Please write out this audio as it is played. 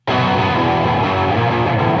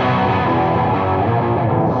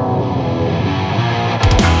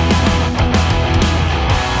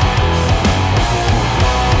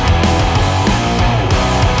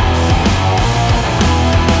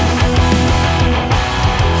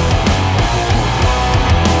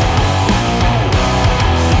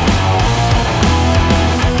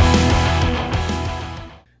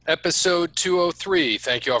episode 203.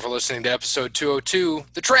 Thank you all for listening to episode 202,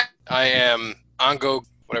 The Trap. I am Ongo,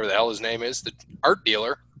 whatever the hell his name is, the art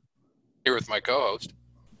dealer, here with my co-host.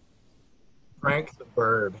 Frank the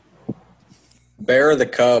Bird. Bear the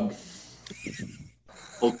Cub.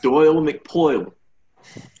 Doyle McPoyle.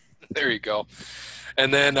 There you go.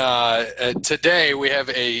 And then today we have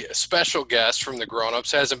a special guest from the Grown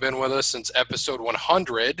Ups. Hasn't been with us since episode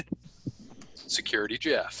 100, Security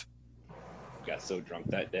Jeff. Got so drunk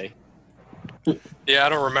that day. Yeah, I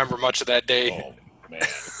don't remember much of that day. Oh, man.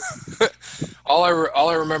 all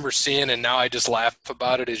I remember seeing, and now I just laugh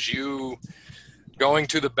about it, is you going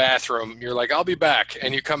to the bathroom. You're like, I'll be back.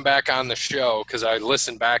 And you come back on the show because I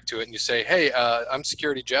listened back to it, and you say, hey, I'm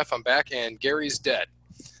Security Jeff. I'm back, and Gary's dead.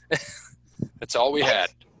 That's all we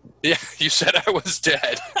had. Yeah, you said I was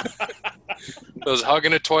dead. I was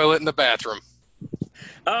hugging a toilet in the bathroom.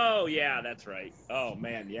 Oh, yeah, that's right. Oh,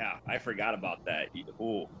 man, yeah. I forgot about that.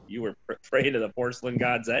 You were afraid of the porcelain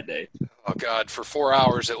gods that day. Oh, God, for 4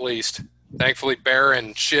 hours at least. Thankfully, Bear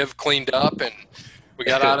and Shiv cleaned up, and we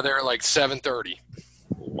got out of there at like 7:30.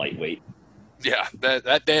 Lightweight. Yeah,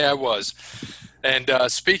 that day I was. And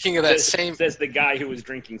speaking of that says the guy who was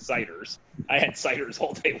drinking ciders. I had ciders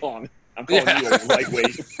all day long. I'm calling you a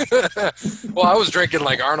lightweight. Well, I was drinking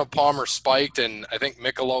like Arnold Palmer Spiked and I think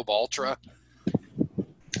Michelob Ultra,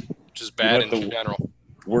 which is bad in general.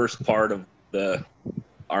 Worst part of the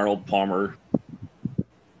Arnold Palmer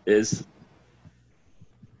is?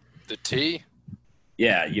 The tea?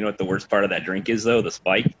 Yeah, you know what the worst part of that drink is, though? The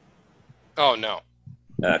Spike? Oh, no.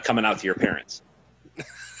 Coming out to your parents.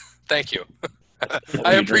 Thank you.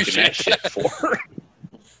 I appreciate that shit for.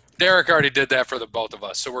 Derek already did that for the both of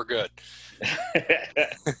us, so we're good.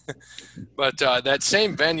 But that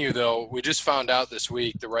same venue, though, we just found out this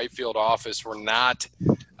week, the right field office, they're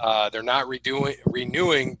not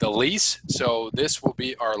renewing the lease. So this will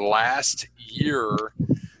be our last year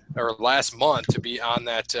or last month to be on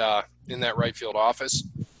that in that right field office.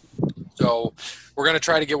 So we're going to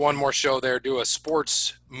try to get one more show there, do a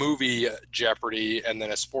sports movie Jeopardy, and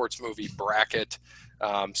then a sports movie bracket.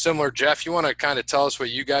 Similar, Jeff, you want to kind of tell us what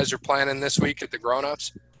you guys are planning this week at the Grown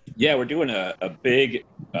Ups? Yeah, we're doing a big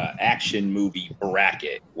action movie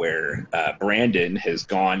bracket where Brandon has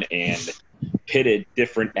gone and pitted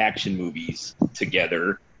different action movies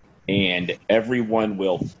together, and everyone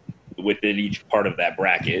will, within each part of that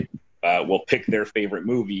bracket, will pick their favorite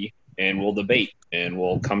movie, and we'll debate, and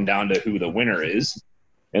we'll come down to who the winner is,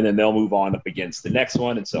 and then they'll move on up against the next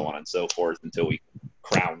one, and so on and so forth, until we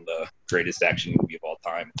crown the greatest action movie of all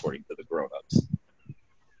time, according to the Grown-Ups,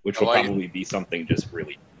 which will probably be something just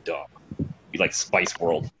really dumb. Be like Spice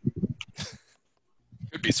World.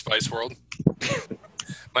 Could be Spice World.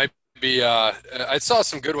 Might be. I saw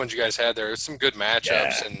some good ones you guys had there. There's some good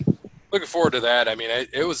matchups, and looking forward to that. I mean,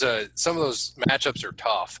 it was some of those matchups are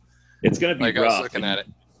tough. It's going to be rough. I was looking at it.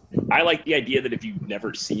 I like the idea that if you've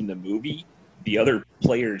never seen the movie, the other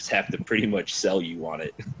players have to pretty much sell you on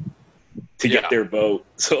it to get their vote.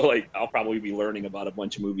 So, like, I'll probably be learning about a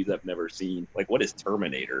bunch of movies I've never seen. Like, what is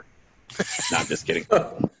Terminator? No, I'm just kidding.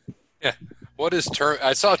 Yeah. What is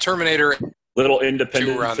I saw Terminator. Little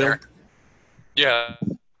independent 2 around film. there. Yeah.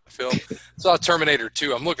 Film. Saw Terminator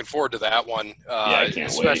 2. I'm looking forward to that one. I can't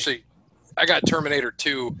especially, wait. I got Terminator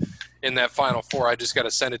 2 in that Final Four. I just got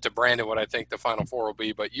to send it to Brandon what I think the Final Four will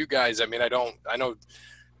be. But you guys, I mean, I know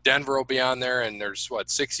Denver will be on there, and there's,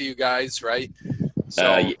 6 of you guys, right?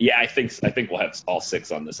 So yeah, I think we'll have all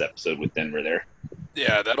 6 on this episode with Denver there.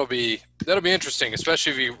 Yeah, that'll be interesting,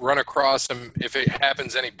 especially if you run across them. If it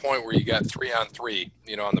happens any point where you got 3-on-3,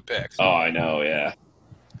 on the picks. Oh, I know. Yeah,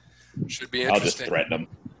 should be interesting. I'll just threaten them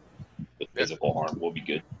with physical harm. We'll be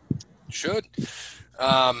good. Should.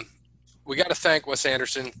 We got to thank Wes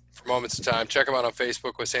Anderson for Moments of Time. Check him out on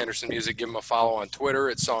Facebook, Wes Anderson Music. Give him a follow on Twitter.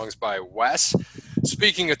 It's Songs by Wes.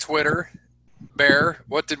 Speaking of Twitter, Bear,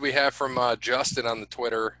 what did we have from Justin on the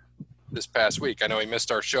Twitter this past week? I know he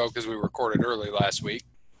missed our show because we recorded early last week.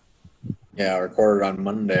 Yeah, recorded on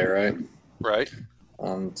Monday, right? Right.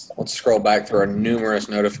 Let's scroll back through our numerous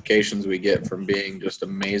notifications we get from being just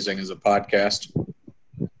amazing as a podcast.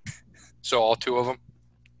 So all 2 of them?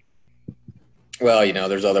 Well,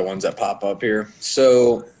 there's other ones that pop up here.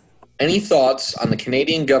 So, any thoughts on the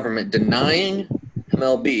Canadian government denying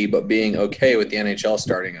MLB but being okay with the NHL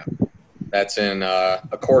starting up? That's in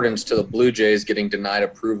accordance to the Blue Jays getting denied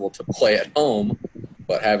approval to play at home,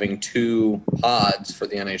 but having 2 pods for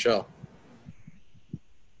the NHL.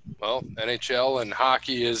 Well, NHL and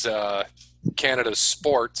hockey is Canada's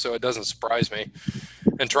sport, so it doesn't surprise me.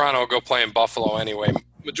 And Toronto will go play in Buffalo anyway.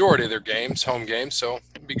 Majority of their games, home games, so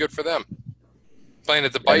it'd be good for them. Playing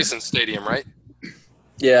at the Bison Stadium, right?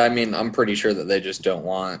 Yeah, I mean, I'm pretty sure that they just don't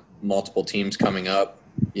want multiple teams coming up,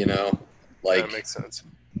 you know, like That makes sense.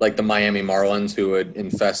 like the Miami Marlins who would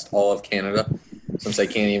infest all of Canada since they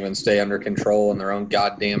can't even stay under control in their own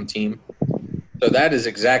goddamn team. So that is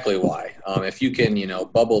exactly why. If you can,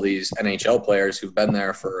 bubble these NHL players who've been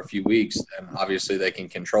there for a few weeks, then obviously they can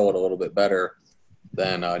control it a little bit better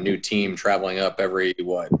than a new team traveling up every,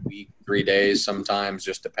 week, 3 days sometimes,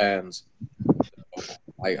 just depends. So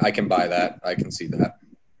I can buy that. I can see that.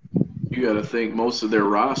 You got to think most of their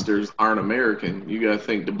rosters aren't American. You got to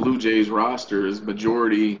think the Blue Jays roster is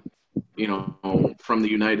majority, from the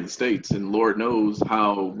United States. And Lord knows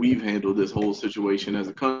how we've handled this whole situation as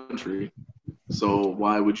a country. So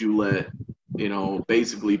why would you let,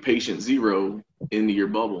 basically patient zero into your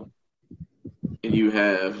bubble? And you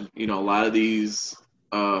have, a lot of these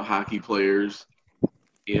hockey players,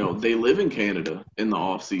 they live in Canada in the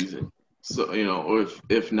off season. So, or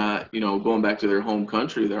if not, going back to their home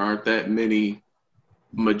country, there aren't that many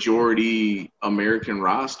majority American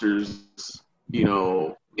rosters,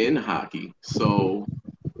 in hockey. So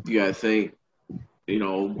you got to think,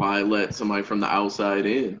 why let somebody from the outside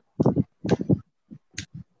in?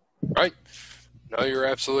 Right. No, you're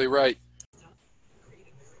absolutely right.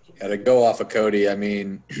 Yeah, to go off of Cody, I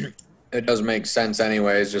mean, it does make sense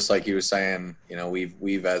anyways, just like he was saying,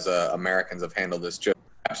 we've as Americans have handled this just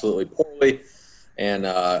absolutely poorly. And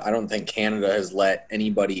I don't think Canada has let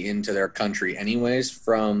anybody into their country anyways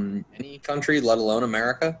from any country, let alone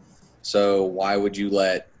America. So why would you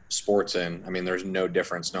let sports in? I mean, there's no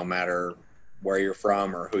difference no matter where you're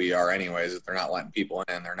from or who you are anyways. If they're not letting people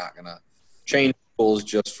in, they're not going to change rules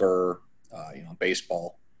just for,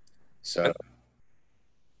 baseball. So.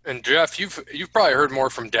 And Jeff, you've probably heard more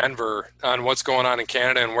from Denver on what's going on in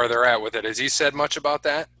Canada and where they're at with it. Has he said much about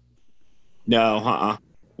that? No,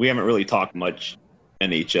 we haven't really talked much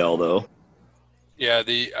NHL though. Yeah,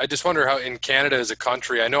 I just wonder how in Canada as a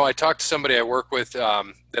country. I know I talked to somebody I work with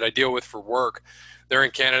that I deal with for work. They're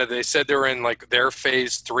in Canada. They said they're in like their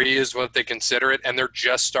phase 3 is what they consider it, and they're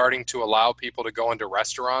just starting to allow people to go into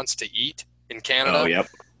restaurants to eat in Canada. Oh, yep.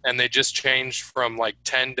 And they just changed from like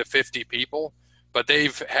 10 to 50 people. But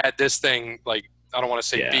they've had this thing, like, I don't want to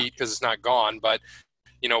say beat because it's not gone, but,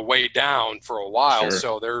 way down for a while. Sure.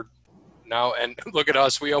 So they're now, and look at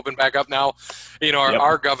us, we open back up now.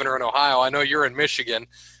 Our governor in Ohio, I know you're in Michigan,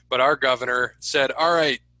 but our governor said, all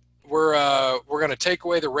right, we're going to take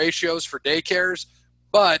away the ratios for daycares,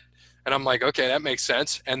 and I'm like, okay, that makes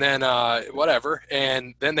sense. And then whatever.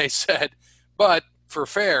 And then they said, but for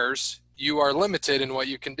fairs, you are limited in what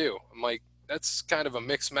you can do. I'm like, that's kind of a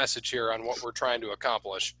mixed message here on what we're trying to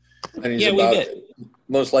accomplish. And he's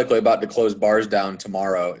most likely about to close bars down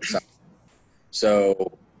tomorrow.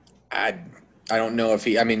 So I don't know if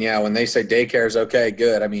when they say daycare is okay,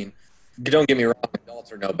 good. I mean, don't get me wrong,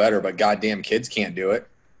 adults are no better, but goddamn kids can't do it.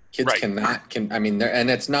 Kids and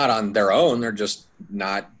it's not on their own. They're just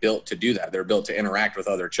not built to do that. They're built to interact with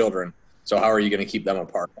other children. So how are you going to keep them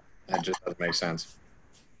apart? That just doesn't make sense.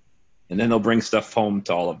 And then they'll bring stuff home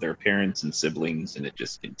to all of their parents and siblings, and it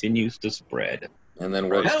just continues to spread. And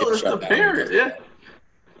then it's the parents. Yeah.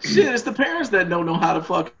 Shit, it's the parents that don't know how to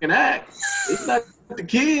fucking act. It's not the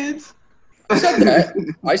kids. I said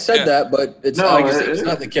that, but it's it's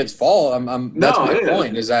not the kid's fault. That's my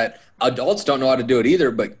point. Is that adults don't know how to do it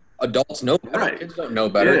either, but adults know better. Right. Kids don't know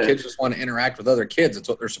better. Yeah. Kids just want to interact with other kids. It's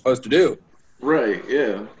what they're supposed to do. Right.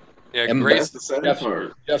 Yeah. Yeah, that's the sad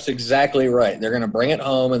part. Jeff's exactly right. They're going to bring it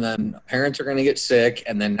home, and then parents are going to get sick,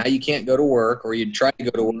 and then now you can't go to work, or you try to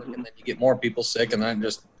go to work, and then you get more people sick, and then it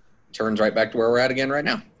just turns right back to where we're at again right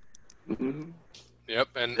now. Mm-hmm. Yep,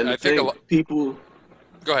 and I think a lot people.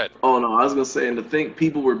 Go ahead. Oh no, I was going to say, and to think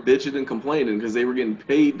people were bitching and complaining because they were getting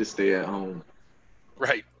paid to stay at home.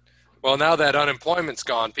 Right. Well, now that unemployment's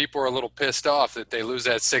gone, people are a little pissed off that they lose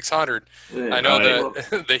that 600. Yeah, I know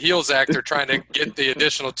the HEALS Act are trying to get the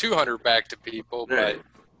additional 200 back to people, but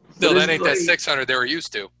still, that ain't that 600 they were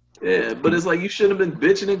used to. Yeah, but it's like you shouldn't have been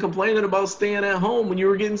bitching and complaining about staying at home when you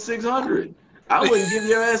were getting 600. I wouldn't give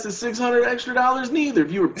your ass the $600 extra neither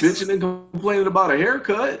if you were bitching and complaining about a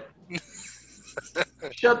haircut.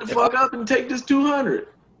 Shut the fuck up and take this 200.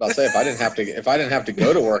 I'll say if I didn't have to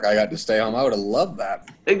go to work, I got to stay home. I would have loved that.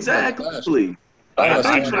 Exactly. I'm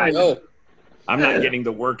not getting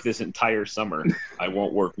to work this entire summer. I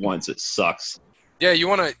won't work once. It sucks. Yeah,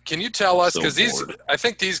 can you tell us, because I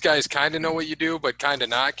think these guys kind of know what you do, but kind of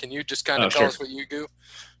not. Can you just kind of tell us what you do?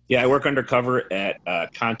 Yeah, I work undercover at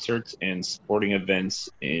concerts and sporting events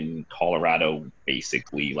in Colorado,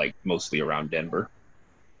 basically, like mostly around Denver.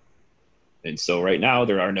 And so right now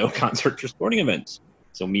there are no concerts or sporting events.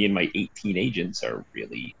 So me and my 18 agents are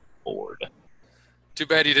really bored. Too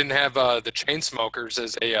bad you didn't have the Chainsmokers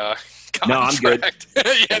as a contract. No, I'm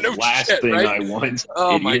good. Yeah, no Last shit, thing right? I want.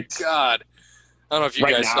 Oh idiots. my God. I don't know if you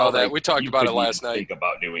Right guys now, saw that. like, We talked you about it couldn't last even night. Think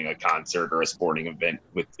about doing a concert or a sporting event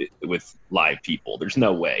with live people. There's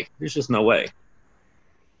no way. There's just no way.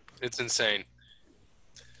 It's insane.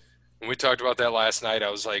 When we talked about that last night, I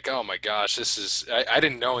was like, oh my gosh, this is – I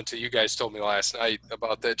didn't know until you guys told me last night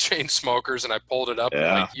about the Chainsmokers, and I pulled it up and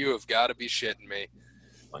Yeah. like, you have got to be shitting me.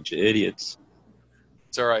 Bunch of idiots.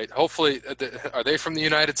 It's all right. Hopefully – are they from the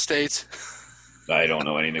United States? I don't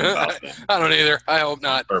know anything about them. I don't either. I hope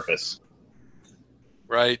not. Purpose.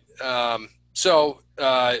 Right. So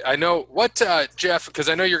I know what, Jeff, because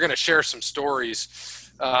I know you're going to share some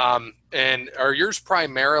stories. And are yours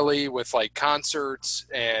primarily with like concerts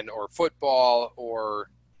or football or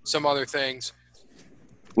some other things?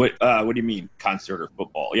 What do you mean, concert or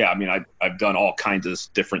football? Yeah, I mean, I've done all kinds of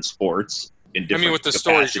different sports in different with the capacities.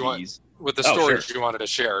 stories you want. With the Oh, stories sure. you wanted to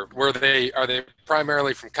share, are they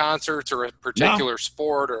primarily from concerts or a particular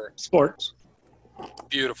sport or Sports.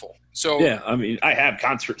 beautiful? So Yeah, I mean, I have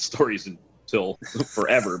concert stories until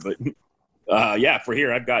forever, but yeah, for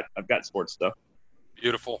here I've got sports stuff.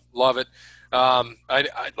 beautiful, love it.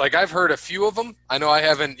 I've heard a few of them. I know I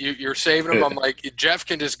haven't. You're saving them. I'm like, Jeff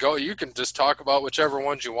can just go. You can just talk about whichever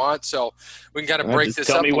ones you want. So we can kind of break Just this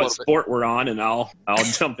tell up me a what little bit. sport we're on, and I'll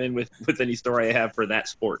jump in with any story I have for that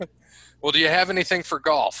sport. Well, do you have anything for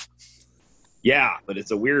golf? Yeah, but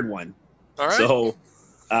it's a weird one. All right. So,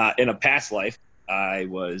 in a past life, I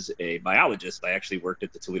was a biologist. I actually worked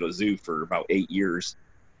at the Toledo Zoo for about 8 years,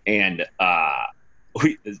 and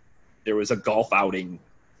there was a golf outing,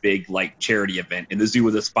 big like charity event, and the zoo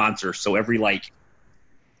was a sponsor. So every like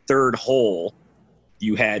third hole,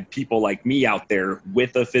 you had people like me out there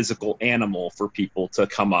with a physical animal for people to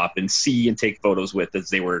come up and see and take photos with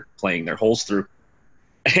as they were playing their holes through.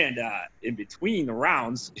 And in between the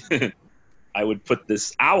rounds, I would put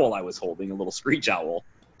this owl I was holding, a little screech owl,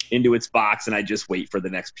 into its box, and I just wait for the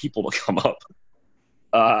next people to come up.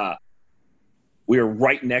 We were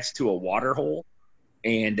right next to a water hole,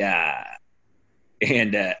 and I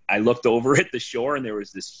looked over at the shore, and there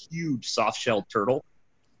was this huge soft-shelled turtle,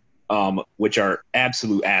 which are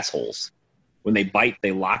absolute assholes. When they bite,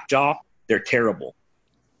 they lockjaw. They're terrible.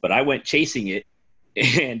 But I went chasing it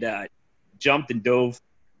and jumped and dove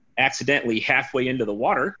accidentally halfway into the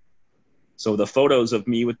water. So the photos of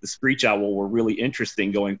me with the screech owl were really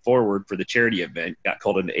interesting going forward for the charity event. Got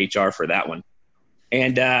called into HR for that one.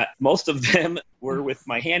 And most of them were with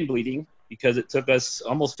my hand bleeding because it took us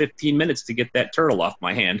almost 15 minutes to get that turtle off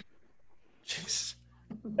my hand. Jeez.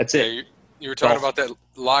 That's Yeah, it. you were talking Golf. about that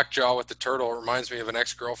lockjaw with the turtle. It reminds me of an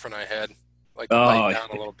ex-girlfriend I had. Like Oh, bite down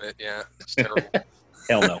a little bit. Yeah, it's terrible.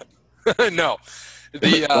 Hell no. No.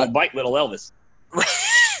 The Don't bite little Elvis.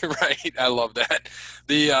 right. I love that.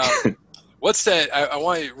 The what's that? I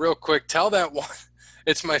want you real quick. Tell that one.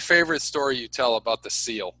 It's my favorite story you tell about the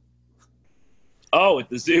seal. Oh, at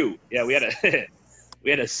the zoo. Yeah, we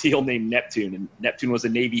had a seal named Neptune, and Neptune was a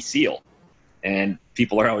Navy SEAL. And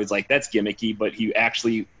people are always like, that's gimmicky, but he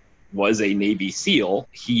actually was a Navy SEAL.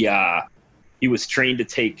 He was trained to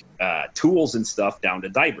take tools and stuff down to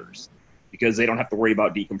divers because they don't have to worry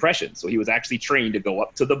about decompression. So he was actually trained to go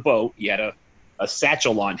up to the boat. He had a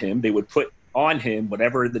satchel on him. They would put on him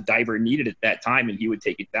whatever the diver needed at that time, and he would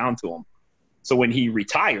take it down to him. So when he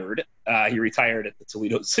retired at the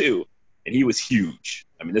Toledo Zoo, and he was huge.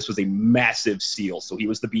 I mean, this was a massive seal. So he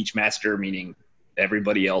was the beach master, meaning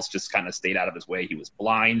everybody else just kind of stayed out of his way. He was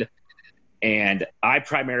blind. And I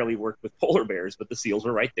primarily worked with polar bears, but the seals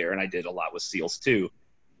were right there, and I did a lot with seals too.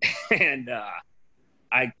 And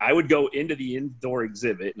I would go into the indoor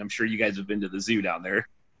exhibit, and I'm sure you guys have been to the zoo down there.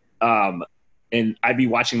 And I'd be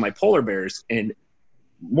watching my polar bears, and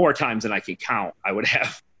more times than I can count, I would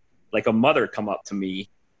have like a mother come up to me,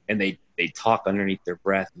 and they talk underneath their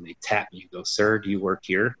breath, and they tap me and go, "Sir, do you work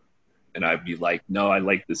here?" And I'd be like, "No, I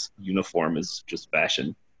like this uniform is just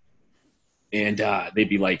fashion." And they'd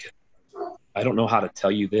be like, "I don't know how to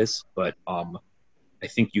tell you this, but I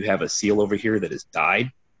think you have a seal over here that has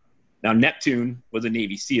died." Now, Neptune was a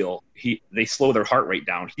Navy SEAL. They slow their heart rate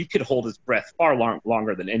down. He could hold his breath far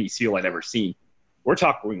longer than any SEAL I'd ever seen. We're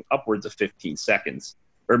talking upwards of 15 seconds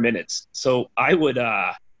or minutes. So I would,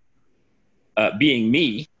 being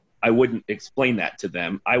me, I wouldn't explain that to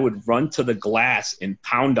them. I would run to the glass and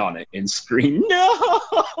pound on it and scream,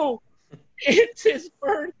 "No, it's his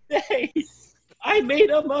birthday. I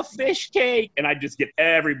made him a fish cake." And I'd just get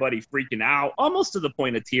everybody freaking out, almost to the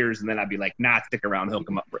point of tears. And then I'd be like, "Nah, stick around, hook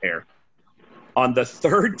him up for air." On the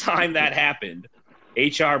third time that happened,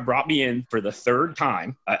 HR brought me in for the third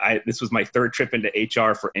time. This was my third trip into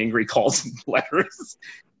HR for angry calls and letters.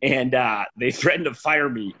 And they threatened to fire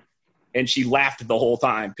me. And she laughed the whole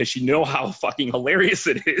time because she knew how fucking hilarious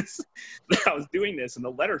it is that I was doing this. And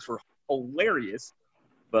the letters were hilarious.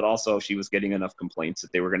 But also she was getting enough complaints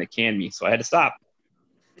that they were going to can me. So I had to stop.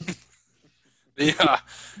 Yeah,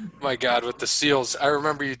 my God, with the Seals, I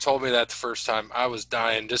remember you told me that the first time. I was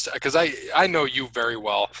dying just because I know you very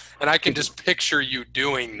well, and I can just picture you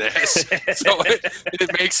doing this. So it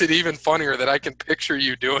makes it even funnier that I can picture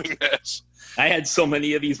you doing this. I had so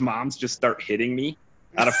many of these moms just start hitting me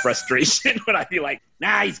out of frustration when I'd be like,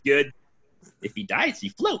 nah, he's good. If he dies, he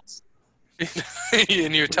floats.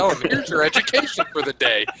 And you tell him, here's your education for the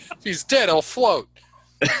day. If he's dead, he'll float.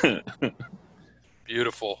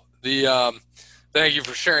 Beautiful. Thank you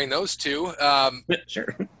for sharing those two.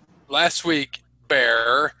 Sure. Last week,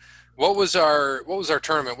 Bear, what was our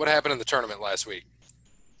tournament? What happened in the tournament last week?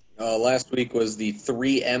 Last week was the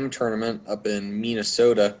 3M tournament up in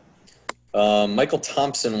Minnesota. Michael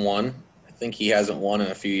Thompson won. I think he hasn't won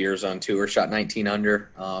in a few years on tour. Shot 19 under.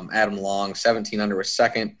 Adam Long, 17 under, was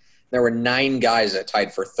second. There were 9 guys that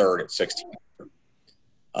tied for third at 16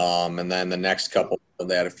 under. And then the next couple,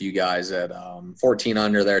 they had a few guys at 14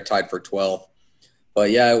 under there, tied for 12th.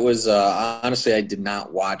 But, yeah, it was honestly, I did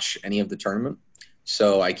not watch any of the tournament,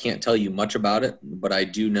 so I can't tell you much about it. But I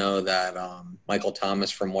do know that Michael Thomas,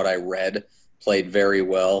 from what I read, played very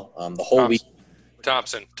well the whole week.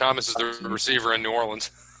 Thomas is the receiver in New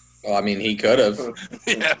Orleans. Well, I mean, he could have.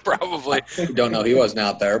 Yeah, probably. I don't know. He wasn't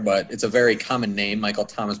out there, but it's a very common name, Michael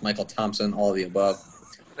Thomas, Michael Thompson, all of the above.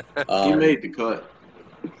 He made the cut.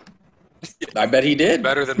 I bet he did.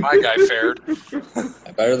 Better than my guy fared.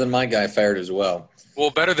 Better than my guy fared as well.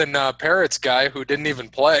 Well, better than Parrott's guy who didn't even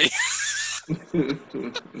play.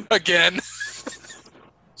 Again.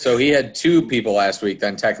 So he had 2 people last week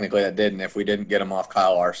then technically that didn't if we didn't get him off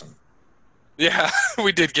Kyle Larson. Yeah,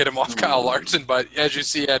 we did get him off Kyle Larson, but as you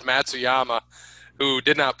see, had Matsuyama, who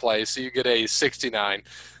did not play, so you get a 69.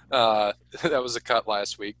 That was a cut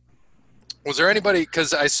last week. Was there anybody,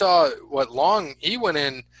 because I saw Long, he went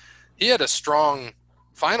in, he had a strong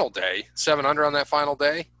final day, 7 under on that final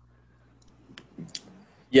day.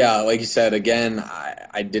 Yeah, like you said, again,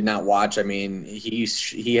 I did not watch. I mean, he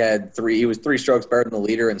was 3 strokes better than the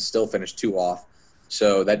leader and still finished 2 off.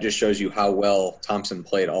 So that just shows you how well Thompson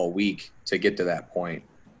played all week to get to that point.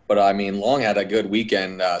 But, I mean, Long had a good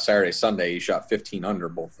weekend Saturday, Sunday. He shot 15 under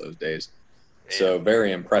both those days. So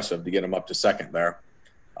very impressive to get him up to second there.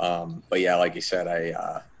 But, yeah, like you said,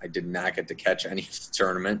 I did not get to catch any of the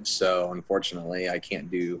tournament. So, unfortunately, I can't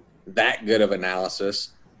do that good of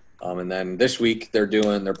analysis. And then this week they're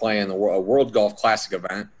playing a World Golf Classic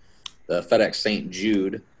event, the FedEx St.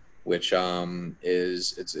 Jude, which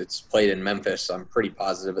it's played in Memphis. I'm pretty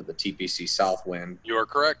positive at the TPC Southwind. You are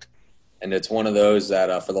correct. And it's one of those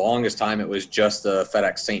that for the longest time it was just the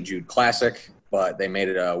FedEx St. Jude Classic, but they made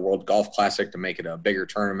it a World Golf Classic to make it a bigger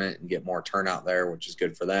tournament and get more turnout there, which is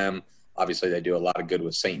good for them. Obviously, they do a lot of good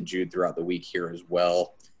with St. Jude throughout the week here as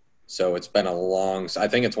well. So it's been I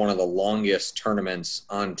think it's one of the longest tournaments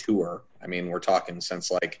on tour. I mean, we're talking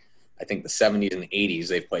since I think the 70s and 80s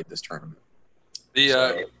they've played this tournament.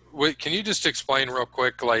 Can you just explain real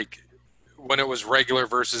quick, when it was regular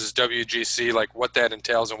versus WGC, what that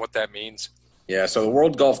entails and what that means? Yeah, so the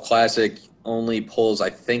World Golf Classic only pulls, I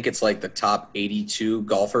think it's the top 82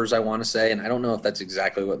 golfers, I want to say. And I don't know if that's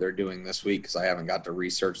exactly what they're doing this week because I haven't got to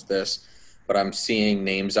research this. But I'm seeing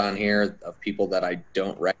names on here of people that I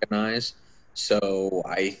don't recognize. So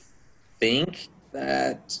I think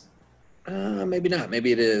that maybe not.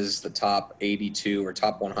 Maybe it is the top 82 or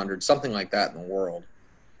top 100, something like that in the world,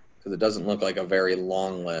 because it doesn't look like a very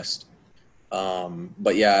long list.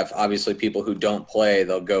 But, yeah, if obviously people who don't play,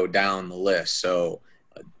 they'll go down the list. So,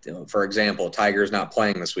 for example, Tiger's not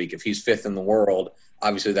playing this week. If he's 5th in the world,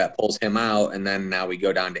 obviously that pulls him out, and then now we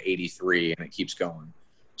go down to 83, and it keeps going.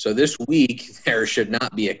 So this week, there should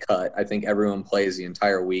not be a cut. I think everyone plays the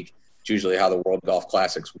entire week. It's usually how the World Golf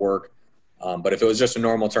Classics work. But if it was just a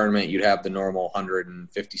normal tournament, you'd have the normal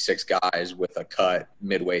 156 guys with a cut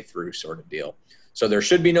midway through sort of deal. So there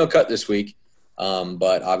should be no cut this week.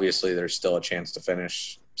 But obviously there's still a chance to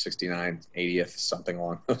finish 69th, 80th, something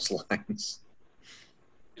along those lines.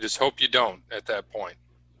 You just hope you don't at that point.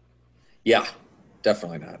 Yeah,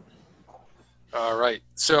 definitely not. All right.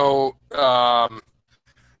 So,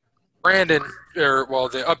 Brandon,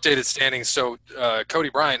 the updated standings. So Cody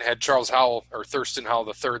Bryant had Charles Howell or Thurston Howell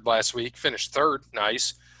the third last week, finished third.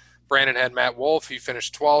 Nice. Brandon had Matt Wolff. He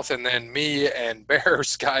finished 12th. And then me and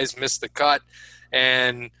Bears guys missed the cut.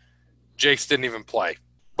 And Jake's didn't even play.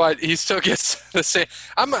 but he still gets the same.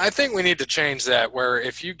 I think we need to change that. Where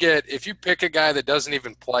if you pick a guy that doesn't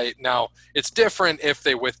even play, now it's different if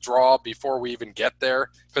they withdraw before we even get there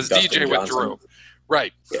because Dustin DJ Johnson. withdrew,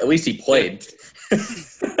 right? At least he played.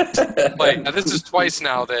 Like this is twice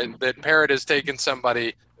now that Parrott has taken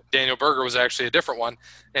somebody. Daniel Berger was actually a different one,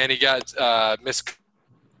 and he got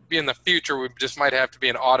in the future. We just might have to be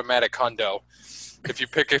an automatic hundo if you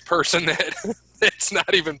pick a person that's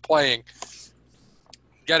not even playing.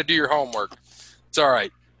 Got to do your homework. It's all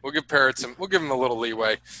right. We'll give Parrott we'll give him a little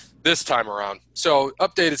leeway this time around. So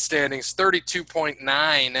updated standings,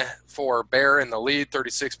 32.9 for Bear in the lead,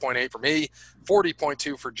 36.8 for me,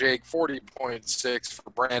 40.2 for Jake, 40.6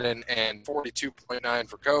 for Brandon, and 42.9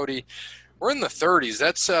 for Cody. We're in the 30s.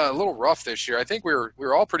 That's a little rough this year. I think we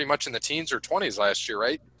were all pretty much in the teens or 20s last year,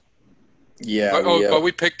 right? Yeah. But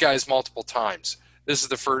we picked guys multiple times. This is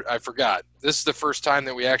the first. I forgot. This is the first time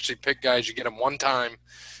that we actually pick guys. You get them one time,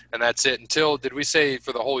 and that's it. Until did we say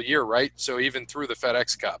for the whole year, right? So even through the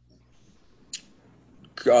FedEx Cup.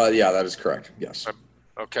 Yeah, that is correct. Yes.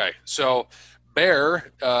 Okay. So,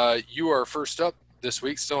 Bear, you are first up this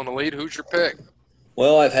week, still in the lead. Who's your pick?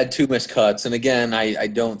 Well, I've had 2 missed cuts, and again, I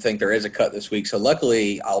don't think there is a cut this week. So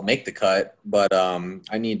luckily, I'll make the cut, but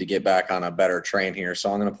I need to get back on a better train here.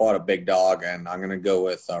 So I'm going to pull out a big dog, and I'm going to go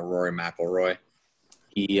with Rory McIlroy.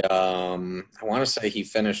 He, I want to say he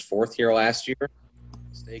finished 4th here last year,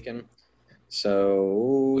 mistaken.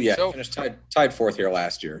 So yeah, he finished tied 4th here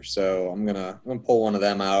last year. So I'm gonna pull one of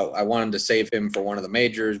them out. I wanted to save him for one of the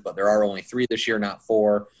majors, but there are only 3 this year, not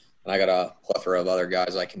 4. And I got a plethora of other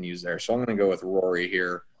guys I can use there. So I'm going to go with Rory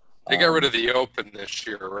here. They got rid of the Open this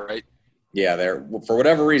year, right? Yeah, for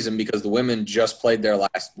whatever reason, because the women just played there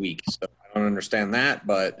last week. So I don't understand that,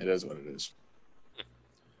 but it is what it is.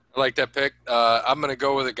 I like that pick. I'm going to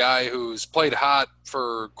go with a guy who's played hot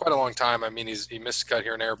for quite a long time. I mean, he missed a cut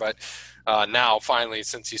here and there, but now finally,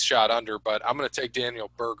 since he's shot under. But I'm going to take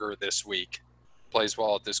Daniel Berger this week. Plays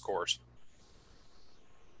well at this course.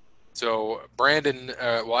 So Brandon,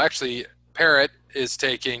 actually, Parrott is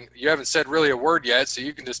taking. You haven't said really a word yet, so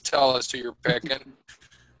you can just tell us who you're picking.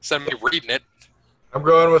 Send me reading it. I'm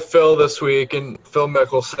going with Phil this week, and Phil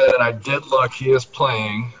Mickelson, and I did look. He is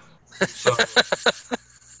playing. So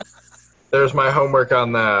there's my homework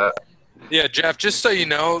on that. Yeah, Jeff, just so you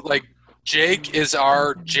know, like, Jake is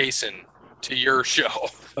our Jason to your show.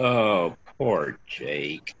 Oh, poor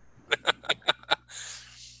Jake.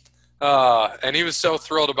 And he was so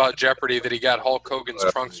thrilled about Jeopardy that he got Hulk Hogan's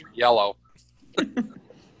trunks yellow.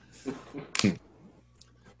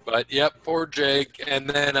 But, yep, poor Jake. And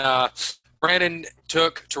then Brandon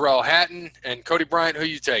took Terrell Hatton. And Cody Bryant, who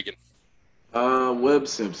you taking? Webb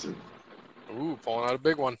Simpson. Ooh, pulling out a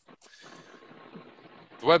big one.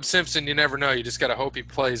 Webb Simpson, you never know. You just got to hope he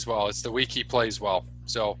plays well. It's the week he plays well.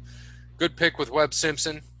 So, good pick with Webb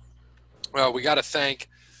Simpson. Well, we got to thank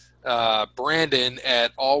Brandon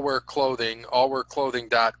at Allwear Clothing,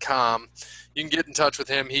 allwearclothing.com. You can get in touch with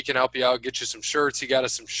him. He can help you out, get you some shirts. He got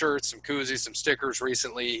us some shirts, some koozies, some stickers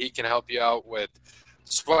recently. He can help you out with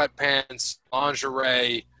sweatpants,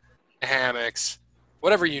 lingerie, hammocks,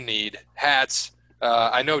 whatever you need, hats.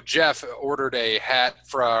 I know Jeff ordered a hat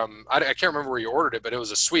from I can't remember where you ordered it, but it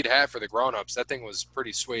was a sweet hat for the grown-ups. That thing was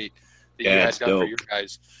pretty sweet that you had done for you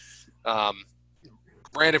guys.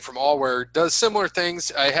 Brandon from Allwear does similar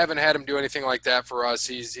things. I haven't had him do anything like that for us.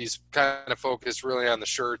 He's kind of focused really on the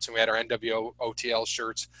shirts, and we had our NWO OTL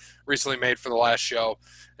shirts recently made for the last show,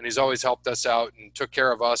 and he's always helped us out and took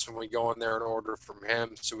care of us when we go in there and order from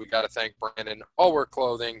him. So we got to thank Brandon. Allwear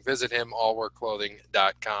Clothing. Visit him,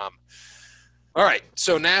 allwearclothing.com. All right,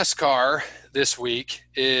 so NASCAR this week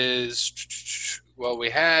is we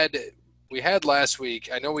had last week.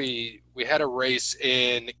 I know we had a race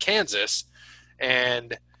in Kansas,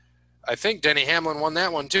 and I think Denny Hamlin won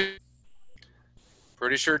that one too.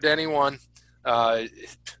 Pretty sure Denny won. It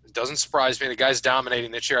doesn't surprise me. The guy's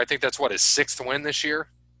dominating this year. I think that's his 6th win this year.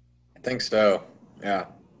 I think so. Yeah,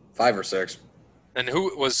 5 or 6. And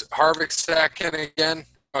who was Harvick second again?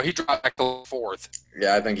 Oh, he dropped back to 4th.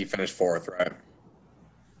 Yeah, I think he finished 4th, right?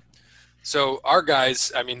 So our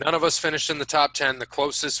guys, I mean, none of us finished in the top 10. The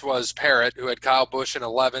closest was Parrott, who had Kyle Busch in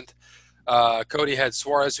 11th. Cody had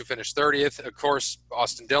Suarez, who finished 30th. Of course,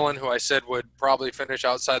 Austin Dillon, who I said would probably finish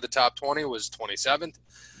outside the top 20, was 27th.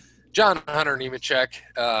 John Hunter Nemechek,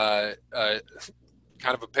 kind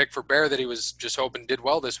of a pick for Bear that he was just hoping did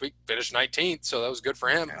well this week, finished 19th, so that was good for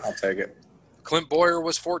him. Yeah, I'll take it. Clint Boyer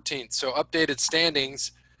was 14th. So updated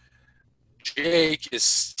standings, Jake is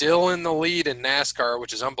still in the lead in NASCAR,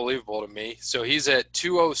 which is unbelievable to me. So he's at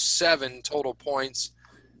 207 total points.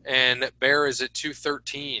 and Bear is at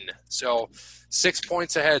 213. So 6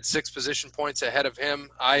 points ahead, 6 position points ahead of him.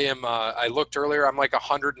 I am. I looked earlier. I'm like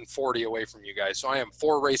 140 away from you guys. So I am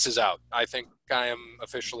 4 races out. I think I am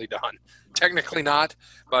officially done. Technically not,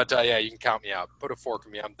 but yeah, you can count me out. Put a fork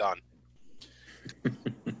in me. I'm done.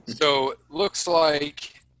 So looks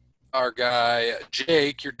like our guy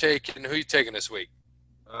Jake, you're taking. Who are you taking this week?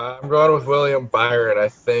 I'm going with William Byron. I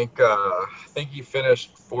think he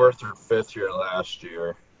finished 4th or 5th here last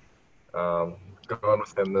year. Going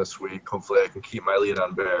with him this week. Hopefully, I can keep my lead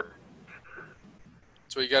on Bear.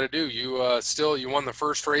 That's what you got to do. You won the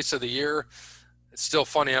first race of the year. It's still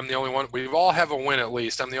funny. I'm the only one. We all have a win at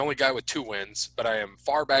least. I'm the only guy with 2 wins, but I am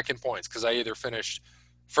far back in points because I either finished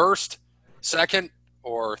 1st, 2nd,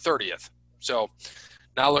 or 30th. So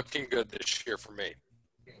not looking good this year for me.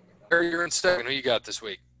 You're in 2nd. Who you got this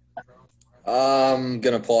week? I'm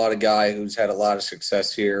going to pull out a guy who's had a lot of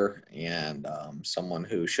success here and someone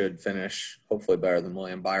who should finish hopefully better than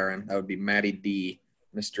William Byron. That would be Matty D,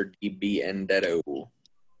 Mr. D.B. Endetto.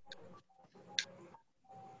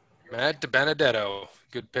 Matt DiBenedetto.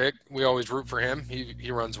 Good pick. We always root for him. He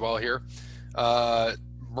runs well here.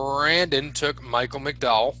 Brandon took Michael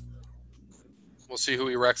McDowell. We'll see who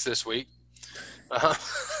he wrecks this week.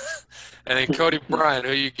 And then Cody Bryan,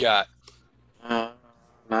 who you got? Now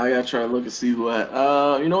I gotta try to look and see what.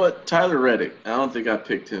 You know what? Tyler Reddick. I don't think I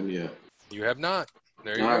picked him yet. You have not.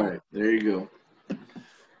 There you All go. right, there you go.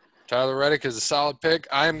 Tyler Reddick is a solid pick.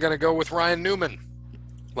 I am going to go with Ryan Newman.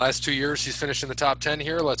 Last 2 years, he's finished in the top 10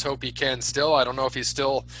 here. Let's hope he can still. I don't know if he's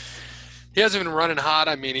still – he hasn't been running hot.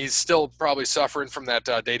 I mean, he's still probably suffering from that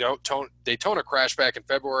Daytona crash back in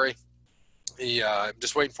February. I'm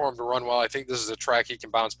just waiting for him to run well. I think this is a track he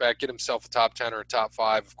can bounce back, get himself a top 10 or a top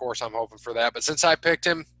 5. Of course, I'm hoping for that. But since I picked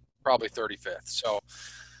him, probably 35th. So,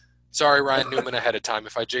 sorry, Ryan Newman, ahead of time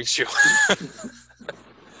if I jinxed you.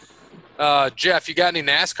 Jeff, you got any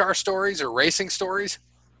NASCAR stories or racing stories?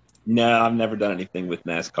 No, I've never done anything with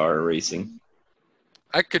NASCAR or racing.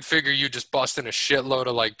 I could figure you just busting a shitload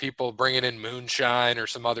of like people bringing in moonshine or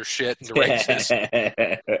some other shit into races.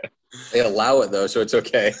 They allow it though, so it's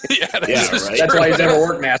okay. Yeah, right. That's why he's never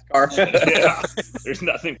worked NASCAR. Yeah, there's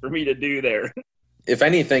nothing for me to do there. If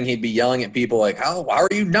anything, he'd be yelling at people like, "How are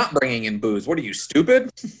you not bringing in booze? What are you,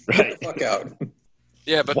 stupid? Right. Get the fuck out."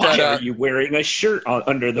 Yeah, but Why are you wearing a shirt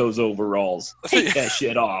under those overalls? Take that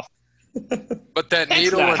shit off. But that That's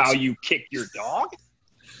needle not and, how you kick your dog.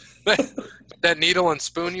 that needle and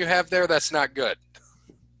spoon you have there, that's not good.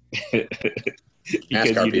 Because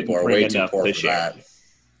NASCAR you people didn't are bring way too enough poor to for share. that.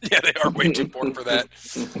 Yeah, they are way too poor for that.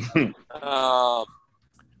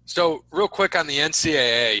 So real quick on the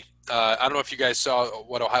NCAA, I don't know if you guys saw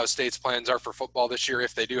what Ohio State's plans are for football this year,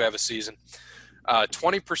 if they do have a season.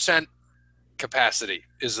 20% capacity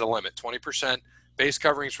is the limit. 20% base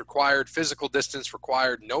coverings required, physical distance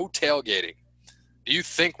required, no tailgating. Do you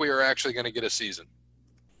think we are actually going to get a season?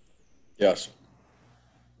 Yes,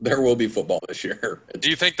 there will be football this year. Do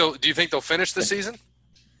you think they'll finish the season?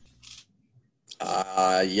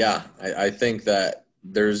 Yeah, I think that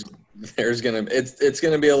there's gonna it's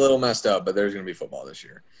gonna be a little messed up, but there's gonna be football this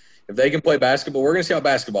year. If they can play basketball, we're gonna see how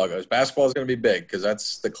basketball goes. Basketball is gonna be big because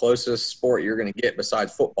that's the closest sport you're gonna get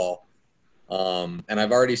besides football. And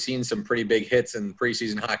I've already seen some pretty big hits in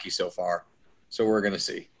preseason hockey so far, so we're gonna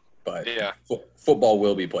see. But Yeah. Football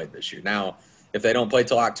will be played this year. Now, if they don't play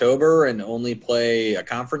till October and only play a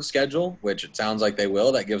conference schedule, which it sounds like they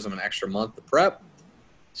will, that gives them an extra month to prep.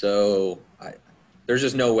 So there's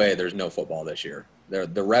just no way there's no football this year.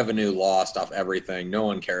 The revenue lost off everything. No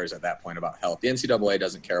one cares at that point about health. The NCAA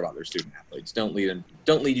doesn't care about their student athletes. Don't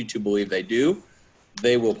lead you to believe they do.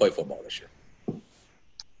 They will play football this year.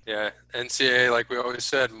 Yeah, NCAA, like we always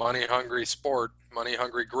said, money-hungry sport,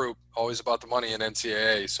 money-hungry group, always about the money in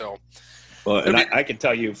NCAA. So, Well, and I can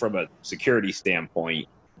tell you from a security standpoint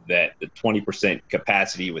that the 20%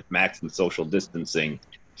 capacity with maximum social distancing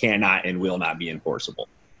cannot and will not be enforceable.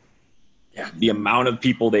 Yeah. The amount of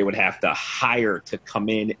people they would have to hire to come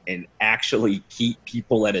in and actually keep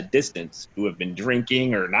people at a distance who have been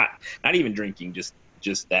drinking or not even drinking,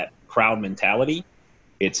 just that crowd mentality,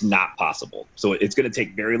 it's not possible. So it's going to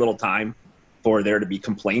take very little time for there to be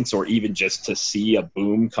complaints or even just to see a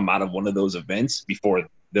boom come out of one of those events before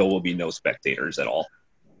there will be no spectators at all.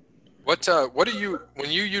 what do you,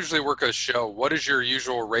 when you usually work a show, what is your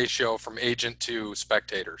usual ratio from agent to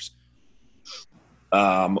spectators?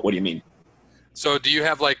 What do you mean? So do you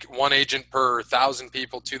have like one agent per 1,000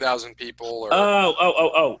 people, 2,000 people? Or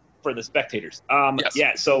Oh, for the spectators. Yes.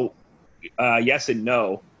 Yeah. So, yes and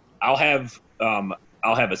no. I'll have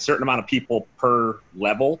a certain amount of people per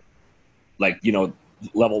level. Like,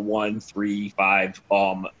 level 1, 3, 5.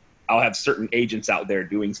 I'll have certain agents out there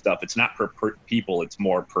doing stuff. It's not per people; it's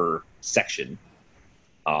more per section,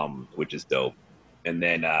 which is dope. And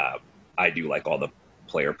then I do like all the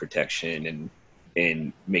player protection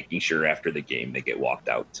and making sure after the game they get walked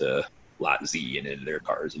out to Lot Z and into their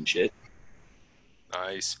cars and shit.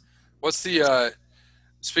 Nice. What's the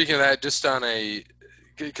speaking of that? Just on a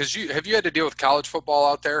because you had to deal with college football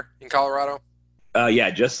out there in Colorado?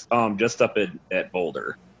 Yeah, just up at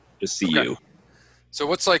Boulder, just CU. Okay. So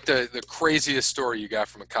what's like the craziest story you got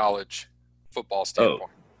from a college football standpoint? Oh,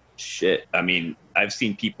 shit. I mean, I've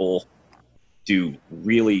seen people do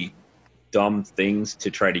really dumb things to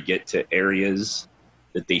try to get to areas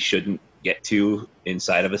that they shouldn't get to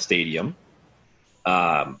inside of a stadium,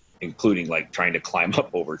 including like trying to climb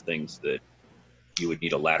up over things that you would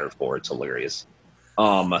need a ladder for. It's hilarious.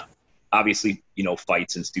 Obviously,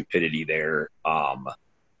 fights and stupidity there.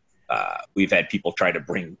 We've had people try to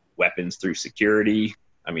bring weapons through security.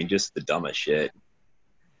 I mean, just the dumbest shit.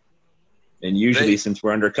 And usually, since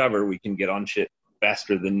we're undercover, we can get on shit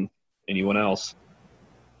faster than anyone else.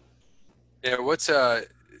 Yeah.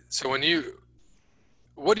 So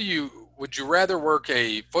would you rather work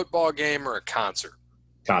a football game or a concert?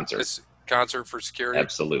 Concert for security?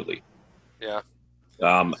 Absolutely. Yeah.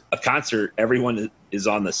 A concert, everyone is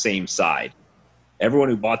on the same side. Everyone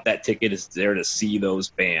who bought that ticket is there to see those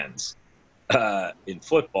bands. In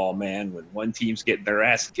football, man, when one team's getting their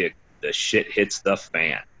ass kicked, the shit hits the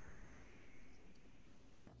fan.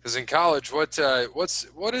 Because in college, what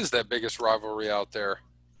is that biggest rivalry out there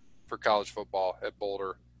for college football at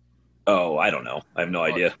Boulder? Oh, I don't know. I have no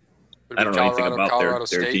idea. I don't know anything about Colorado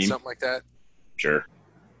their State, team. something like that. Sure.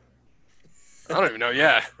 I don't even know.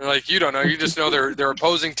 Yeah, like you don't know. You just know they're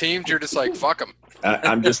opposing teams. You're just like fuck them.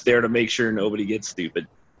 I'm just there to make sure nobody gets stupid.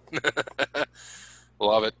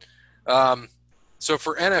 Love it. So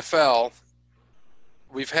for NFL,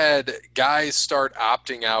 we've had guys start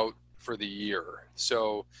opting out for the year.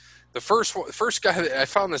 So the first guy that I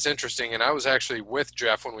found this interesting, and I was actually with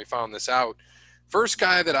Jeff when we found this out. First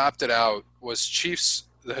guy that opted out was Chiefs,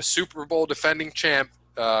 the Super Bowl defending champ,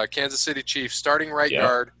 Kansas City Chiefs, starting right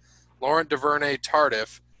guard, Laurent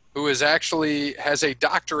Duvernay-Tardif, who has a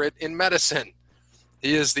doctorate in medicine.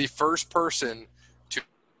 He is the first person to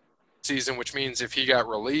season, which means if he got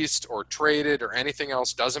released or traded or anything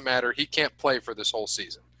else, doesn't matter. He can't play for this whole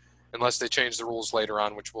season unless they change the rules later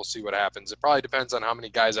on, which we'll see what happens. It probably depends on how many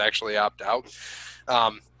guys actually opt out.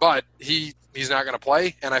 But he's not going to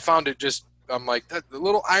play, and I found it just I'm like, the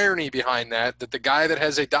little irony behind that the guy that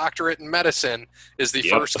has a doctorate in medicine is the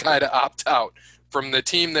first guy to opt out from the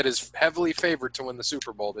team that is heavily favored to win the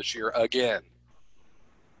Super Bowl this year again.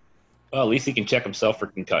 Well, at least he can check himself for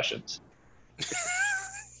concussions.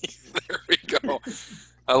 There we go.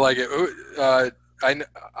 I like it.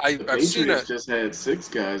 I've seen it. Just had 6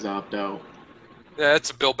 guys opt out. Yeah, it's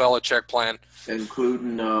a Bill Belichick plan.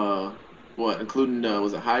 Including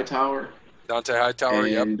was it Hightower? Dante Hightower,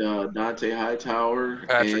 and Dante Hightower.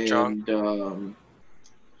 Patrick Chung.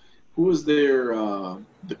 Who was there?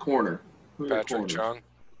 The corner. Patrick Chung.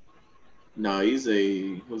 No, was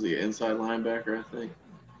he an inside linebacker, I think?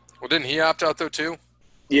 Well, didn't he opt out, though, too?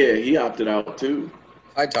 Yeah, he opted out, too.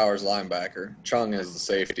 Hightower's linebacker. Chung is the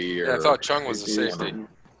safety. Yeah, I thought Chung was the safety.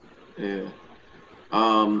 Yeah.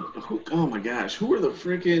 Oh, my gosh. Who are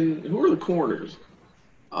the corners?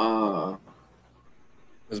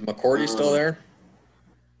 Is McCourty still there?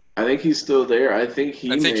 I think he's still there. I think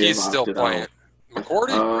he's still playing. Out.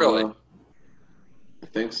 McCourty? Really? I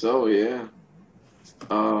think so, yeah.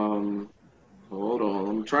 Hold on.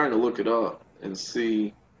 I'm trying to look it up and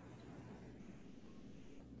see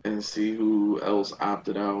who else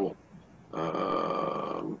opted out.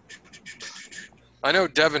 I know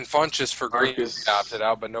Devin Funchess for Green opted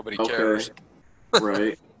out, but nobody cares.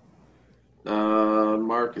 Right.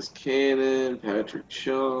 Marcus Cannon, Patrick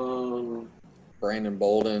Chung, Brandon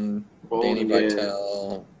Bolden, Danny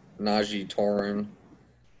Vitale, Najee Torin.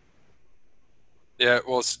 Yeah,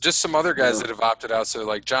 well, it's just some other guys that have opted out. So,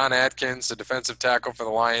 like John Atkins, the defensive tackle for the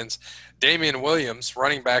Lions. Damian Williams,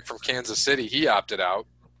 running back from Kansas City, he opted out.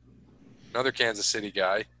 Another Kansas City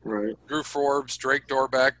guy. Right. Drew Forbes, Drake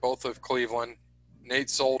Dorbeck, both of Cleveland. Nate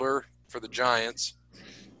Solder for the Giants.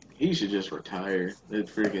 He should just retire. That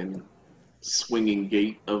freaking swinging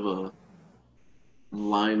gait of a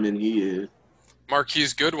lineman he is.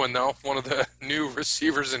 Marquise Goodwin, though, one of the new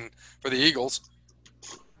receivers for the Eagles.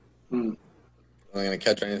 I'm not going to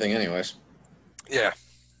catch anything anyways. Yeah.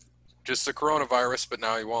 Just the coronavirus, but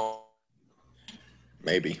now he won't.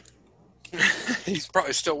 Maybe. He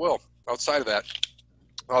probably still will outside of that.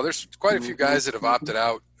 Oh, there's quite a few guys that have opted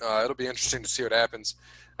out. It'll be interesting to see what happens.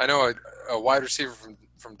 I know a wide receiver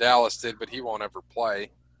from Dallas did, but he won't ever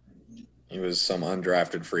play. He was some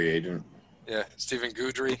undrafted free agent. Yeah, Stephen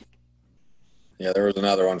Goudry. Yeah, there was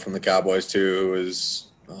another one from the Cowboys too who was.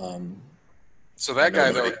 So that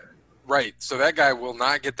guy nobody. though, right? So that guy will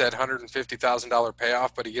not get that $150,000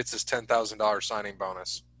 payoff, but he gets his $10,000 signing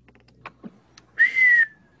bonus.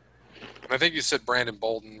 I think you said Brandon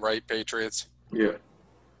Bolden, right? Patriots. Yeah.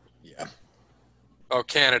 Yeah, Oh,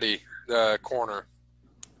 Kennedy, the corner.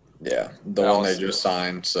 yeah, the Dallas. one they just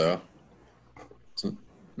signed. So it's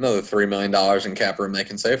another $3 million in cap room they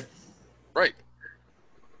can save. Right.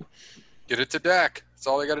 Get it to Dak. That's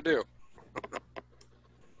all they got to do.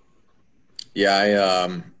 Yeah,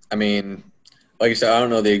 I mean, like you said, I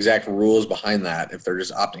don't know the exact rules behind that. If they're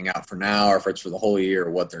just opting out for now, or if it's for the whole year,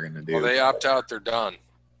 or what they're going to do. Well, they opt out. They're done.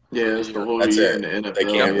 Yeah, it's the whole That's year it. in the NFL. They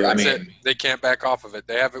can't- yeah. I That's mean- it. They can't back off of it.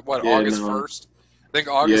 They have it. What? Yeah, August no. 1st. I think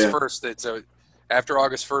August Yeah. 1st. After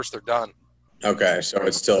August 1st, they're done. Okay, so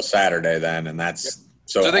it's still Saturday then, and that's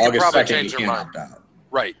so So they could August probably 2nd change you their can't mind. opt out.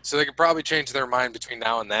 Right. So they could probably change their mind between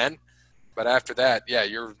now and then, but after that, yeah,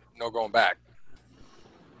 you're no going back.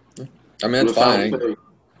 I mean, it's Without fine. pay.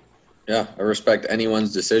 Yeah, I respect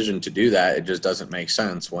anyone's decision to do that. It just doesn't make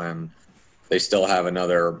sense when they still have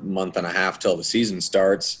another month and a half till the season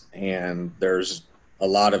starts, and there's a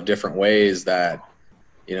lot of different ways that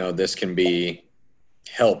this can be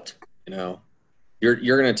helped. You're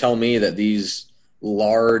going to tell me that these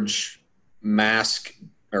large mask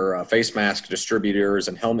or face mask distributors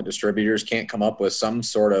and helmet distributors can't come up with some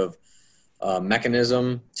sort of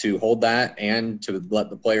mechanism to hold that and to let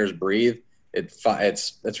the players breathe?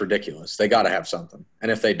 It's ridiculous. They got to have something.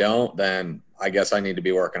 And if they don't, then I guess I need to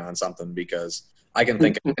be working on something, because I can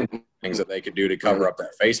think of things that they could do to cover up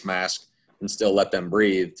that face mask and still let them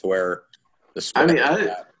breathe to where the sweat.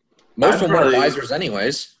 Most of them wear visors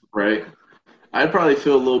anyways. Right. I'd probably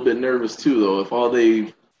feel a little bit nervous too, though, if all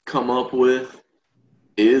they come up with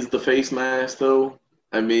is the face mask. Though,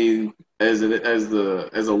 I mean, as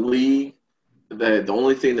a league, that the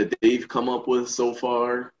only thing that they've come up with so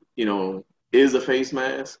far, is a face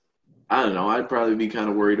mask. I don't know. I'd probably be kind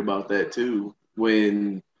of worried about that too.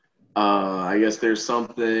 When I guess there's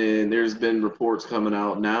been reports coming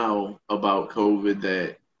out now about COVID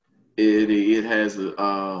that it has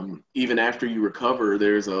even after you recover,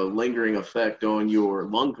 there's a lingering effect on your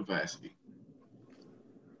lung capacity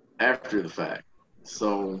after the fact.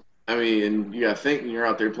 So, I mean, and you got to think when you're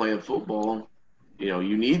out there playing football,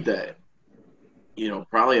 you need that.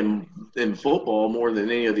 Probably in football more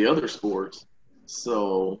than any of the other sports.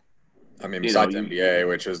 So, I mean, besides NBA,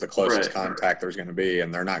 which is the closest Right. contact there's going to be,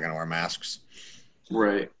 and they're not going to wear masks.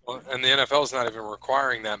 right. Well, and the NFL's not even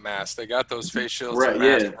requiring that mask. They got those face shields Right, and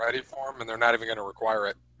masks yeah. ready for them, and they're not even going to require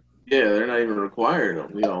it. Yeah, they're not even requiring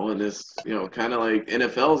them, and it's, kind of like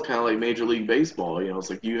NFL is kind of like Major League Baseball. It's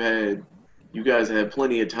like you guys had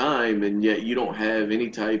plenty of time, and yet you don't have any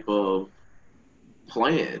type of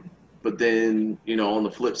plan. But then, on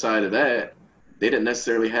the flip side of that, they didn't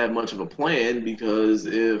necessarily have much of a plan, because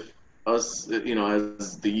if us,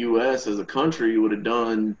 as the U.S., as a country, would have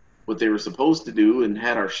done what they were supposed to do and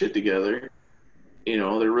had our shit together,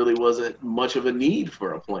 there really wasn't much of a need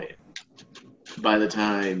for a plan by the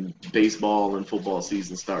time baseball and football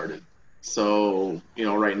season started. So,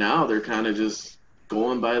 right now they're kind of just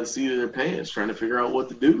going by the seat of their pants, trying to figure out what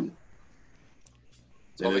to do.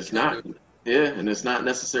 And it's not, and it's not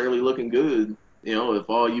necessarily looking good. If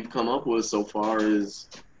all you've come up with so far is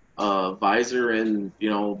a visor and,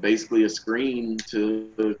 basically a screen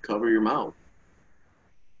to cover your mouth.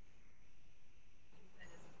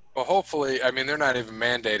 Well, hopefully, I mean, they're not even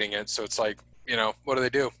mandating it, so it's like, what do they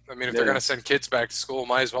do? I mean, if they're Yeah. going to send kids back to school,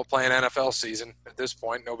 might as well play an NFL season. At this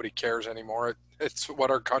point, nobody cares anymore. It's what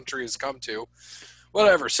our country has come to.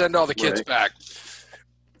 Whatever, send all the kids Right. back,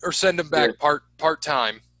 or send them back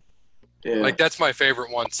part-time. Yeah. Like, that's my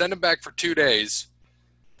favorite one. Send them back for 2 days.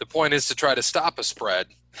 The point is to try to stop a spread.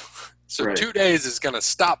 So Right. 2 days is going to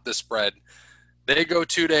stop the spread. They go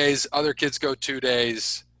 2 days, other kids go 2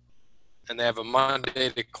 days, and they have a Monday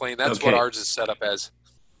to clean. That's what Okay. ours is set up as.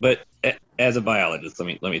 But as a biologist,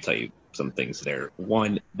 let me tell you some things there.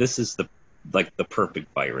 One, this is the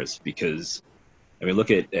perfect virus, because I mean,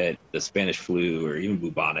 look at the Spanish flu or even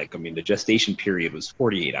bubonic. I mean, the gestation period was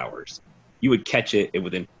 48 hours. You would catch it, and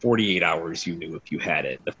within 48 hours, you knew if you had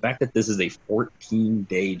it. The fact that this is a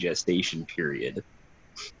 14-day gestation period,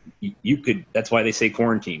 you could. That's why they say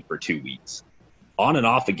quarantine for 2 weeks. On and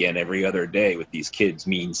off again every other day with these kids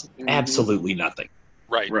means absolutely nothing.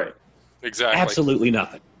 Right. Right. Exactly. Absolutely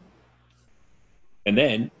nothing. And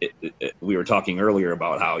then we were talking earlier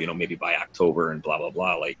about how, maybe by October and blah, blah,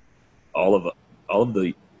 blah, like all of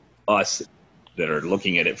the us that are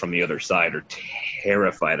looking at it from the other side are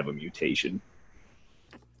terrified of a mutation.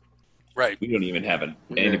 Right. We don't even have an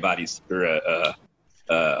antibodies or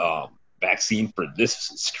a vaccine for this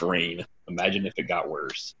strain. Imagine if it got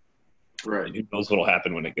worse. Right. And who knows what'll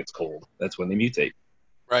happen when it gets cold? That's when they mutate.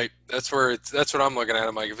 Right. That's what I'm looking at.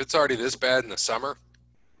 I'm like, if it's already this bad in the summer,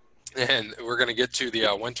 and we're going to get to the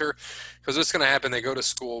winter, because what's going to happen? They go to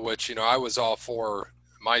school, which I was all for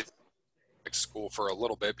my school for a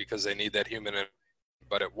little bit because they need that human,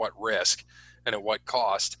 but at what risk and at what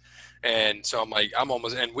cost? And so I'm like,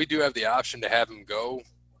 and we do have the option to have them go,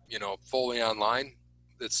 fully online.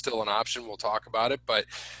 It's still an option. We'll talk about it, but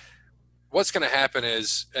what's going to happen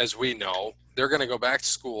is, as we know, they're going to go back to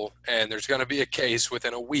school, and there's going to be a case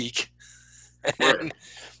within a week, and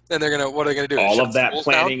then what are they going to do? All of that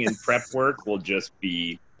planning and prep work will just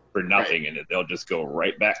be for nothing, and they'll just go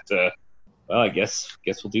right back to, well, I guess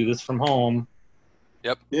we'll do this from home.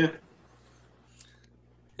 Yep. Yeah.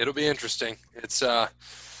 It'll be interesting. It's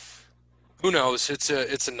who knows? It's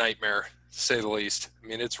a nightmare, to say the least. I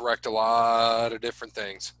mean, it's wrecked a lot of different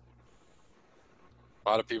things. A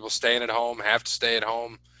lot of people staying at home, have to stay at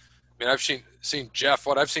home. I mean, I've seen Jeff.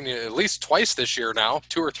 I've seen you at least twice this year now,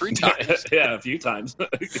 2 or 3 times. Yeah, a few times.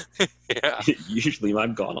 Yeah. Usually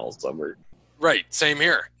I'm gone all summer. Right. Same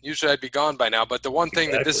here. Usually I'd be gone by now. But the one thing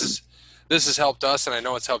that this has helped us, and I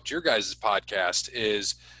know it's helped your guys' podcast,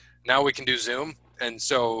 is now we can do Zoom. And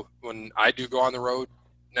so when I do go on the road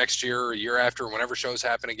next year or a year after, whenever shows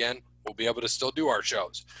happen again, we'll be able to still do our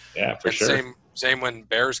shows. Yeah, for and sure. Same when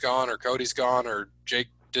Bear's gone or Cody's gone or Jake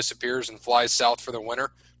disappears and flies south for the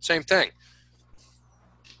winter. Same thing.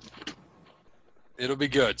 It'll be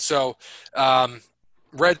good. So,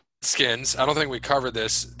 Redskins. I don't think we covered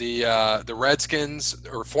this. The Redskins,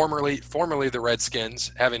 or formerly the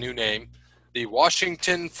Redskins, have a new name. The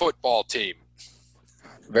Washington Football Team.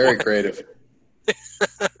 Very creative.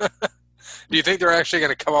 Do you think they're actually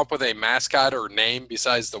going to come up with a mascot or name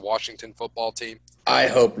besides the Washington Football Team? I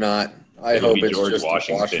hope not. It'll hope be it's George just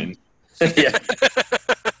Washington. Yeah.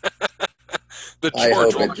 I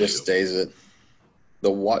hope Washington. it just stays it.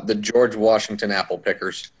 The George Washington apple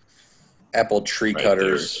pickers, apple tree Right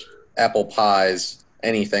cutters, apple pies,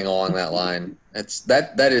 anything along that line.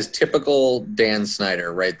 That is typical Dan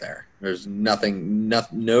Snyder right there. There's nothing,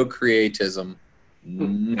 no creatism,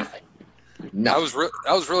 nothing. I was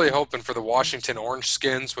really hoping for the Washington Orange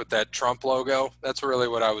Skins with that Trump logo. That's really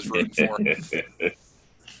what I was rooting for.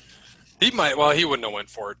 He wouldn't have went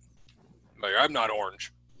for it. Like, I'm not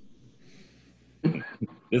orange.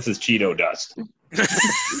 This is Cheeto dust.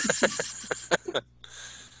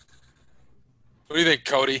 What do you think,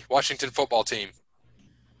 Cody? Washington Football Team.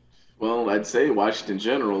 Well, I'd say Washington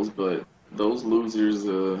Generals, but those losers,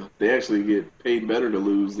 they actually get paid better to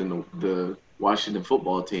lose than the Washington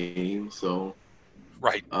Football Team. So,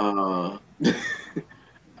 Right. I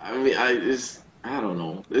mean, I don't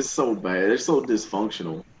know. It's so bad. They're so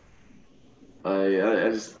dysfunctional.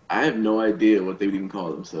 I have no idea what they would even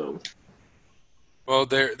call themselves. Well,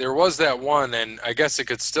 there was that one, and I guess it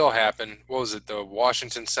could still happen. What was it, the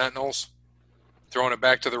Washington Sentinels? Throwing it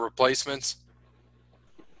back to the replacements?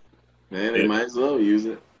 Man, they might as well use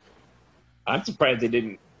it. I'm surprised they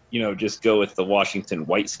didn't, just go with the Washington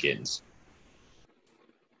Whiteskins.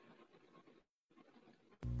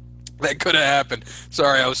 That could have happened.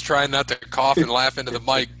 Sorry, I was trying not to cough and laugh into the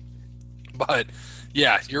mic. But,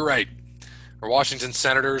 yeah, you're right. Or Washington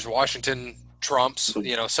Senators, Washington Trumps,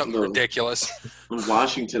 something ridiculous.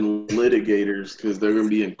 Washington litigators, because they're going to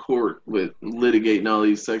be in court with litigating all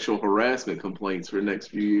these sexual harassment complaints for the next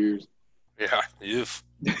few years. Yeah, it's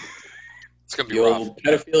going to be The rough. old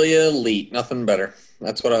pedophilia elite, nothing better.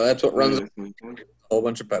 That's what runs a Mhm. whole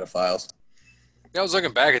bunch of pedophiles. I was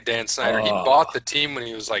looking back at Dan Snyder. He bought the team when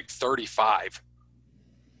he was like 35.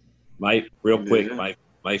 Real quick, Yeah.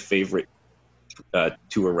 my favorite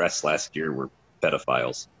 2 arrests last year were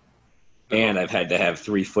pedophiles. And I've had to have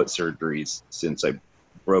 3 foot surgeries since I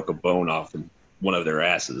broke a bone off in one of their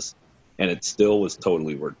asses. And it still was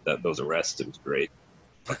totally worth those arrests. It was great.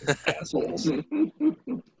 Fucking assholes.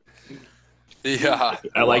 Yeah.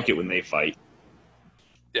 I like it when they fight.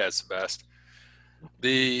 Yeah, it's the best.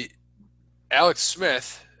 The Alex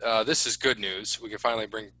Smith, this is good news. We can finally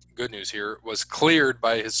bring good news here. Was cleared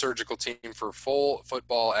by his surgical team for full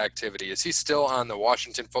football activity. Is he still on the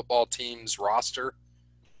Washington Football Team's roster?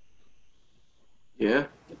 Yeah.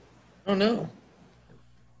 I don't know.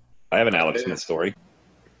 I have an Alex Smith story.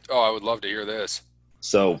 Oh, I would love to hear this.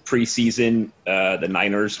 So preseason, the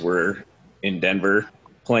Niners were in Denver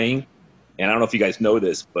playing, And I don't know if you guys know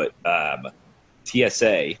this, but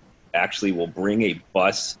TSA actually will bring a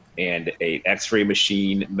bus and a X-ray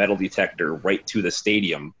machine, metal detector right to the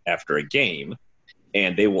stadium after a game,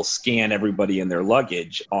 and they will scan everybody in their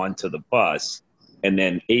luggage onto the bus, and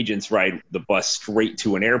then agents ride the bus straight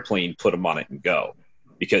to an airplane, put them on it, and go.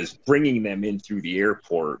 Because bringing them in through the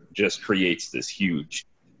airport just creates this huge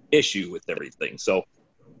issue with everything. So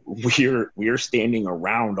we're standing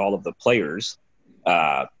around all of the players,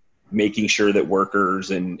 making sure that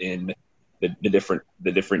workers and the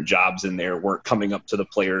different jobs in there weren't coming up to the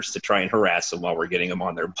players to try and harass them while we're getting them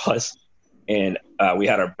on their bus. And we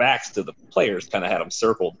had our backs to the players, kind of had them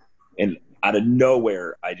circled. And out of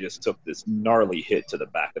nowhere, I just took this gnarly hit to the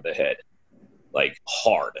back of the head, like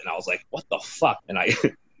hard. And I was like, what the fuck? And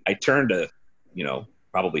I turned to,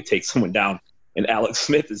 probably take someone down. And Alex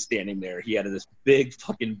Smith is standing there. He had this big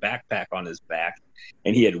fucking backpack on his back,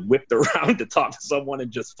 and he had whipped around to talk to someone and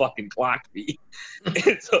just fucking clocked me.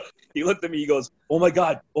 And so he looked at me. He goes, "Oh my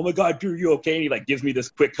god, Drew, you okay?" And he like gives me this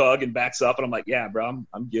quick hug and backs up. And I'm like, "Yeah, bro,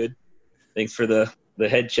 I'm good. Thanks for the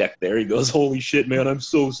head check there." He goes, "Holy shit, man, I'm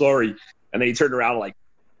so sorry." And then he turned around, like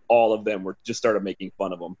all of them were just started making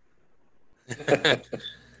fun of him.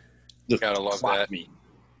 Just Gotta love clocked that. me.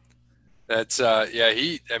 That's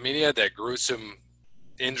he had that gruesome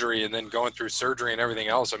injury and then going through surgery and everything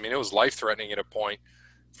else. I mean, it was life-threatening at a point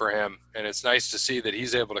for him, and it's nice to see that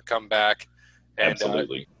he's able to come back and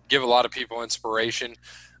Absolutely. give a lot of people inspiration.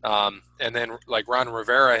 And then, like Ron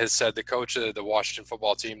Rivera has said, the coach of the Washington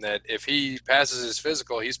football team, that if he passes his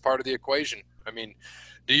physical, he's part of the equation. I mean,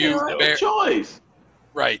 do you have a choice?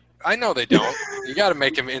 Right. I know they don't. You got to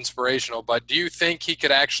make him inspirational, but do you think he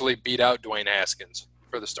could actually beat out Dwayne Haskins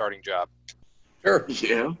for the starting job? Sure.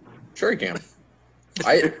 Yeah. Sure he can.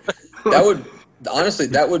 That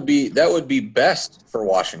would be best for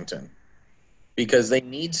Washington, because they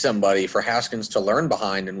need somebody for Haskins to learn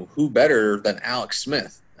behind, and who better than Alex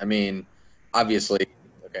Smith? I mean, obviously,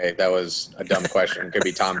 okay, that was a dumb question. It could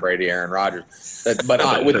be Tom Brady, Aaron Rodgers,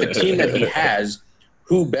 but with the team that he has,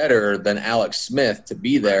 who better than Alex Smith to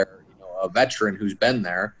be there? A veteran who's been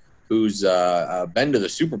there, who's been to the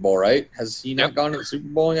Super Bowl, right? Has he not gone to the Super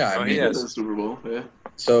Bowl? Yeah, No, I mean, he has. The Super Bowl, yeah.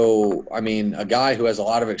 So, I mean, a guy who has a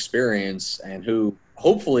lot of experience and who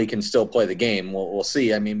hopefully can still play the game. We'll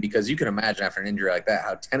see. I mean, because you can imagine after an injury like that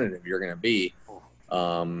how tentative you're going to be.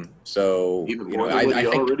 So, Even more than what he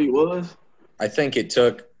already was. I think it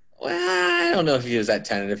took. Well, I don't know if he was that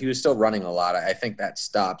tentative. He was still running a lot. I think that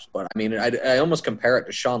stops. But I mean, I almost compare it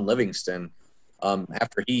to Sean Livingston.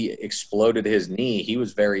 After he exploded his knee, he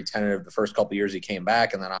was very tentative the first couple of years he came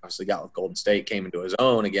back, and then obviously got with Golden State, came into his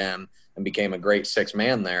own again, and became a great sixth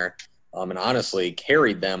man there, and honestly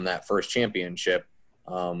carried them that first championship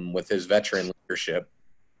with his veteran leadership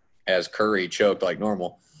as Curry choked like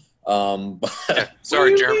normal. Sorry, what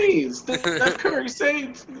do Jeremy. you mean? Steph Curry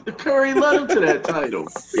saved Curry led him to that title.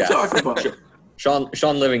 What Yeah. you talking about?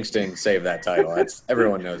 Sean Livingston saved that title. That's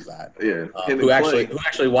everyone knows that. Yeah. Him Who and Clay.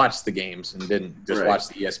 actually watched the games and didn't just Right. watch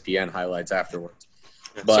the ESPN highlights afterwards.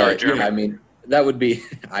 Sorry, But Jeremy. yeah, I mean, that would be.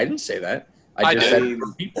 I didn't say that. I I just did. said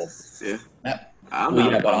for people. Yeah. I'm Well,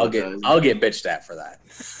 not yeah, but apologizing. I'll get bitched at for that.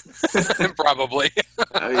 Probably.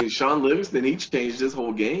 I mean, Sean Livingston, he changed his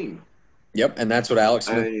whole game. Yep, and that's what Alex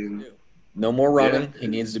I Smith. mean, No more running. Yeah. He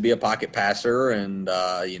needs to be a pocket passer and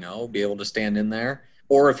be able to stand in there.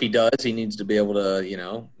 Or if he does, he needs to be able to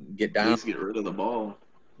get he down, needs to get rid of the ball.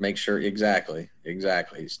 make sure exactly.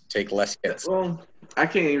 Take less hits. Well, I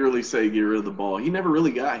can't really say get rid of the ball. He never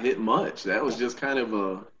really got hit much. That was just kind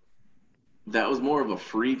of that was more of a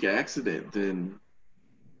freak accident than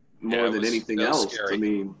Yeah, it than was- anything that was else. scary. I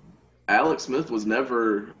mean, Alex Smith was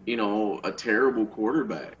never, a terrible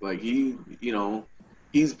quarterback. Like he's not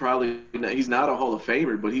a Hall of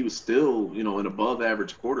Famer, but he was still, an above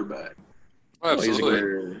average quarterback. Oh, he's a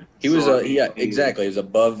absolutely. He was So, I mean, exactly. He was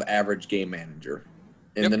above average game manager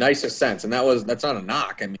in Yep. the nicest sense, and that's not a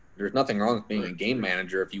knock. I mean, there's nothing wrong with being a game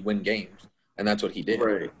manager if you win games, and that's what he did.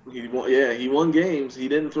 Right. He won games. He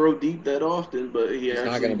didn't throw deep that often, but He's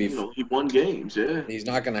not gonna be- he won games. Yeah. He's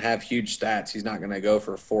not going to have huge stats. He's not going to go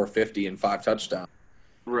for 450 and 5 touchdowns.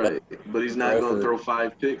 Right. But he's not going to throw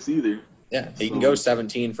 5 picks either. Yeah, he can go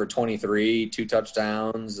 17 for 23, 2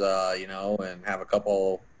 touchdowns, and have a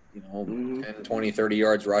couple, 10, 20, 30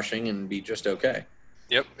 yards rushing and be just okay.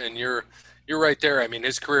 Yep, and you're right there. I mean,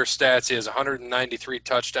 his career stats: he has 193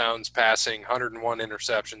 touchdowns passing, 101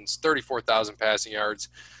 interceptions, 34,000 passing yards,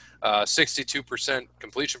 62%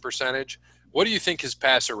 completion percentage. What do you think his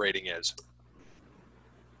passer rating is?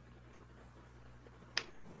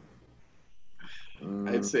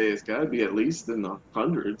 I'd say it's got to be at least in the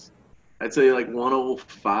hundreds. I'd say like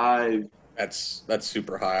 105. That's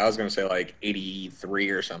super high. I was going to say like 83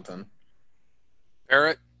 or something.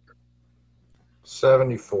 Barrett,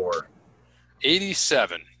 74.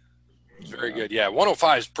 87. Very good. Yeah,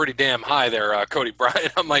 105 is pretty damn high there, Cody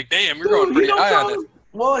Bryant. I'm like, damn, you're going pretty high on it.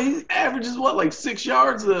 Well, he averages what, like 6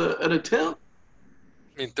 yards an attempt?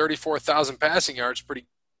 I mean, 34,000 passing yards, pretty.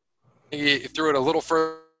 He threw it a little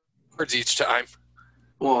further each time.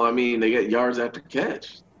 Well, I mean, they get yards after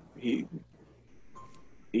catch. He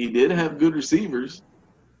did have good receivers.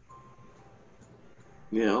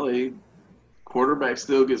 You know, quarterback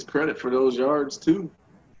still gets credit for those yards too.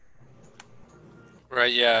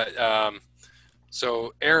 Right, yeah.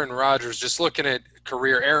 So Aaron Rodgers, just looking at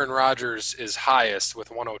career, Aaron Rodgers is highest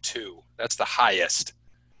with 102. That's the highest.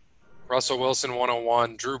 Russell Wilson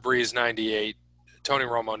 101, Drew Brees 98, Tony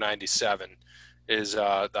Romo 97 is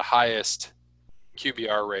the highest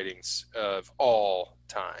QBR ratings of all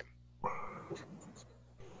time.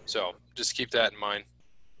 So just keep that in mind.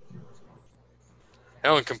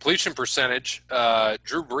 Hell, in completion percentage,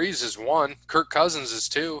 Drew Brees is 1, Kirk Cousins is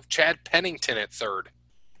 2, Chad Pennington at 3rd.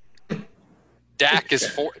 Dak is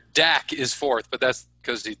 4th, but that's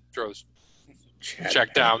because he throws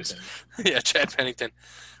check downs. Yeah, Chad Pennington.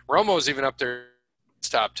 Romo's even up there,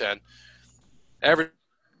 top 10. Every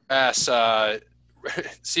pass.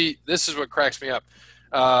 See, this is what cracks me up.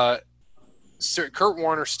 Kurt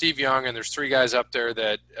Warner, Steve Young, and there's 3 guys up there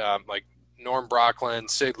that like Norm Brocklin,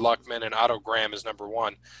 Sid Luckman, and Otto Graham is number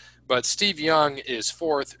 1. But Steve Young is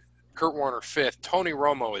 4th, Kurt Warner 5th, Tony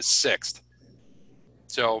Romo is 6th.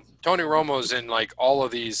 So Tony Romo's in like all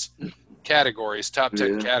of these categories, top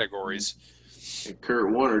 10 categories. And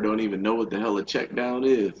Kurt Warner don't even know what the hell a check down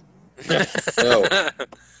is. No.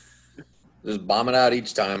 Just bomb it out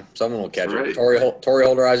each time. Someone will catch Right. it. Torrey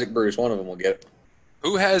Holder, Isaac Bruce, one of them will get it.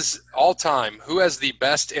 Who has the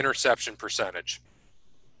best interception percentage?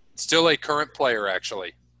 Still a current player,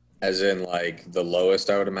 actually. As in, like, the lowest,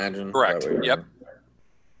 I would imagine. Correct. Yep.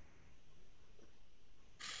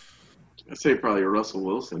 I'd say probably Russell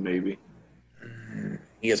Wilson, maybe.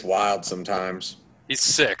 He gets wild sometimes. He's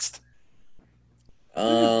 6th.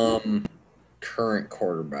 Current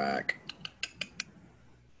quarterback. I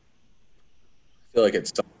feel like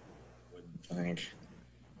it's I think.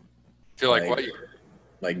 Feel like what?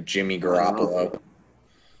 Like Jimmy Garoppolo.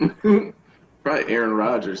 Probably Aaron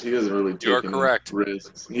Rodgers. He doesn't really take any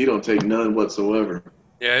risks. He don't take none whatsoever.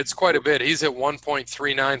 Yeah, it's quite a bit. He's at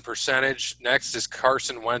 1.39 percentage. Next is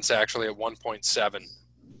Carson Wentz, actually at 1.7.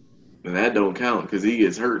 And that don't count because he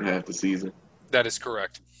gets hurt half the season. That is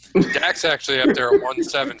correct. Dak's actually up there at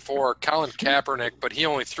 174. Colin Kaepernick, but he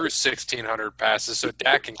only threw 1,600 passes, so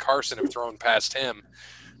Dak and Carson have thrown past him.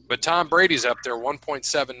 But Tom Brady's up there,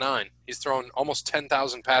 1.79. He's thrown almost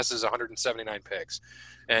 10,000 passes, 179 picks.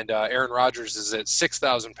 And Aaron Rodgers is at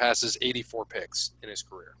 6,000 passes, 84 picks in his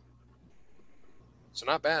career. So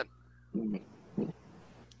not bad.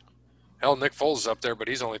 Hell, Nick Foles is up there, but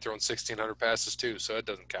he's only thrown 1,600 passes too, so it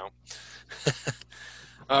doesn't count.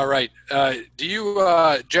 All right. Do you,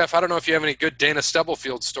 Jeff, I don't know if you have any good Dana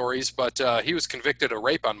Stubblefield stories, but he was convicted of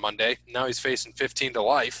rape on Monday. Now he's facing 15 to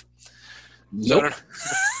life. So Nope.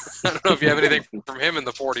 I don't know if you have anything from him in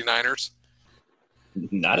the 49ers.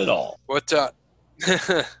 Not at all. What do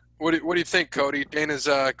you think, Cody? Dana's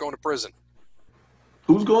going to prison.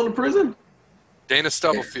 Who's going to prison? Dana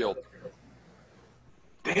Stubblefield.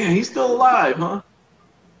 Damn, he's still alive, huh?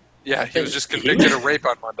 Yeah, he was just convicted of rape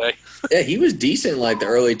on Monday. Yeah, he was decent in like the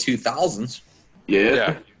early 2000s.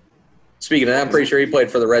 Yeah. Speaking of that, I'm pretty sure he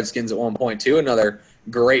played for the Redskins at one point too. Another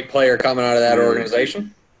great player coming out of that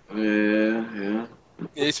organization. Yeah.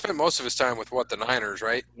 He spent most of his time with the Niners,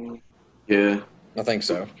 right? Yeah. I think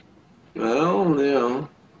so. Well, you know,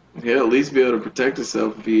 he'll at least be able to protect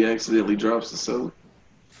himself if he accidentally drops the soap.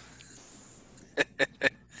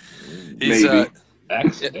 He's Maybe.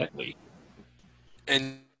 Accidentally.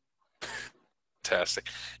 And fantastic.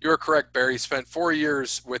 You are correct, Barry. He spent 4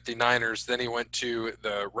 years with the Niners. Then he went to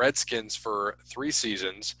the Redskins for 3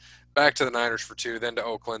 seasons, back to the Niners for 2, then to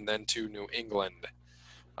Oakland, then to New England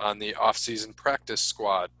on the off-season practice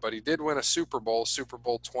squad. But he did win a Super Bowl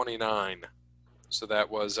 29. So that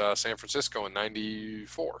was San Francisco in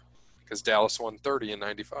 94 because Dallas won 30 in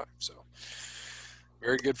 95. So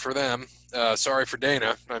very good for them. Sorry for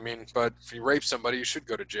Dana. I mean, but if you rape somebody, you should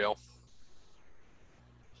go to jail.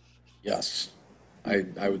 Yes,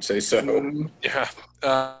 I would say so. Yeah.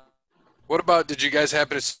 What about, did you guys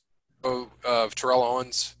happen to see of Terrell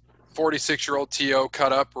Owens? 46-year-old T.O.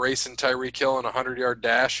 cut up racing Tyreek Hill in a 100-yard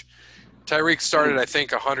dash. Tyreek started, I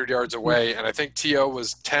think, 100 yards away, and I think T.O.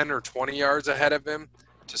 was 10 or 20 yards ahead of him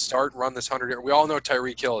to run this 100-yard. We all know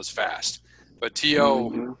Tyreek Hill is fast, but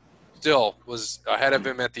T.O. still was ahead of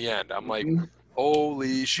him at the end. I'm like,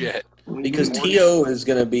 holy shit. Because T.O. is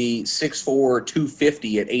going to be 6'4",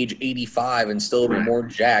 250 at age 85 and still be more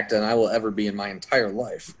jacked than I will ever be in my entire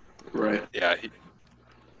life. Right. Yeah,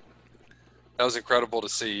 that was incredible to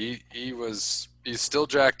see. He's still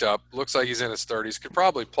jacked up. Looks like he's in his 30s. Could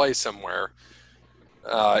probably play somewhere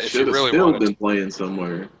if he really still wanted been to. playing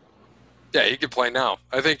somewhere. Yeah, he could play now.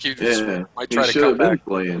 I think he just might try to should come have been back.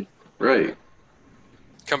 playing. Right.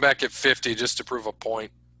 Come back at 50 just to prove a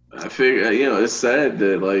point. I figure, it's sad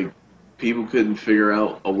that like people couldn't figure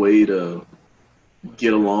out a way to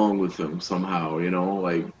get along with him somehow.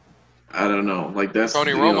 Like I don't know. Like that's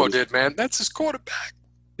Tony Romo did, man. That's his quarterback.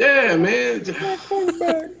 Yeah, man.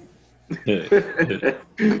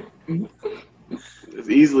 It's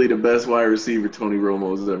easily the best wide receiver Tony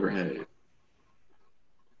Romo's ever had.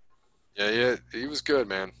 Yeah, he was good,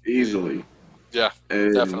 man. Easily. Yeah,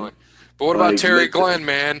 And, definitely. But what about Terry Glenn,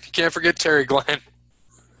 man? You can't forget Terry Glenn.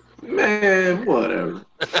 Man, whatever.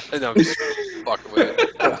 No, I'm just fucking with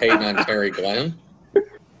it. Hating on Terry Glenn.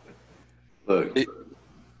 Look,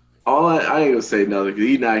 I ain't gonna say nothing because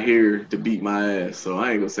he's not here to beat my ass, so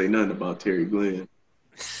I ain't gonna say nothing about Terry Glenn.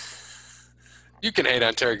 You can hate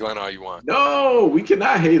on Terry Glenn all you want. No, we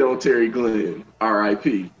cannot hate on Terry Glenn.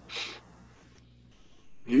 R.I.P.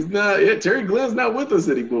 He's not. Yeah, Terry Glenn's not with us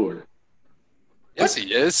anymore. Yes,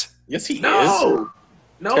 he is. Yes, he is. No,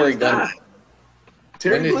 Terry he's Glenn. not.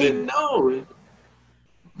 Terry Glenn, no.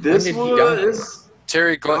 This did he die? was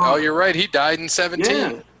Terry Glenn. Oh, you're right. He died in 17.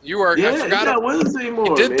 Yeah. You are. Yeah, I he's forgot. not with us anymore.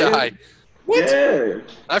 He did man. die. What? Yeah.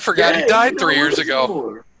 I forgot he Yeah, died he's 3 not years with us ago.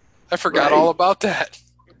 anymore. I forgot Right. all about that.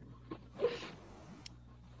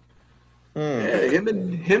 Yeah,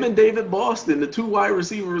 him and David Boston, the two wide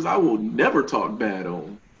receivers I will never talk bad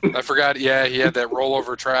on. I forgot. Yeah, he had that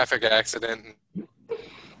rollover traffic accident.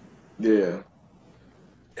 Yeah.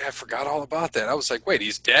 Yeah, I forgot all about that. I was like, wait,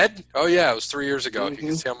 he's dead? Oh, yeah, it was 3 years ago. You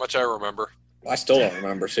can see how much I remember. I still don't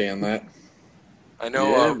remember seeing that. I know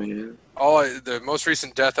Yeah, man. the most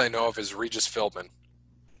recent death I know of is Regis Philbin.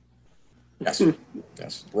 Yes.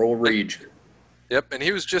 Yes. Roll Reed. Yep, and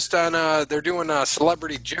he was just on, they're doing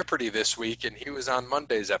Celebrity Jeopardy this week, and he was on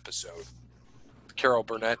Monday's episode. Carol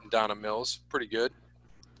Burnett and Donna Mills. Pretty good.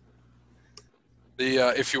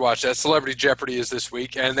 If you watch that, Celebrity Jeopardy is this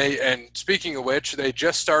week, and speaking of which, they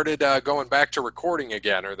just started going back to recording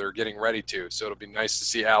again, or they're getting ready to. So it'll be nice to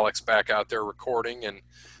see Alex back out there recording and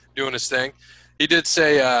doing his thing. He did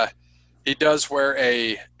say he does wear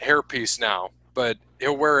a hairpiece now, but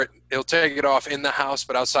he'll wear it. He'll take it off in the house,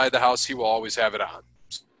 but outside the house, he will always have it on.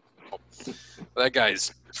 So, that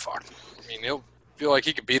guy's fucked. I mean, he'll feel like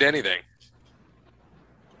he could beat anything.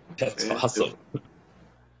 That's Yeah. awesome.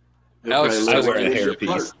 He'll Alex, probably I let wear him a get your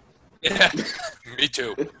hairpiece. Yeah, me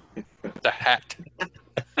too. The hat.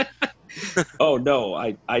 Oh no,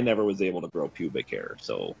 I never was able to grow pubic hair,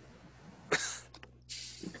 so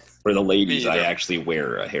for the ladies, Me I either. actually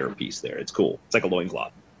wear a hairpiece there. It's cool. It's like a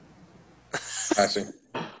loincloth. I see.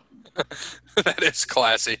 That is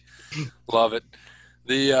classy. Love it.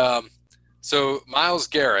 So Myles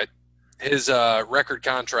Garrett, his record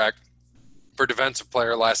contract for defensive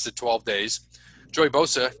player lasted 12 days. Joey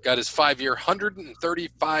Bosa got his 5-year,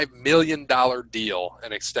 $135 million deal,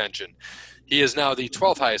 an extension. He is now the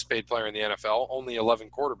 12th highest paid player in the NFL. Only 11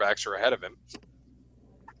 quarterbacks are ahead of him.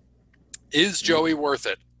 Is Joey worth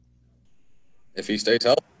it? If he stays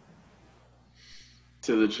healthy.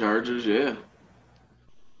 To the Chargers, yeah.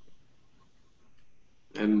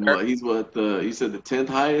 And he said the 10th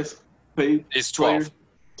highest paid He's player?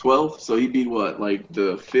 12. 12th? So he'd be what, like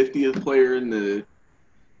the 50th player in the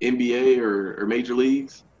NBA or major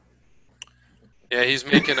leagues? Yeah, he's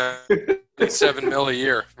making $7 million a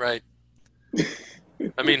year, right?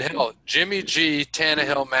 I mean, hell, Jimmy G,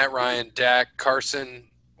 Tannehill, Matt Ryan, Dak, Carson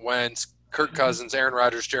Wentz, Kirk Cousins, Aaron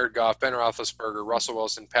Rodgers, Jared Goff, Ben Roethlisberger, Russell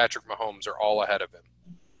Wilson, Patrick Mahomes are all ahead of him.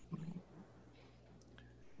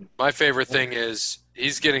 My favorite thing is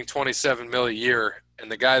he's getting $27 million a year,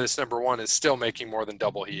 and the guy that's number one is still making more than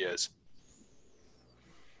double he is.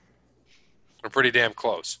 We're pretty damn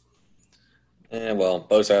close. Well,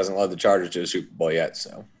 Bosa hasn't led the Chargers to a Super Bowl yet,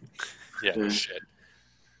 so Yeah, Yeah. shit.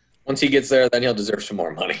 once he gets there, then he'll deserve some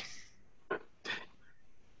more money.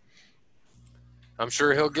 I'm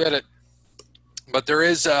sure he'll get it. But there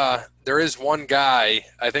is one guy,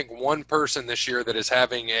 I think one person this year that is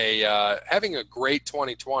having a great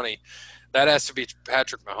 2020. That has to be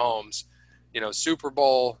Patrick Mahomes. Super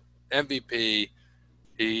Bowl MVP.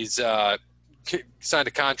 He's signed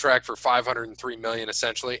a contract for $503 million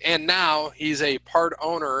essentially, and now he's a part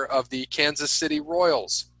owner of the Kansas City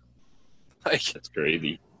Royals. Like, That's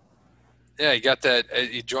crazy. Yeah, he got that.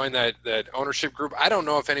 He joined that ownership group. I don't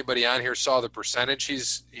know if anybody on here saw the percentage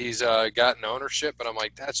he's gotten ownership, but I'm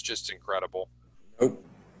like, that's just incredible. Nope.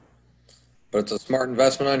 But it's a smart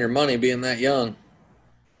investment on your money being that young.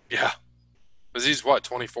 Yeah, because he's what,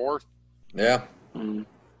 24? Yeah. Mm.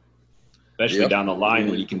 Especially down the line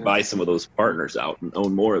when you can buy some of those partners out and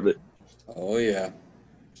own more of it. Oh yeah.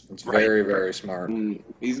 It's very, very smart.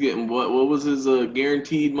 He's getting what was his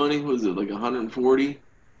guaranteed money? Was it like 140?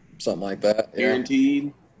 Something like that. Yeah.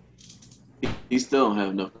 Guaranteed. He still don't have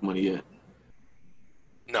enough money yet.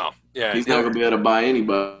 No. Yeah. He's not gonna be able to buy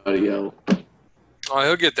anybody out. Oh,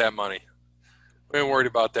 he'll get that money. We ain't worried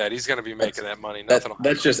about that. He's going to be making that money. Nothing.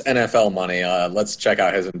 That's just NFL money. Let's check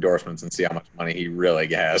out his endorsements and see how much money he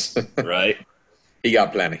really has. Right. He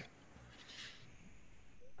got plenty.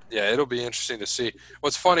 Yeah, it'll be interesting to see.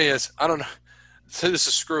 What's funny is, I don't know. So this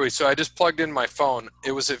is screwy. So I just plugged in my phone.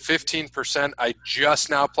 It was at 15%. I just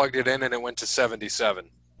now plugged it in, and it went to 77.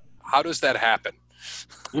 How does that happen?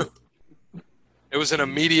 It was an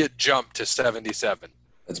immediate jump to 77.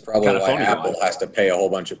 That's probably Kinda why funny, Apple though. has to pay a whole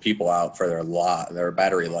bunch of people out for their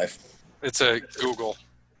battery life. It's a Google.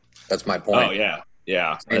 That's my point. Oh, yeah.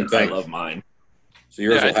 Yeah. Same I thing. love mine. So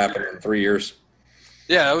yours Yeah, will happen in 3 years.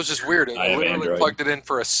 Yeah, that was just weird. I I have literally Android. plugged it in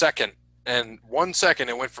for a second, and 1 second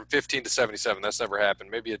it went from 15 to 77. That's never happened.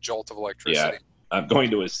 Maybe a jolt of electricity. I'm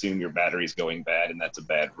going to assume your battery's going bad, and that's a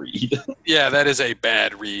bad read. Yeah, that is a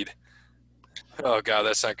bad read. Oh, God,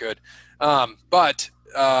 that's not good. But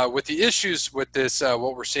with the issues with this,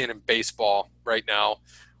 what we're seeing in baseball right now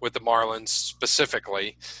with the Marlins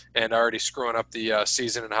specifically, and already screwing up the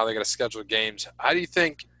season and how they're going to schedule games,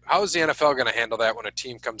 how is the NFL going to handle that when a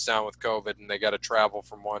team comes down with COVID and they got to travel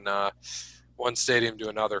from one stadium to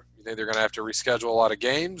another? You think they're going to have to reschedule a lot of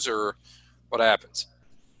games, or what happens?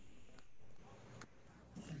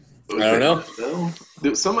 I don't know.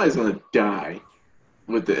 Dude, somebody's gonna die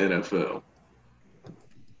with the NFL.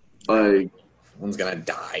 Like, One's gonna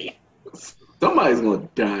die. somebody's gonna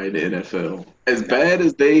die in the NFL. As bad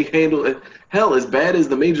as they handle it, hell, as bad as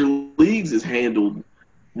the major leagues has handled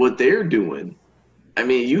what they're doing. I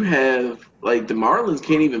mean, you have like the Marlins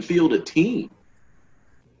can't even field a team.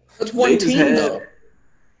 That's one They just team had- though.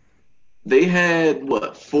 They had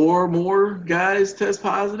what, 4 more guys test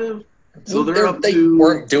positive? So they're up They to.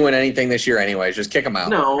 weren't doing anything this year anyways. Just kick them out.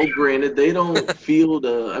 No, granted, they don't field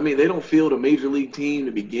they don't field a major league team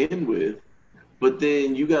to begin with. But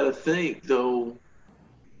then you got to think though,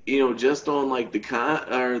 just on like the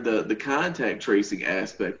contact tracing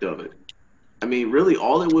aspect of it. I mean, really,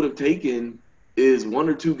 all it would have taken is 1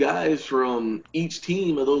 or 2 guys from each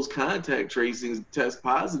team of those contact tracings test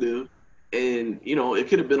positive, and it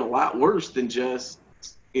could have been a lot worse than just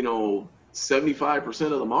 75%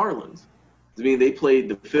 of the Marlins. I mean, they played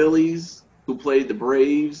the Phillies, who played the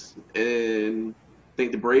Braves, and I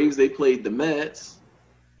think the Braves, they played the Mets.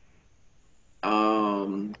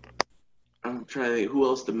 I'm trying to think who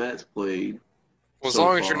else the Mets played. Well, as so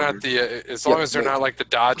long as you're far. not as long as they're not like the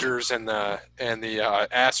Dodgers and the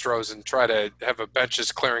Astros and try to have a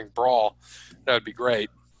benches clearing brawl, that would be great.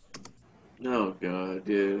 Oh, God,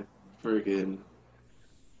 yeah. Freaking.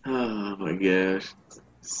 Oh, my gosh.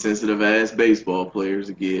 Sensitive ass baseball players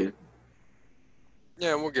again.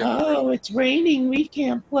 Yeah, we'll get it's raining. We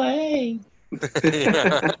can't play.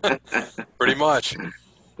 Yeah, pretty much.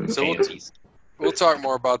 So Pansies. we'll talk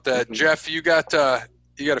more about that. Jeff, you got a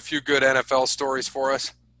few good NFL stories for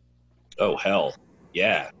us? Oh, hell.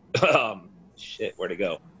 Yeah. Shit, where'd it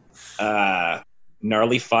go?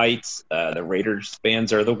 Gnarly fights. The Raiders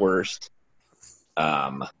fans are the worst.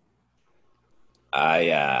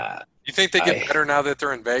 You think they get better now that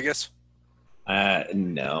they're in Vegas?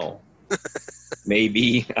 No.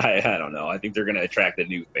 Maybe. I don't know. I think they're going to attract a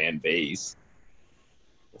new fan base.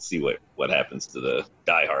 We'll see what happens to the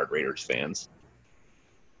diehard Raiders fans.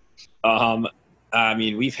 I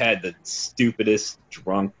mean, we've had the stupidest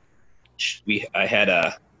drunk. I had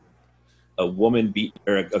a woman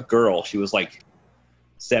a girl. She was like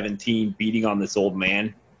 17, beating on this old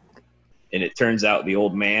man, and it turns out the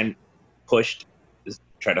old man pushed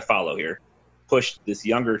this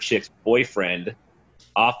younger chick's boyfriend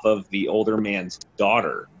off of the older man's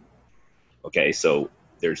daughter. Okay, so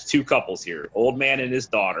there's 2 couples here, old man and his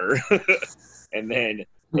daughter, and then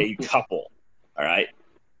a couple. All right.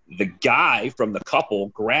 The guy from the couple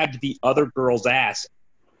grabbed the other girl's ass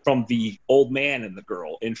from the old man and the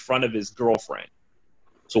girl in front of his girlfriend.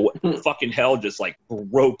 So fucking hell just like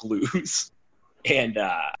broke loose. And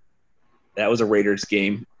that was a Raiders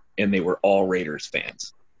game, and they were all Raiders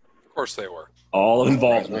fans. Of course they were. All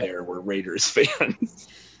involved there were Raiders fans.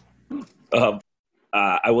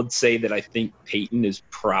 I would say that I think Peyton is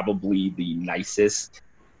probably the nicest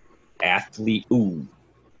athlete. Ooh,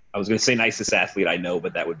 I was going to say nicest athlete I know,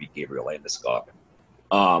 but that would be Gabriel Landeskog.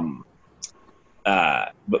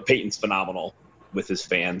 But Peyton's phenomenal with his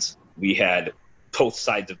fans. We had both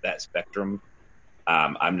sides of that spectrum.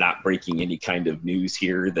 I'm not breaking any kind of news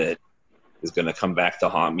here that is going to come back to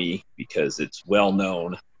haunt me, because it's well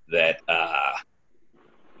known that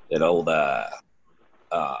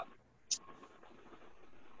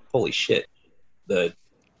holy shit, oh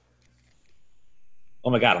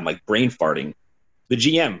my God, I'm like brain farting. The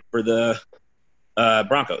GM for the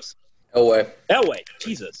Broncos. Elway,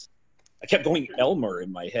 Jesus. I kept going Elmer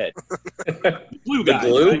in my head. The blue guy,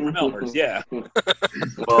 glue? right, from Elmer's, yeah.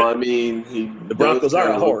 Well, I mean, The Broncos are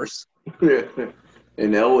a horse.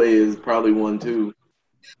 And Elway is probably one too.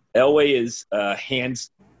 Elway is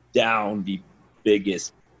hands down the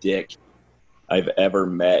biggest dick I've ever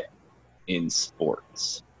met in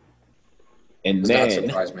sports. And Does not then,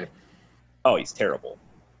 surprise me. oh, he's terrible.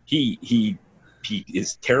 He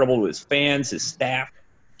is terrible to his fans, his staff.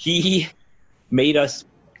 He made us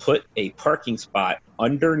put a parking spot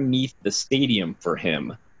underneath the stadium for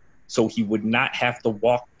him so he would not have to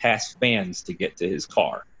walk past fans to get to his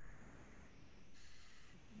car.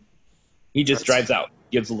 He just drives out,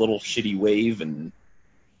 gives a little shitty wave, and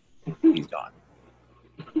he's gone.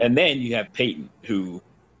 And then you have Peyton, who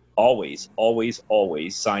always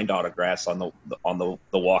signed autographs on the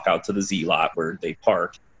walk out to the Z lot where they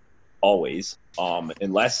park. Always,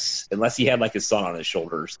 unless he had like his son on his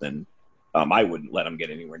shoulders, then I wouldn't let him get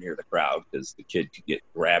anywhere near the crowd because the kid could get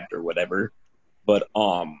grabbed or whatever. But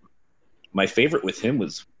my favorite with him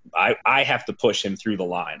was I have to push him through the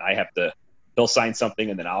line. He'll sign something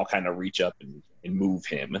and then I'll kind of reach up and move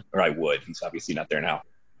him, or I would. He's obviously not there now.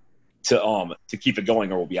 To keep it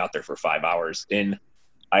going, or we'll be out there for 5 hours. And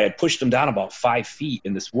I had pushed him down about 5 feet,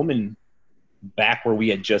 and this woman back where we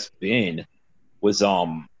had just been was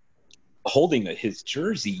holding his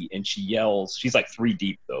jersey, and she yells, she's like 3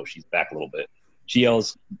 deep though, she's back a little bit. She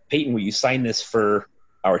yells, "Peyton, will you sign this for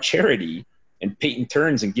our charity?" And Peyton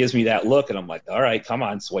turns and gives me that look, and I'm like, all right, come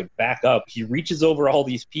on. So I back up. He reaches over all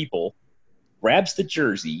these people, grabs the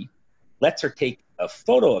jersey, lets her take a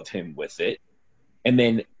photo of him with it, and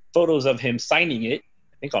then photos of him signing it,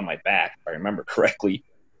 I think on my back, if I remember correctly.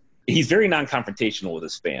 He's very non-confrontational with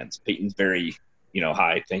his fans. Peyton's very,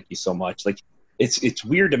 hi, thank you so much. Like, it's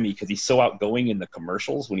weird to me because he's so outgoing in the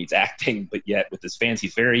commercials when he's acting, but yet with his fans,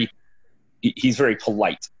 he's very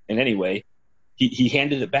polite. And anyway, he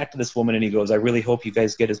handed it back to this woman, and he goes, "I really hope you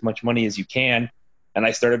guys get as much money as you can." And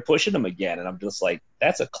I started pushing him again, and I'm just like,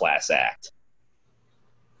 that's a class act.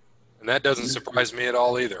 And that doesn't surprise me at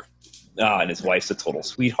all either. And his wife's a total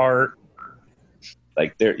sweetheart.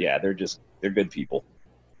 Like, they're good people.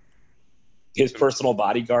 His personal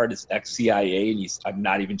bodyguard is ex-CIA, and I'm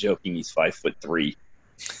not even joking, he's 5'3".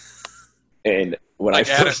 And when like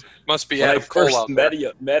I first met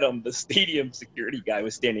him, the stadium security guy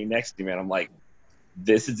was standing next to me, and I'm like,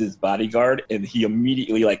 this is his bodyguard? And he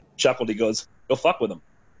immediately like chuckled. He goes, "Go fuck with him."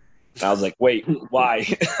 And I was like, wait, why?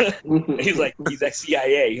 He's like, he's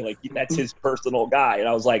ex-CIA. Like, that's his personal guy. And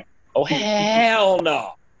I was like, oh, hell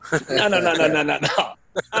no. No.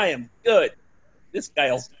 I am good. This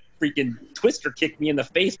guy'll freaking twister kick me in the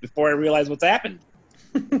face before I realize what's happened.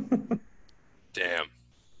 Damn.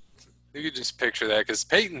 You could just picture that, because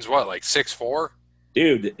Peyton's what, like 6'4"?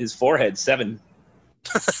 Dude, his forehead's 7.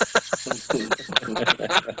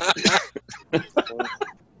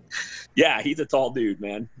 Yeah, he's a tall dude,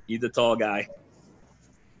 man. He's a tall guy.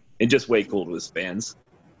 And just way cool to his fans.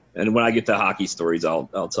 And when I get to hockey stories,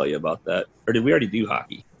 I'll tell you about that. Or did we already do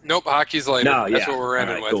hockey? Nope, hockey's later. No, That's what we're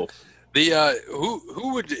ending with. Cool. The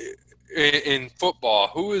who would in football,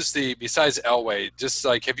 who is the, besides Elway, just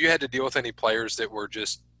like, have you had to deal with any players that were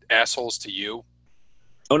just assholes to you?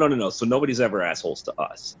 Oh, no. So nobody's ever assholes to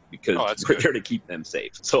us because we're there to keep them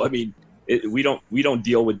safe. So I mean, we don't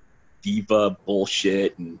deal with diva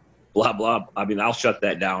bullshit and blah blah. I mean, I'll shut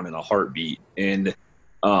that down in a heartbeat. And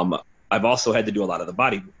I've also had to do a lot of the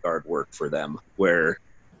bodyguard work for them, where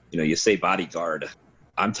you say bodyguard,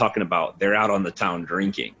 I'm talking about they're out on the town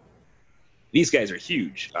drinking. These guys are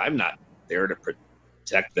huge. I'm not there to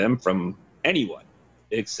protect them from anyone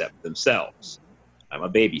except themselves. I'm a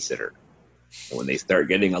babysitter. And when they start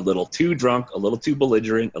getting a little too drunk, a little too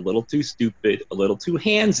belligerent, a little too stupid, a little too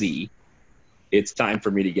handsy, it's time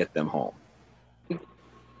for me to get them home.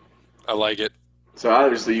 I like it. So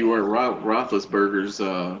obviously you weren't Roethlisberger's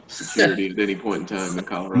security at any point in time in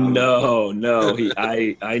Colorado. No.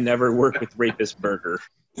 I never worked with Rapist Burger.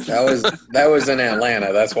 That was in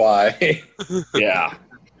Atlanta. That's why. Yeah.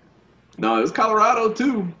 No, it's Colorado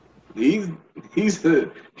too. He's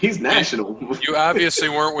national. You obviously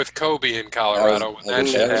weren't with Kobe in Colorado when that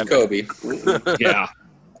shit was happened. Kobe. Yeah.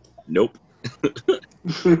 Nope.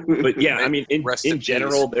 But yeah, I mean, Rest in in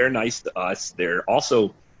general, peace. they're nice to us. They're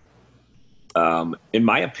also, in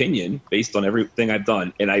my opinion, based on everything I've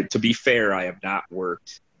done, and to be fair, I have not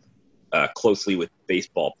worked closely with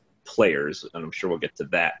baseball players, and I'm sure we'll get to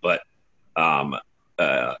that. But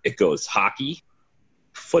it goes hockey,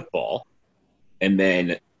 football, and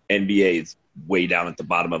then NBA is way down at the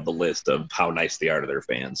bottom of the list of how nice they are to their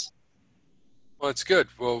fans. Well, it's good.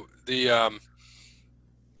 Well, we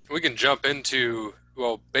can jump into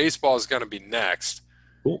baseball is going to be next.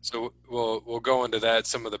 Cool. So we'll go into that,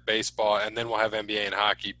 some of the baseball, and then we'll have NBA and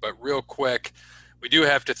hockey. But real quick, we do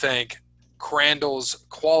have to thank Crandall's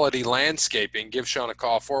Quality Landscaping. Give Sean a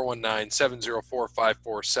call,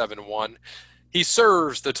 419-704-5471. He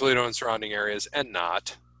serves the Toledo and surrounding areas and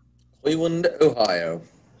not. Cleveland, Ohio.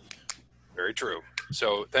 Very true.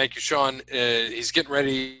 So thank you, Sean. He's getting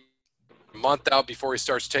ready a month out before he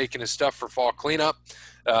starts taking his stuff for fall cleanup.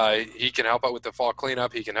 He can help out with the fall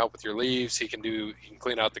cleanup. He can help with your leaves. He can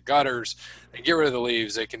clean out the gutters and get rid of the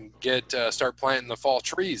leaves. They can start planting the fall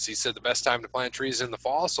trees. He said the best time to plant trees is in the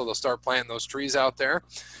fall, so they'll start planting those trees out there.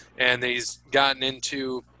 And he's gotten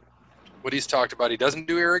into what he's talked about. He doesn't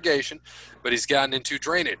do irrigation, but he's gotten into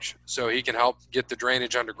drainage. So he can help get the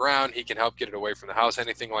drainage underground. He can help get it away from the house,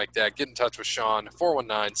 anything like that. Get in touch with Sean,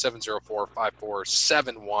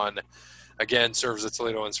 419-704-5471. Again, serves the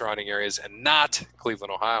Toledo and surrounding areas and not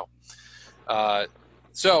Cleveland, Ohio.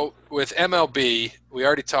 So with MLB, we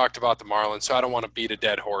already talked about the Marlins, so I don't want to beat a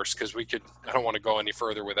dead horse because I don't want to go any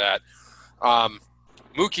further with that.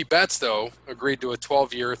 Mookie Betts, though, agreed to a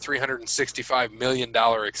 12-year, $365 million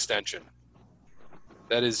extension.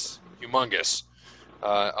 That is humongous.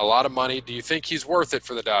 A lot of money. Do you think he's worth it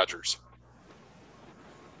for the Dodgers?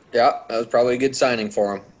 Yeah, that was probably a good signing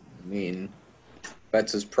for him. I mean,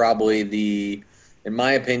 Betts is probably in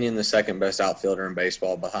my opinion, the second best outfielder in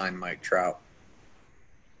baseball behind Mike Trout.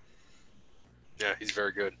 Yeah, he's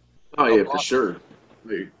very good. Oh yeah, for sure.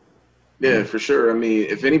 Yeah, for sure. I mean,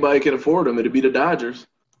 if anybody can afford him, it'd be the Dodgers.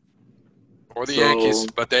 Or the Yankees,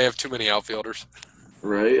 but they have too many outfielders.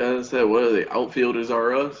 Right? I said, what are they? Outfielders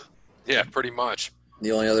are us? Yeah, pretty much.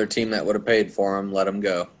 The only other team that would have paid for him let him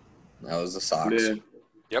go. That was the Sox. Yeah.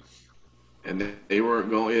 Yep. And they weren't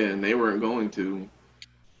going. Yeah, and they weren't going to.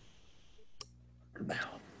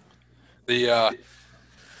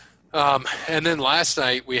 And then last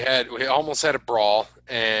night we almost had a brawl,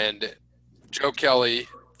 and Joe Kelly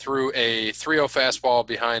threw a 3-0 fastball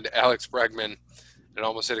behind Alex Bregman. It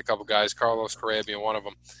almost hit a couple guys, Carlos Correa being one of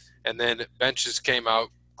them. And then benches came out,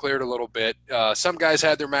 cleared a little bit. Some guys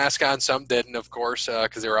had their mask on, some didn't, of course,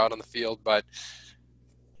 because they were out on the field. But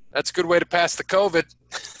that's a good way to pass the COVID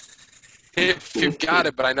if you've got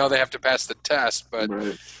it. But I know they have to pass the test. But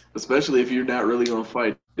right. Especially if you're not really going to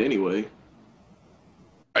fight anyway.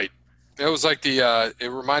 Right. It was like it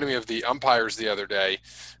reminded me of the umpires the other day.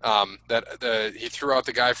 He threw out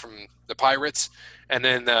the guy from the Pirates, and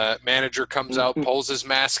then the manager comes out, pulls his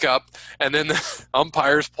mask up, and then the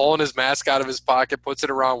umpire's pulling his mask out of his pocket, puts it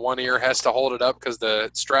around one ear, has to hold it up because the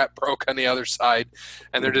strap broke on the other side,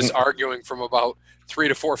 and they're just arguing from about 3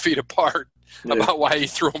 to 4 feet apart about why he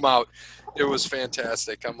threw him out. It was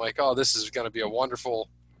fantastic. I'm like, oh, this is going to be a wonderful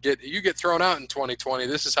you get thrown out in 2020.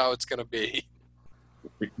 This is how it's going to be.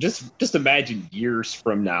 Just imagine years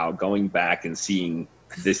from now going back and seeing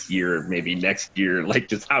this year, maybe next year, like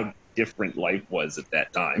just how different life was at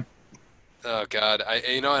that time. Oh God,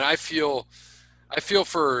 and I feel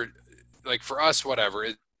for us, whatever.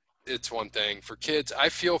 It's one thing for kids. I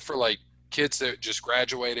feel for like kids that just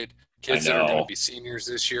graduated, kids that are going to be seniors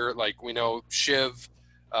this year. Like we know Shiv,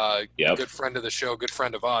 good friend of the show, good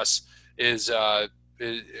friend of us, is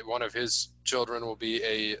one of his children will be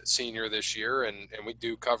a senior this year, and we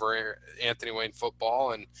do cover Anthony Wayne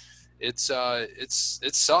football, and it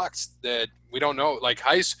sucks that we don't know. Like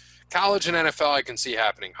college and NFL, I can see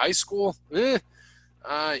happening. High school,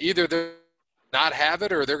 either they're not have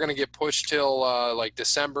it or they're going to get pushed till like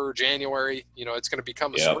December, January. It's going to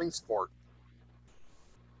become a spring sport.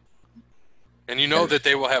 And that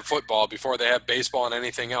they will have football before they have baseball and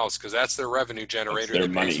anything else because that's their revenue generator. That's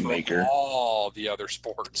their money maker. All the other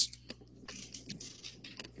sports.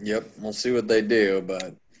 Yep, we'll see what they do,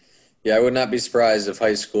 but yeah, I would not be surprised if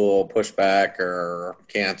high school pushed back or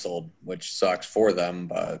canceled, which sucks for them,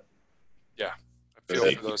 but yeah, I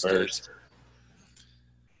feel for those kids.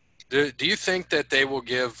 Do you think that they will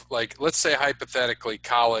give, like, let's say hypothetically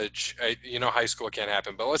college, high school can't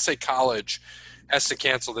happen, but let's say college has to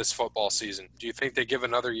cancel this football season. Do you think they give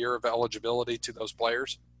another year of eligibility to those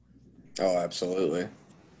players? Oh, absolutely.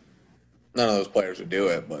 None of those players would do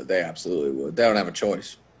it, but they absolutely would. They don't have a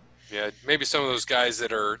choice. Yeah, maybe some of those guys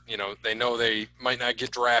that are, they know they might not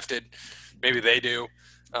get drafted. Maybe they do.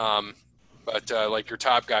 But like your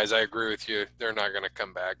top guys, I agree with you. They're not going to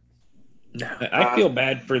come back. I feel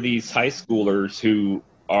bad for these high schoolers who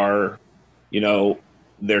are,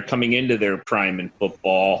 they're coming into their prime in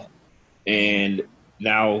football, and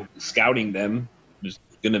now scouting them is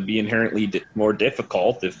going to be inherently more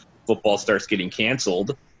difficult if football starts getting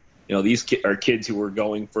canceled. These are kids who were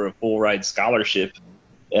going for a full ride scholarship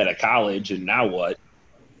at a college, and now what?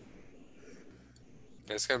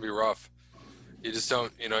 It's going to be rough. You just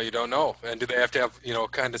don't, you don't know. And do they have to have,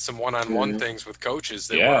 kind of some one-on-one things with coaches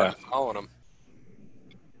that were following them?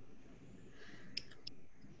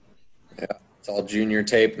 Yeah, it's all junior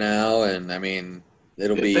tape now, and I mean,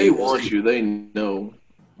 it'll if be. If they want you, they know.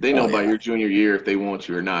 They know by your junior year if they want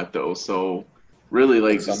you or not, though. So, really,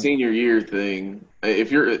 like the senior year thing,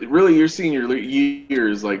 if your senior year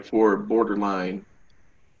is like for borderline,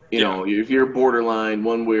 if you're borderline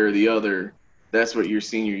one way or the other, that's what your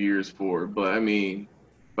senior year is for. But I mean,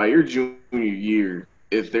 by your junior year,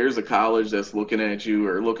 if there's a college that's looking at you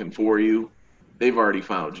or looking for you, they've already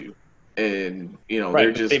found you, and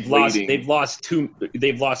they're just waiting. They've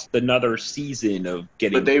lost another season of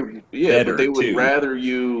getting. But they would too. rather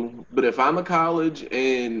you. But if I'm a college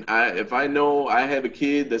and if I know I have a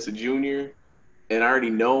kid that's a junior, and I already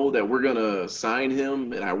know that we're gonna sign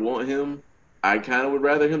him and I want him, I kind of would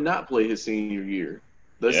rather him not play his senior year.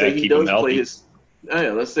 Let's say he does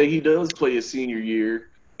play his senior year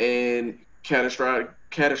and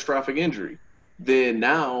catastrophic injury. Then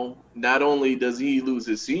now, not only does he lose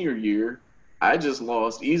his senior year, I just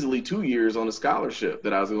lost easily 2 years on a scholarship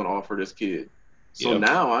that I was going to offer this kid. So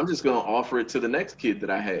now I'm just going to offer it to the next kid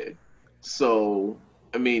that I had. So,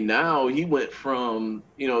 I mean, now he went from,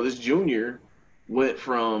 this junior went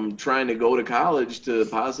from trying to go to college to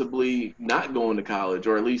possibly not going to college,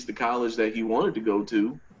 or at least the college that he wanted to go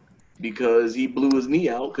to, because he blew his knee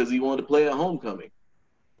out because he wanted to play at homecoming.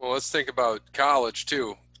 Well, let's think about college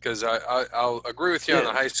too, because I'll agree with you on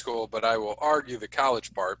the high school, but I will argue the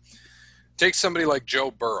college part. Take somebody like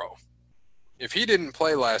Joe Burrow. If he didn't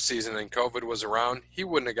play last season and COVID was around, he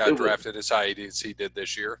wouldn't have got drafted as high as he did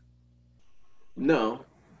this year. No.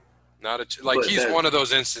 He's one of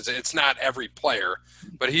those instances. It's not every player,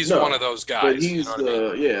 but he's one of those guys. But he's,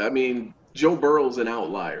 I mean, Joe Burrow's an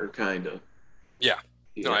outlier, kind of. Yeah.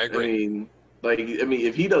 No, I agree. I mean,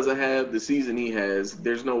 if he doesn't have the season he has,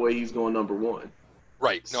 there's no way he's going number one.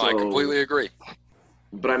 Right. No, I completely agree.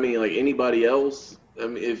 But I mean, like anybody else, I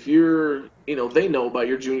mean, if you're, they know about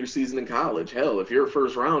your junior season in college. Hell, if you're a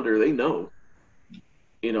first rounder, they know.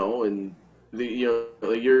 And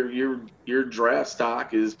your draft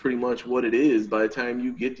stock is pretty much what it is by the time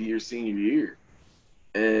you get to your senior year.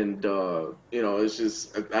 And it's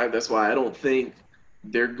just that's why I don't think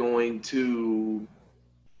they're going to.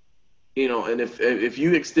 And if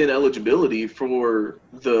you extend eligibility for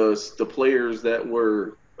the players that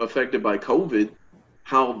were affected by COVID,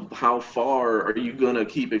 how far are you going to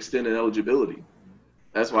keep extending eligibility?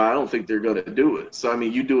 That's why I don't think they're going to do it. So, I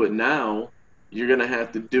mean, you do it now, you're going to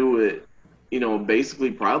have to do it,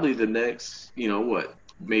 basically probably the next,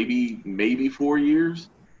 maybe 4 years,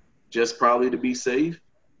 just probably to be safe.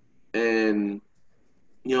 And,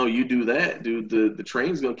 you do that, dude, the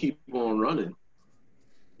train's going to keep on running.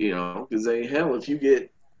 Because if you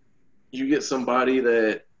get somebody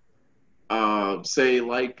that, say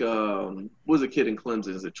like, what's a kid in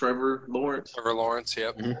Clemson? Is it Trevor Lawrence? Trevor Lawrence,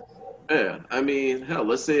 yep. Mm-hmm. Yeah, I mean,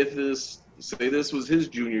 let's say this was his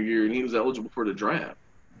junior year and he was eligible for the draft,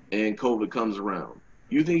 and COVID comes around.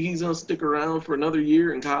 You think he's gonna stick around for another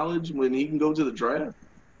year in college when he can go to the draft?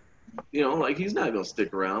 He's not gonna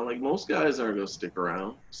stick around. Like most guys aren't gonna stick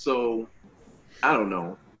around. So, I don't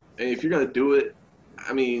know. And if you're gonna do it,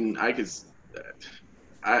 I mean, I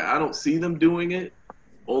don't see them doing it,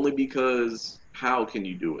 only because how can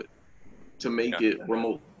you do it to make it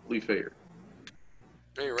remotely fair?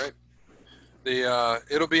 Yeah, you're right.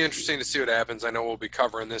 It'll be interesting to see what happens. I know we'll be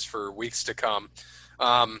covering this for weeks to come.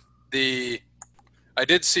 I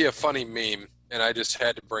did see a funny meme, and I just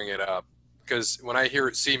had to bring it up because when I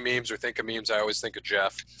see memes or think of memes, I always think of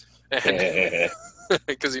Jeff. And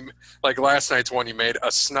because like last night's one, he made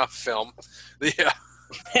a snuff film.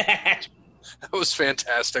 That was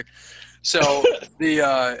fantastic. So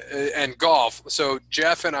and golf. So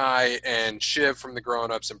Jeff and I and Shiv from the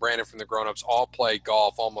Grown Ups and Brandon from the Grown Ups all play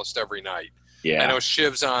golf almost every night. Yeah. I know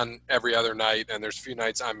Shiv's on every other night, and there's a few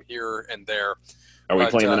nights I'm here and there. Are we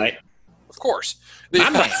playing tonight? Of course.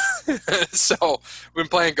 So we've been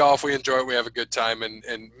playing golf. We enjoy it. We have a good time.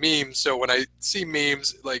 And memes. So when I see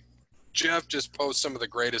memes, like Jeff just posts some of the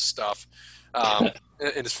greatest stuff and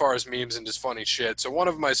as far as memes and just funny shit. So one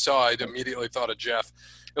of them I saw, I immediately thought of Jeff.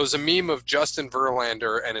 It was a meme of Justin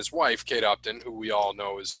Verlander and his wife, Kate Upton, who we all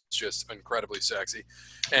know is just incredibly sexy.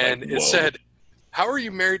 And it said, "How are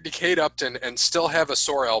you married to Kate Upton and still have a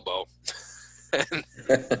sore elbow?" And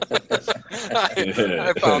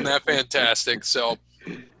I found that fantastic. So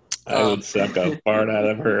I would suck a fart out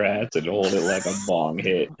of her ass and hold it like a bong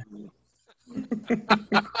hit.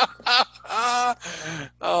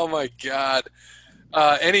 Oh my God.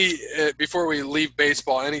 Before we leave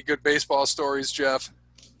baseball, any good baseball stories, Jeff?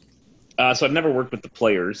 So I've never worked with the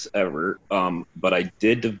players ever, but I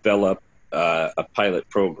did develop a pilot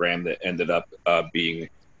program that ended up being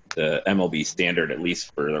the MLB standard, at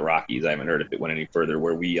least for the Rockies. I haven't heard if it went any further,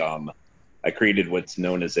 where I created what's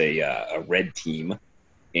known as a red team,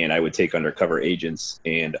 and I would take undercover agents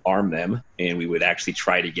and arm them, and we would actually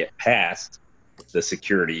try to get past the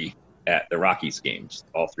security at the Rockies games,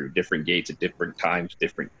 all through different gates at different times,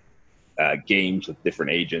 different games with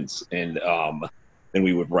different agents, and then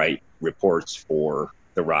we would write reports for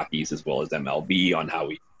the Rockies as well as MLB on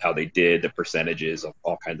how they did, the percentages of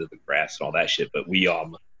all kinds of the graphs and all that shit. But we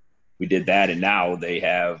did that, and now they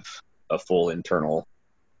have a full internal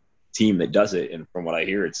team that does it. And from what I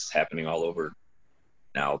hear, it's happening all over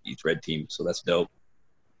now, these red teams. So that's dope.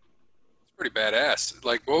 It's pretty badass.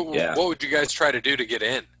 Like, what would you guys try to do to get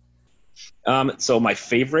in? So my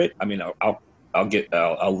favorite, I mean, I'll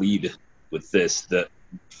lead with this. The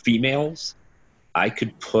females, I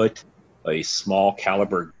could put a small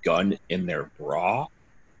caliber gun in their bra,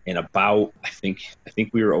 and about I think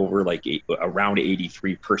we were over like around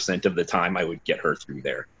 83% of the time I would get her through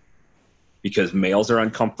there, because males are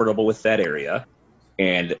uncomfortable with that area,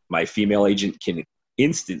 and my female agent can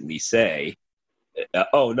instantly say,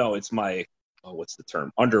 "Oh no, it's my what's the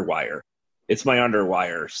term? Underwire. It's my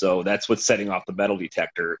underwire." So that's what's setting off the metal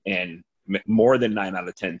detector, and more than 9 out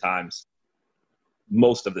of 10 times,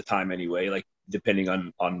 most of the time anyway, like depending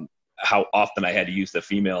on how often I had to use the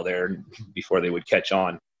female there before they would catch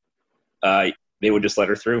on, they would just let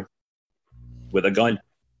her through with a gun.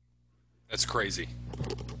 That's crazy.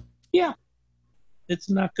 Yeah, it's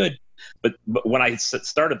not good. But when I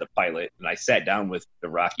started the pilot and I sat down with the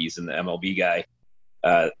Rockies and the MLB guy,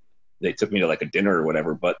 they took me to like a dinner or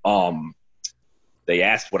whatever. But they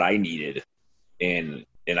asked what I needed, and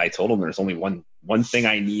I told them there's only one thing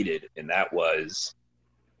I needed, and that was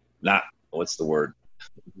not what's the word.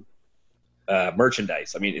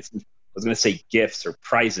 Merchandise. I mean, I was going to say gifts or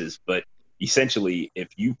prizes, but essentially, if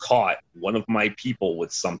you caught one of my people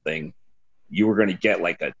with something, you were going to get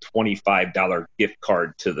like a $25 gift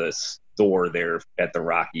card to the store there at the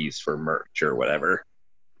Rockies for merch or whatever,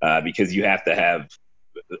 because you have to have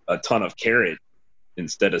a ton of carrot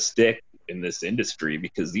instead of stick in this industry,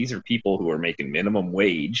 because these are people who are making minimum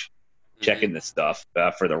wage, checking this stuff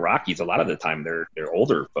for the Rockies. A lot of the time, they're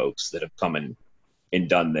older folks that have come and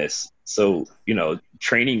done this. So,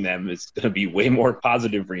 training them is going to be way more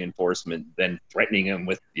positive reinforcement than threatening them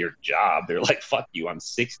with your job. They're like, fuck you, I'm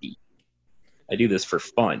 60. I do this for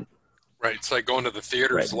fun. Right. It's like going to the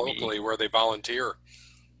theaters locally where they volunteer.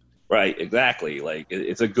 Right, exactly. Like,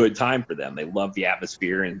 it's a good time for them. They love the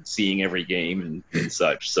atmosphere and seeing every game and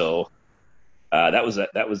such. So that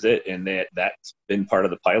was it. And that's been part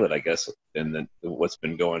of the pilot, I guess. And then what's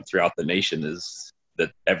been going throughout the nation is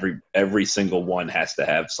that every single one has to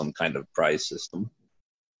have some kind of prize system.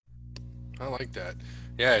 I like that.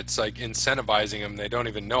 Yeah, it's like incentivizing them. They don't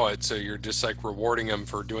even know it, so you're just like rewarding them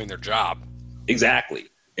for doing their job. Exactly.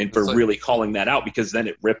 And for really calling that out, because then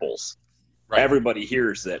it ripples. Right. Everybody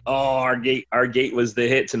hears that, our gate was the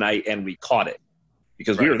hit tonight, and we caught it.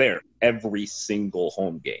 Because we were there every single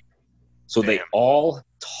home game. So they all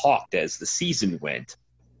talked as the season went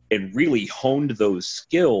and really honed those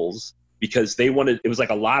skills, because it was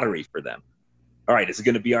like a lottery for them. All right, is it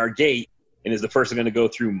going to be our gate, and is the person going to go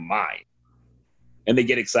through mine? And they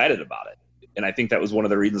get excited about it. And I think that was one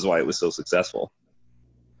of the reasons why it was so successful.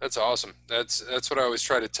 That's awesome. That's what I always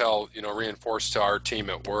try to tell, reinforce to our team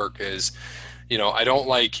at work is, I don't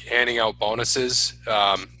like handing out bonuses,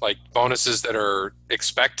 like bonuses that are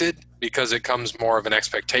expected, because it comes more of an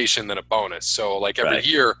expectation than a bonus. So like every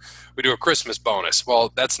year we do a Christmas bonus.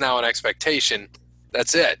 Well, that's now an expectation.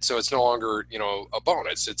 That's it. So it's no longer, a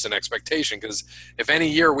bonus. It's an expectation, because if any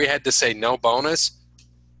year we had to say no bonus,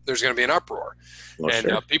 there's going to be an uproar. Well, and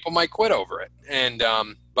sure. people might quit over it. And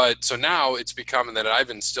but so now it's becoming that I've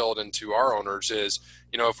instilled into our owners is,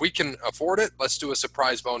 if we can afford it, let's do a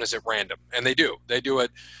surprise bonus at random. And they do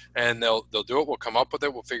it, and they'll do it. We'll come up with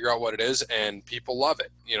it. We'll figure out what it is, and people love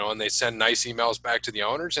it. And they send nice emails back to the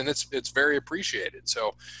owners, and it's very appreciated.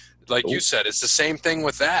 So, like you said, it's the same thing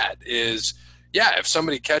with that. If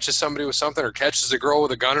somebody catches somebody with something or catches a girl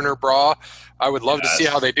with a gun in her bra, I would love to see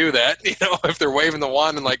how they do that. If they're waving the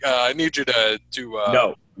wand and like, I need you to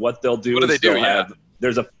no, what they'll do what do is they do? they'll have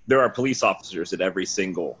there are police officers at every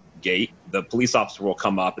single gate. The police officer will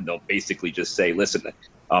come up and they'll basically just say, listen,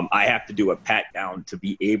 I have to do a pat down to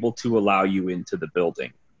be able to allow you into the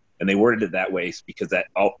building. And they worded it that way because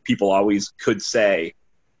people always could say,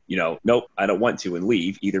 nope, I don't want to, and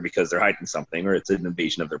leave, either because they're hiding something or it's an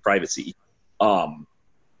invasion of their privacy.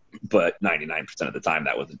 But 99% of the time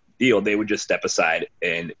that wasn't the deal. They would just step aside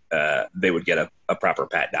and they would get a proper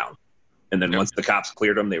pat down. And then once the cops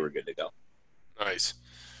cleared them, they were good to go. Nice.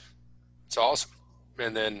 It's awesome.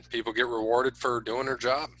 And then people get rewarded for doing their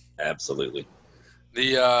job. Absolutely.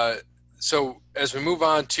 So as we move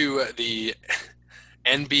on to the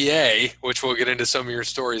NBA, which we'll get into some of your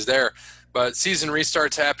stories there, but season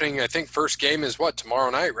restarts happening. I think first game is tomorrow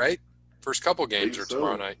night, right? First couple games are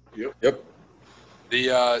tomorrow night. Yep.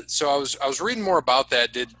 So I was reading more about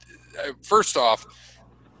that. First off,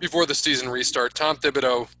 before the season restart, Tom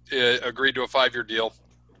Thibodeau agreed to a 5-year deal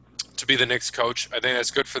to be the Knicks coach. I think that's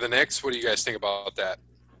good for the Knicks. What do you guys think about that?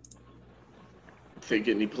 Think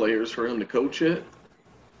any players for him to coach yet?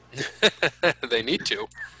 They need to.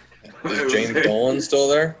 Is James Dolan still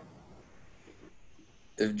there?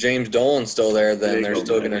 If James Dolan's still there, then they're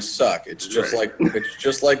still going to suck. It's just like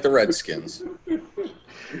the Redskins.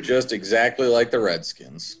 Just exactly like the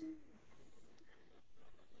Redskins.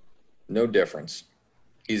 No difference.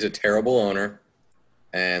 He's a terrible owner,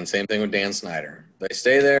 and same thing with Dan Snyder. They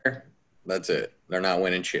stay there, that's it. They're not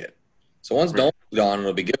winning shit. So once Dolan's gone,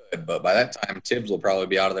 it'll be good, but by that time, Tibbs will probably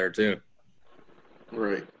be out of there too.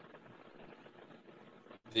 Right.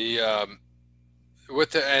 He's a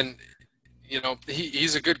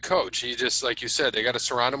good coach. He just, like you said, they got to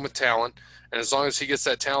surround him with talent, and as long as he gets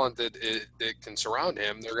that talent that can surround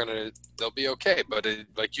him, they'll be okay. But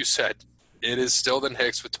like you said, it is still the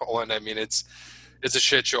Knicks with Dolan. I mean, it's a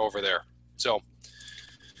shit show over there. So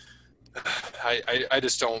I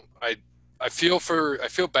just don't. I feel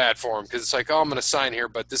bad for him because it's like, I'm going to sign here,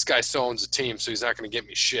 but this guy still owns the team, so he's not going to get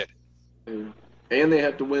me shit. And they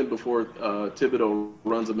have to win before Thibodeau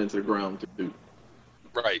runs them into the ground too.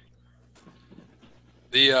 Right.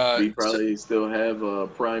 We probably still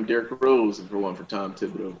have prime Derrick Rose if we're one for Tom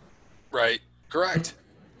Thibodeau. Right. Correct.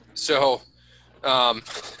 So,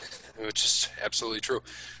 which is absolutely true.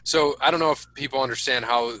 So I don't know if people understand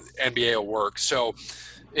how NBA will work. So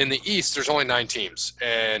in the East, there's only 9 teams,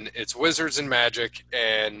 and it's Wizards and Magic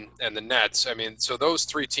and the Nets. I mean, so those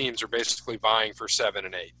 3 teams are basically vying for 7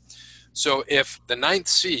 and 8. So if the 9th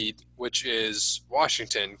seed, which is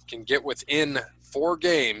Washington, can get within 4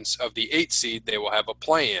 games of the 8th seed, they will have a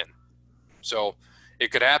play-in. So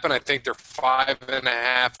it could happen. I think they're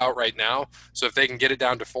 5.5 out right now. So if they can get it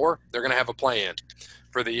down to 4, they're going to have a play-in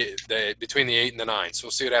for the between the 8 and the 9. So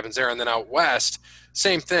we'll see what happens there. And then out west,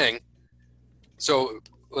 same thing. So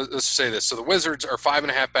let's say this. So the Wizards are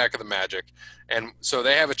 5.5 back of the Magic. And so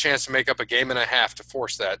they have a chance to make up a game and a half to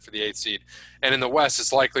force that for the 8th seed. And in the West,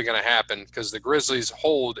 it's likely going to happen because the Grizzlies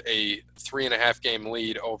hold a 3.5 game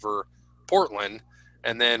lead over Portland.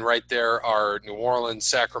 And then right there are New Orleans,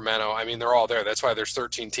 Sacramento. I mean, they're all there. That's why there's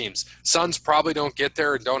 13 teams. Suns probably don't get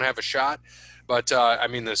there and don't have a shot. But, I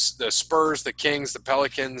mean, the Spurs, the Kings, the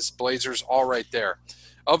Pelicans, Blazers, all right there.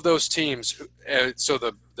 Of those teams, so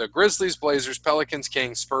the Grizzlies, Blazers, Pelicans,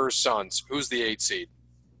 Kings, Spurs, Suns, who's the 8th seed?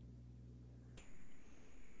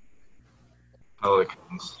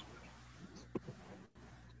 Pelicans.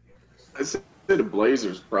 I say the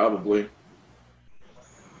Blazers probably.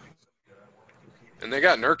 And they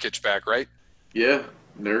got Nurkic back, right? Yeah,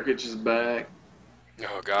 Nurkic is back.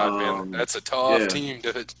 Oh, God, man. That's a tough team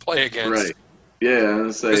to play against. Right. Yeah,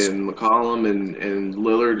 I'm saying McCollum and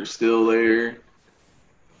Lillard are still there.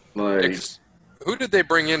 Like, who did they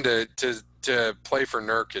bring in to play for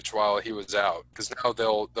Nurkic while he was out? Because now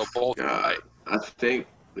they'll both play. I think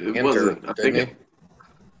it wasn't. I think it.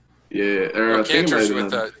 Yeah, or I think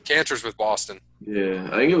Cantor's with Boston. Yeah,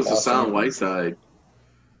 I think it was Hassan Whiteside.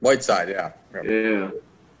 Whiteside, yeah. Yeah.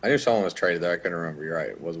 I knew someone was traded there. I couldn't remember. You're right.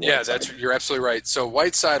 It was Whiteside. Yeah, you're absolutely right. So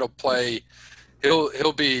Whiteside will play. He'll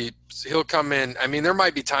come in. I mean, there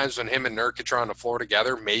might be times when him and Nurkic are on the floor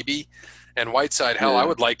together, maybe. And Whiteside, hell, Yeah. I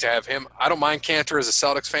would like to have him. I don't mind Cantor as a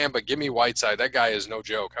Celtics fan, but give me Whiteside. That guy is no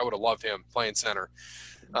joke. I would have loved him playing center.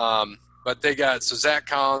 But they got – so Zach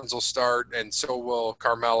Collins will start, and so will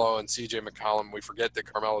Carmelo and C.J. McCollum. We forget that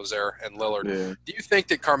Carmelo's there, and Lillard. Yeah. Do you think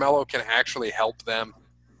that Carmelo can actually help them?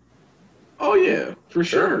 Oh yeah, for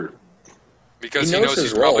Sure. sure. Because He he knows knows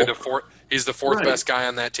his he's probably role. he's the fourth Right. best guy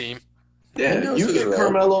on that team. Yeah, knows you his get role.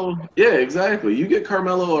 Carmelo. Yeah, exactly. You get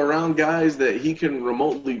Carmelo around guys that he can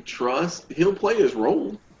remotely trust. He'll play his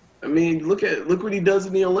role. I mean, look what he does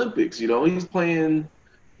in the Olympics. You know, he's playing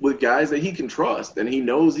with guys that he can trust, and he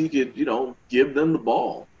knows he could, give them the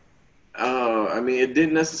ball. I mean, it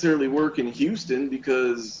didn't necessarily work in Houston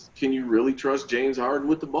because can you really trust James Harden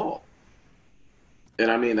with the ball? And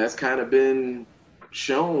I mean, that's kind of been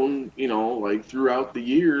shown, like throughout the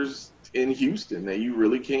years in Houston that you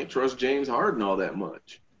really can't trust James Harden all that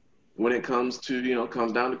much when it comes to,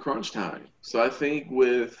 comes down to crunch time. So I think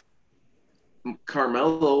with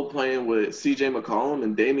Carmelo playing with CJ McCollum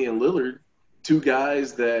and Damian Lillard, two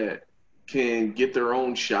guys that can get their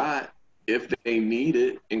own shot if they need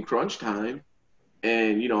it in crunch time.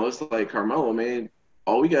 And, it's like Carmelo, man,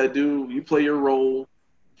 all we got to do, you play your role,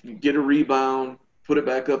 you get a rebound, put it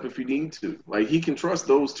back up if you need to. Like, he can trust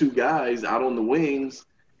those two guys out on the wings,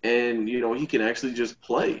 and, he can actually just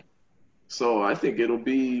play. So I think it'll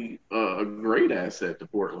be a great asset to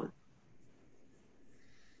Portland.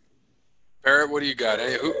 Barrett, what do you got?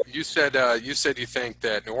 You said you think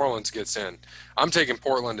that New Orleans gets in. I'm taking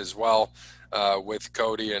Portland as well with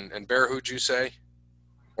Cody and Barrett. Who'd you say?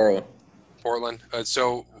 Portland.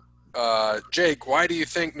 So, Jake, why do you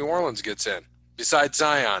think New Orleans gets in? Besides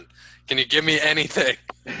Zion, can you give me anything?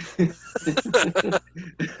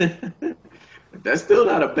 That's still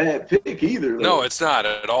not a bad pick either. Though. No, it's not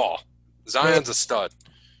at all. Zion's a stud.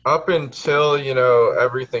 Up until,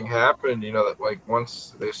 everything happened, like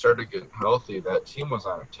once they started getting healthy, that team was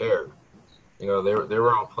on a tear. They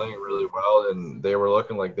were all playing really well, and they were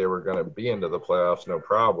looking like they were going to be into the playoffs, no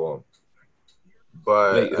problem.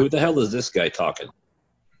 But Wait, who the hell is this guy talking?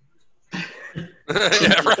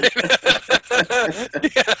 Yeah, right.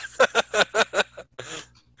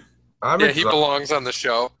 Yeah, he belongs on the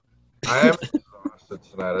show. I am exhausted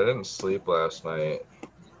tonight. I didn't sleep last night.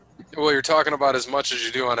 Well, you're talking about as much as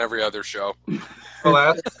you do on every other show. Well,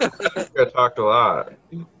 last week I talked a lot.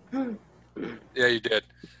 Yeah, you did.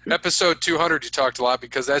 Episode 200, you talked a lot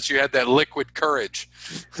because you had that liquid courage.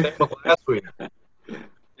 Same with last week.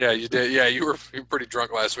 Yeah, you did. Yeah, you were pretty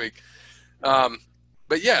drunk last week.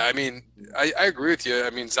 But yeah, I mean, I agree with you. I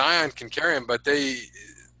mean, Zion can carry him, but they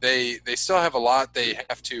still have a lot they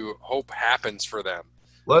have to hope happens for them.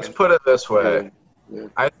 Let's put it this way. Yeah.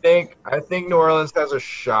 I think New Orleans has a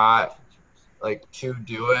shot, to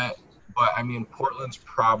do it. But, I mean, Portland's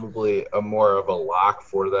probably more of a lock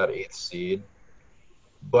for that 8th seed.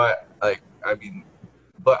 But,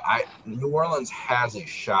 New Orleans has a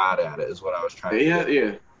shot at it is what I was trying to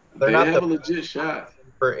say. They have a legit shot.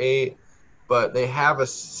 For 8, but they have a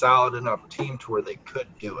solid enough team to where they could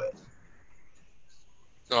do it.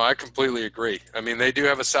 No, I agree. I mean, they do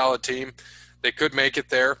have a solid team. They could make it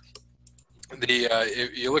there.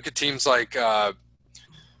 If you look at teams like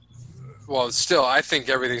still, I think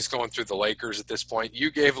everything's going through the Lakers at this point.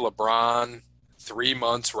 You gave LeBron 3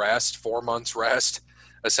 months rest, 4 months rest,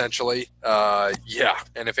 essentially. Yeah,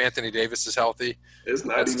 and if Anthony Davis is healthy, it's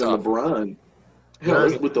not that's even tough. LeBron.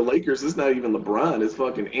 Hell, with the Lakers, it's not even LeBron. It's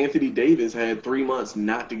fucking Anthony Davis had 3 months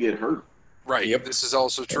not to get hurt. Right. Yep. This is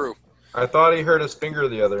also true. I thought he hurt his finger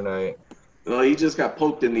the other night. Well, he just got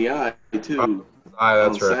poked in the eye too That's on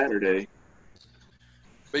right. Saturday.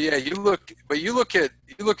 But yeah, you look at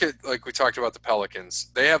like we talked about the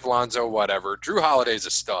Pelicans. They have Lonzo, whatever. Drew Holiday's a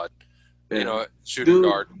stud. Yeah. Shooting Dude,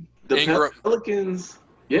 guard. The Ingram. Pelicans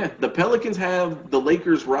have the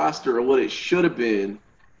Lakers roster of what it should have been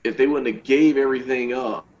if they wouldn't have gave everything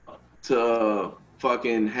up to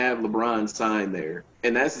fucking have LeBron sign there.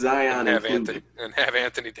 And that's Zion And included. have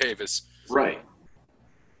Anthony Davis. Right.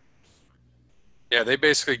 Yeah, they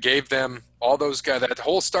basically gave them all those guys, that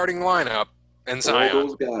whole starting lineup, and Zion. All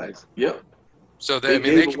those guys. Yep. So They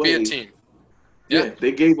they gave could be a away- team. Yeah. Yeah.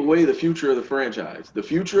 They gave away the future of the franchise. The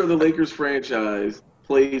future of the Lakers franchise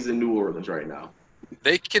plays in New Orleans right now.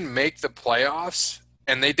 They can make the playoffs,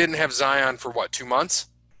 and they didn't have Zion for 2 months?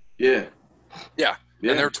 Yeah. Yeah.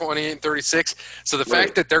 Yeah. And they're 28 and 36. So the Right.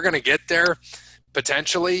 fact that they're going to get there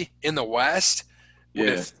potentially in the West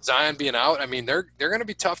with Zion being out, I mean, they're going to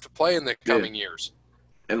be tough to play in the coming years.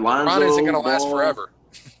 And LeBron Lonzo isn't going to last Ball- forever.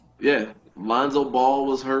 Yeah. Lonzo Ball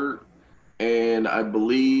was hurt. And I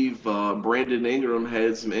believe Brandon Ingram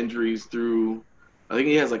had some injuries through I think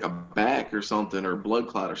he has like a back or something or blood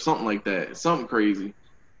clot or something like that. Something crazy.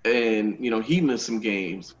 And, he missed some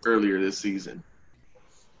games earlier this season.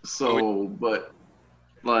 So, but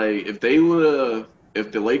like if the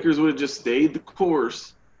Lakers would have just stayed the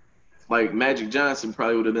course, like Magic Johnson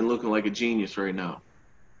probably would have been looking like a genius right now.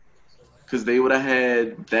 Because they would have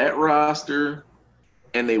had that roster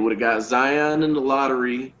and they would have got Zion in the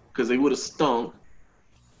lottery because they would have stunk.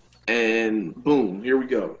 And boom, here we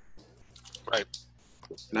go. Right.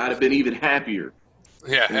 And I'd have been even happier.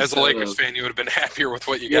 Yeah, as a Lakers fan, you would have been happier with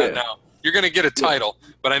what you got now. You're going to get a title,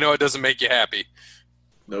 but I know it doesn't make you happy.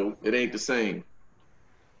 No, it ain't the same.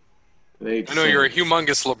 I know you're a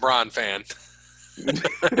humongous LeBron fan.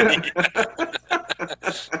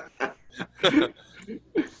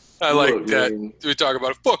 I like that. Man. We talk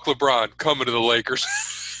about it. Fuck LeBron coming to the Lakers.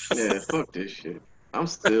 Yeah, fuck this shit. I'm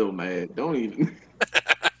still mad. Don't even.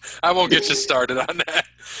 I won't get you started on that.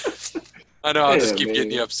 I know I'll just keep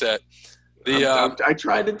getting you upset. I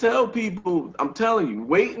tried to tell people, I'm telling you,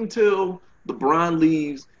 wait until LeBron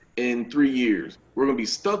leaves in 3 years. We're going to be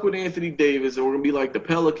stuck with Anthony Davis, and we're going to be like the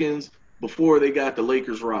Pelicans before they got the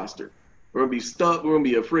Lakers roster. We're going to be stuck. We're going to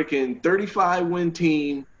be a freaking 35-win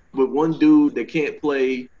team with one dude that can't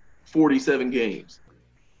play 47 games.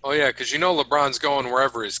 Oh, yeah, because LeBron's going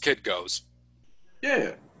wherever his kid goes.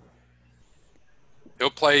 Yeah. He'll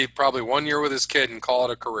play probably 1 year with his kid and call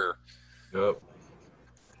it a career. Yep.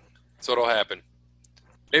 That's what'll happen.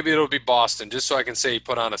 Maybe it'll be Boston, just so I can say he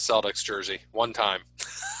put on a Celtics jersey one time.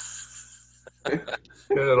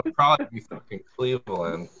 It'll probably be fucking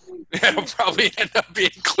Cleveland. It'll probably end up being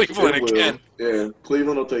Cleveland again. Yeah,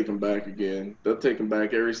 Cleveland will take him back again. They'll take him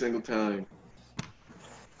back every single time.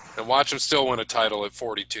 And watch him still win a title at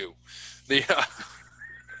 42.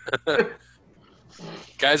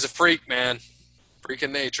 Guy's a freak, man. Freak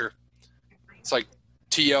in nature. It's like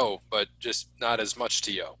T.O., but just not as much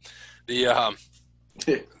T.O.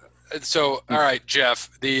 So, all right, Jeff.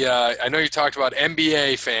 I know you talked about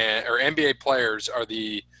NBA players are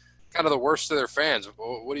the kind of the worst of their fans.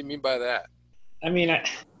 What do you mean by that? I mean,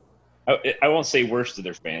 I won't say worst of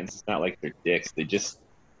their fans. It's not like they're dicks. They just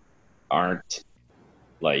aren't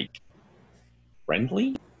like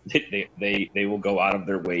friendly. They will go out of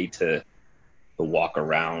their way to walk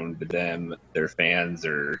around them, their fans,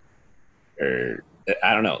 or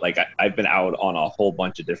I don't know. Like I've been out on a whole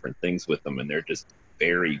bunch of different things with them, and they're just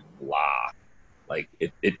very blah. Like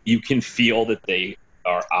you can feel that they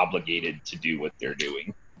are obligated to do what they're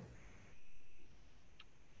doing.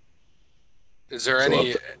 Is there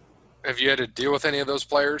have you had to deal with any of those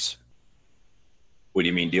players? What do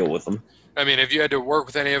you mean deal with them? I mean, have you had to work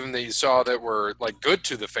with any of them that you saw that were like good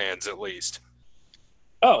to the fans at least?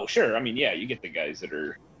 Oh, sure. I mean, yeah, you get the guys that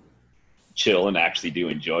are chill and actually do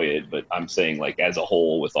enjoy it, but I'm saying like as a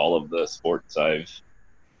whole with all of the sports I've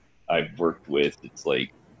worked with, it's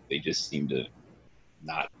like they just seem to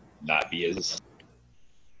not be as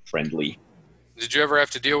friendly. Did you ever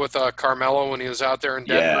have to deal with Carmelo when he was out there in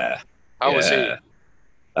Denver? Yeah. How was he?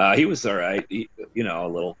 He was all right. He, a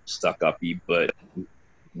little stuck-uppy, but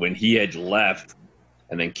when he had left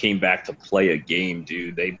and then came back to play a game,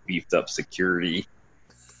 dude, they beefed up security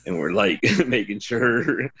and were like making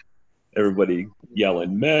sure everybody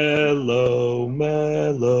yelling "Melo,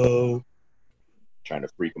 Melo," trying to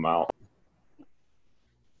freak him out.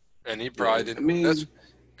 And he probably didn't.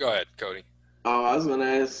 Go ahead, Cody. I was gonna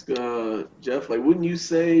ask Jeff, like, wouldn't you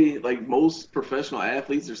say like most professional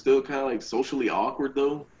athletes are still kind of like socially awkward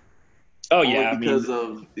though? Oh yeah, because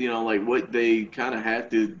of like what they kind of have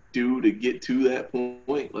to do to get to that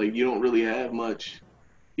point. Like you don't really have much,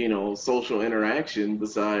 social interaction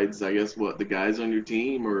besides, I guess, what the guys on your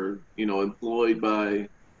team or employed by,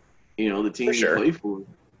 the team you play for.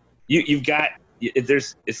 You've got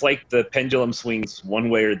it's like the pendulum swings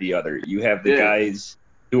one way or the other. You have the guys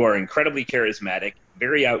who are incredibly charismatic,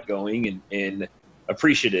 very outgoing and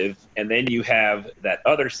appreciative, and then you have that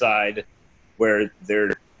other side where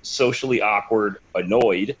they're socially awkward,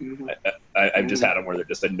 annoyed. Mm-hmm. I've just had them where they're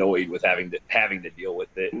just annoyed with having to deal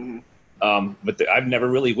with it. Mm-hmm. But I've never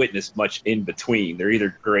really witnessed much in between. They're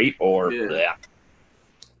either great or bleh.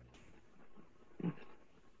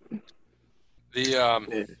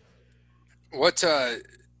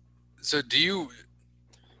 So do you,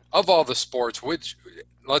 of all the sports,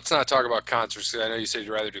 let's not talk about concerts because I know you said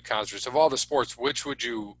you'd rather do concerts. Of all the sports, which would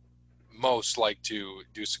you most like to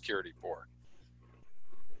do security for?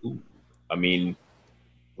 I mean,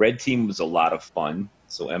 Red Team was a lot of fun,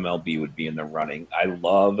 so MLB would be in the running. I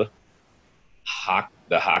love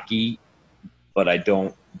the hockey, but I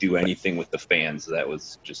don't do anything with the fans. That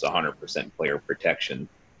was just 100% player protection.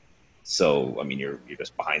 So I mean, you're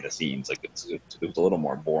just behind the scenes. Like it was a little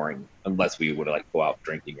more boring unless we would like go out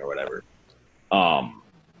drinking or whatever.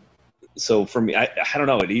 So for me, I don't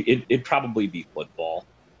know. It'd probably be football.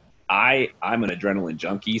 I'm an adrenaline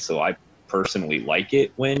junkie, so I personally like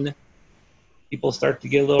it when people start to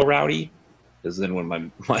get a little rowdy, because then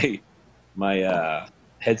when my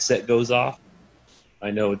headset goes off,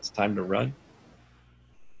 I know it's time to run.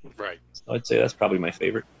 Right. So I'd say that's probably my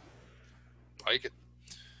favorite. Like it.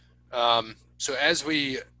 So as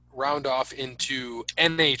we round off into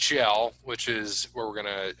NHL, which is where we're going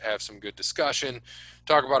to have some good discussion,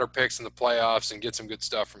 talk about our picks in the playoffs, and get some good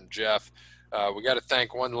stuff from Jeff. We got to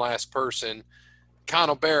thank one last person,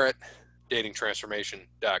 Connell Barrett,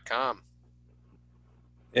 datingtransformation.com.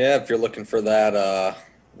 Yeah, if you're looking for that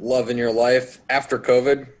love in your life after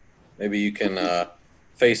COVID, maybe you can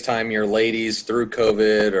FaceTime your ladies through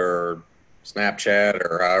COVID or Snapchat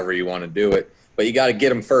or however you want to do it. But you got to get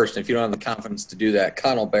them first. And if you don't have the confidence to do that,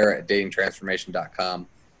 Connell Barrett at datingtransformation.com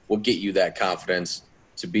will get you that confidence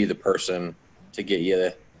to be the person to get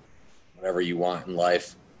you whatever you want in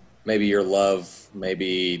life. Maybe your love,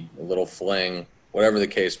 maybe a little fling, whatever the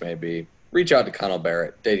case may be. Reach out to Connell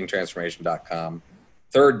Barrett, datingtransformation.com.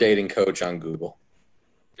 Third dating coach on Google.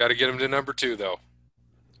 Got to get him to number 2, though.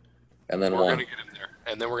 And then we're one. Going to get him there.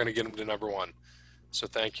 And then we're going to get him to number 1. So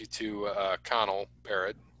thank you to Connell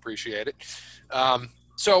Barrett. Appreciate it.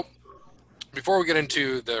 So before we get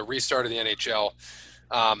into the restart of the NHL,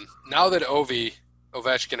 now that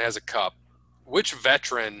Ovechkin has a cup, which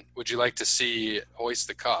veteran would you like to see hoist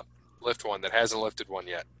the cup, lift one that hasn't lifted one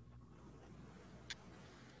yet?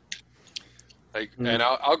 And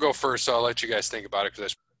I'll go first, so I'll let you guys think about it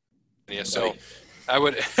because so I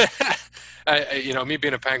would, me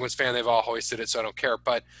being a Penguins fan, they've all hoisted it, so I don't care.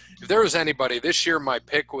 But if there was anybody this year, my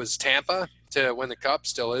pick was Tampa to win the cup.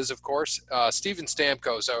 Still is, of course. Steven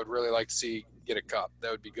Stamkos, I would really like to see get a cup.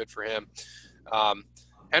 That would be good for him.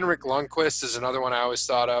 Henrik Lundqvist is another one I always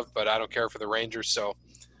thought of, but I don't care for the Rangers, so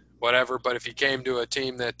whatever. But if he came to a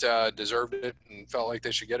team that deserved it and felt like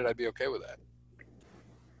they should get it, I'd be okay with that.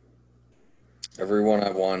 Everyone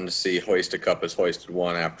I've wanted to see hoist a cup has hoisted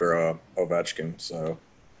one after Ovechkin. So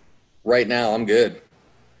right now I'm good.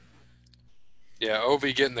 Yeah,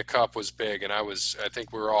 Ovi getting the cup was big, and I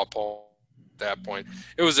think we were all pulling at that point.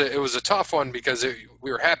 It was a tough one because we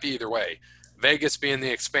were happy either way. Vegas being the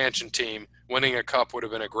expansion team, winning a cup would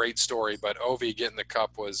have been a great story, but Ovi getting the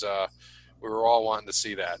cup was we were all wanting to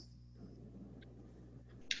see that.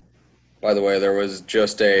 By the way, there was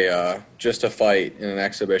just a fight in an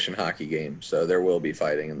exhibition hockey game, so there will be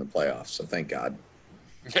fighting in the playoffs. So thank God.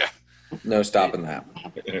 Yeah. No stopping that.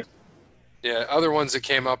 Yeah, other ones that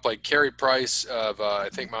came up like Carey Price of I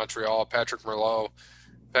think Montreal, Patrick Merlot,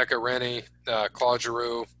 Pekka Rinne, Claude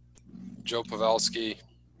Giroux, Joe Pavelski,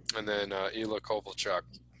 and then Ilya Kovalchuk.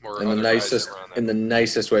 In the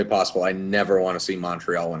nicest way possible. I never want to see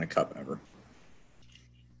Montreal win a cup ever.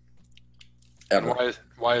 Ever.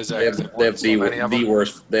 Why is that? They have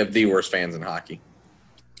the worst fans in hockey.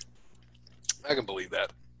 I can believe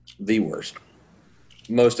that. The worst.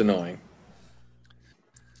 Most annoying.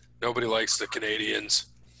 Nobody likes the Canadians.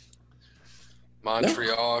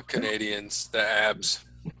 Montreal Canadians, the Abs.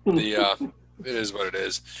 It is what it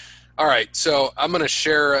is. All right, so I'm going to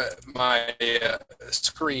share my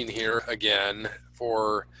screen here again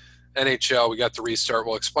for NHL. We got the restart.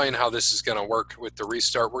 We'll explain how this is going to work with the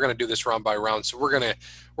restart. We're going to do this round by round. So we're going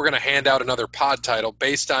to hand out another pod title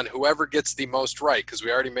based on whoever gets the most right, because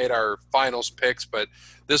we already made our finals picks, but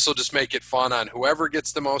this will just make it fun on whoever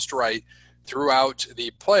gets the most right throughout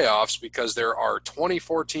the playoffs, because there are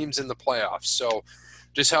 24 teams in the playoffs. So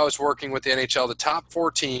just how it's working with the NHL, the top 4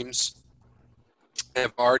 teams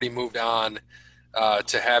have already moved on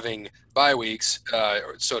to having bye weeks,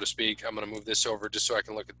 so to speak. I'm going to move this over just so I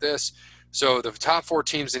can look at this. So the top 4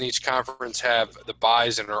 teams in each conference have the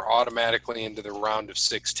byes and are automatically into the round of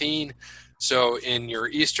 16. So in your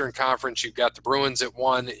Eastern Conference, you've got the Bruins at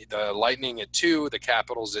 1, the Lightning at 2, the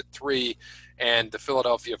Capitals at 3, and the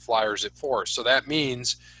Philadelphia Flyers at 4. So that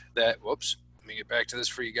means that, let me get back to this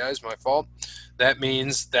for you guys, my fault. That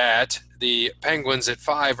means that the Penguins at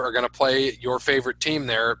 5 are going to play your favorite team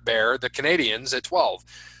there, Bear, the Canadiens, at 12.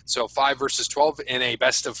 So 5 versus 12 in a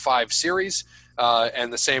best-of-5 series,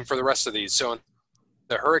 and the same for the rest of these. So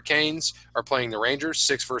the Hurricanes are playing the Rangers,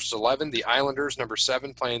 6 versus 11. The Islanders, number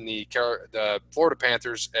 7, playing the Florida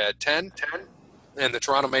Panthers at 10. And the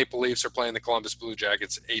Toronto Maple Leafs are playing the Columbus Blue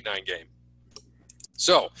Jackets, 8-9 game.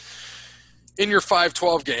 So in your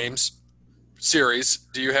 5-12 games series,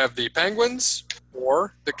 do you have the Penguins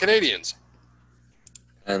or the Canadiens?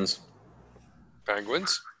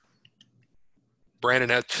 Penguins.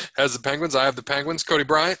 Brandon has the Penguins. I have the Penguins. Cody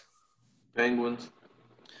Bryant? Penguins.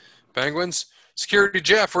 Penguins. Security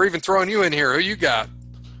Jeff, we're even throwing you in here. Who you got?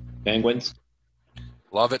 Penguins.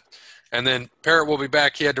 Love it. And then Parrott will be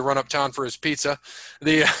back. He had to run uptown for his pizza.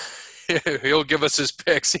 He'll give us his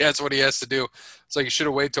picks. That's what he has to do. It's like you should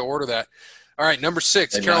have waited to order that. All right, number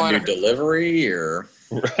 6, And Carolina. not do delivery or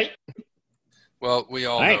Right. Well, we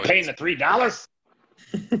all I know ain't paying the $3.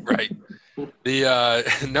 Right.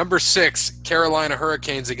 The number 6, Carolina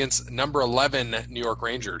Hurricanes against number 11, New York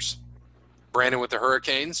Rangers. Brandon with the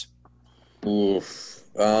Hurricanes. oof.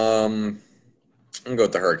 I'm gonna go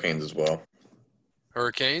with the Hurricanes as well.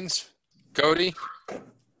 Hurricanes. Cody.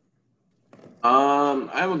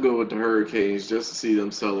 I would go with the Hurricanes just to see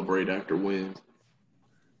them celebrate after wins.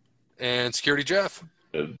 And Security Jeff.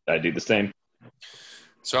 I do the same.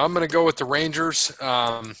 So I'm going to go with the Rangers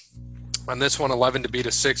on this one, 11 to beat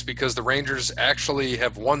a 6, because the Rangers actually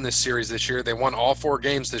have won this series this year. They won all 4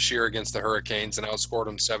 games this year against the Hurricanes and outscored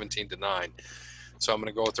them 17-9. So I'm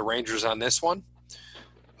going to go with the Rangers on this one.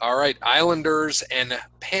 All right, Islanders and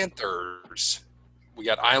Panthers. We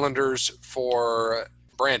got Islanders for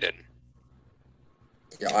Brandon.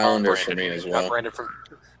 Yeah, Islanders for Brandon. me as well.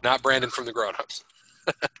 Not Brandon from the Grown-Ups.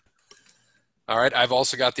 All right, I've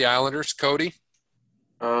also got the Islanders. Cody?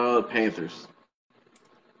 Panthers.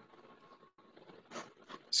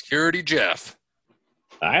 Security Jeff.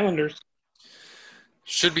 Islanders.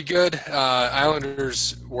 Should be good.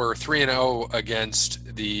 Islanders were 3-0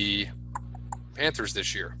 against the Panthers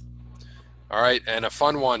this year. All right, and a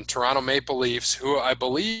fun one, Toronto Maple Leafs, who I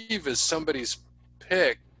believe is somebody's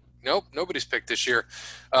pick. Nope, nobody's picked this year.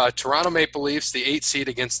 Toronto Maple Leafs, the 8 seed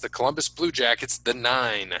against the Columbus Blue Jackets, the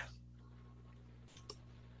 9.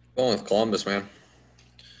 Going with Columbus, man.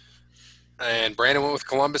 And Brandon went with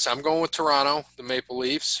Columbus. I'm going with Toronto, the Maple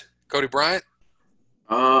Leafs. Cody Bryant?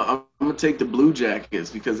 I'm going to take the Blue Jackets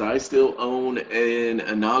because I still own an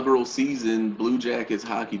inaugural season Blue Jackets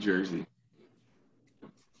hockey jersey.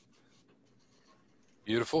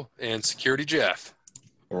 Beautiful. And Security Jeff?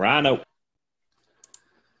 Toronto.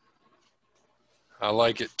 I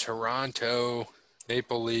like it. Toronto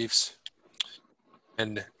Maple Leafs.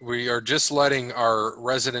 And we are just letting our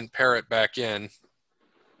resident Parrot back in.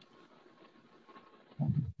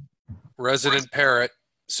 Resident Parrot.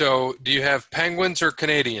 So do you have Penguins or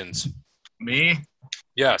Canadians? Me?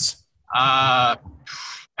 Yes.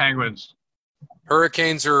 Penguins.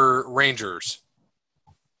 Hurricanes or Rangers?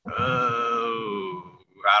 Oh,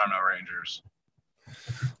 I don't know, Rangers.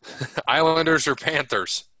 Islanders or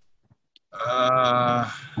Panthers?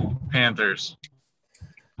 Panthers.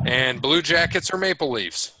 And Blue Jackets or Maple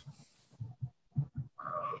Leafs?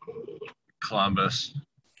 Columbus.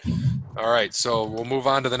 All right, so we'll move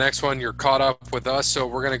on to the next one. You're caught up with us, so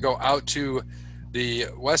we're going to go out to the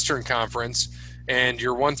Western Conference, and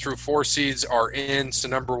your 1 through 4 seeds are in. So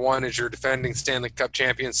number 1 is your defending Stanley Cup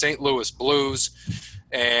champion, St. Louis Blues,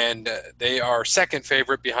 and they are second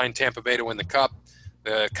favorite behind Tampa Bay to win the Cup.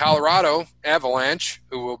 The Colorado Avalanche,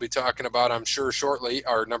 who we'll be talking about, I'm sure, shortly,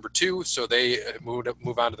 are number 2, so they move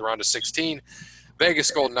on to the round of 16.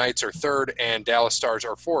 Vegas Golden Knights are third, and Dallas Stars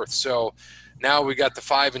are fourth. So now we got the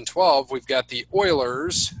 5 and 12. We've got the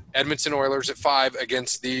Oilers, Edmonton Oilers at 5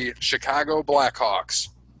 against the Chicago Blackhawks.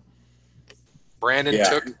 Brandon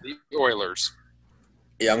took the Oilers.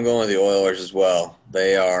 Yeah, I'm going with the Oilers as well.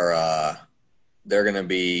 They are they're going to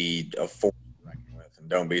be a force to reckon with, and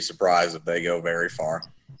don't be surprised if they go very far.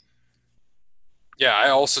 Yeah, I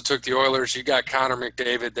also took the Oilers. You got Connor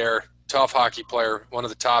McDavid there, tough hockey player, one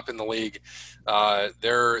of the top in the league.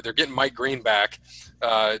 They're getting Mike Green back.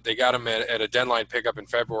 They got him at a deadline pickup in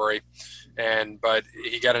February, but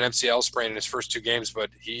he got an MCL sprain in his first 2 games, but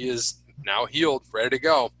he is now healed, ready to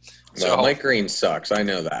go. Well, Mike Green sucks. I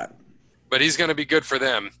know that. But he's going to be good for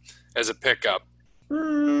them as a pickup.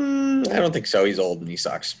 I don't think so. He's old and he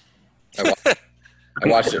sucks. I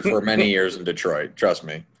watched it for many years in Detroit. Trust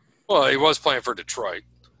me. Well, he was playing for Detroit.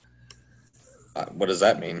 What does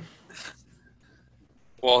that mean?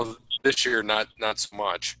 Well, this year not so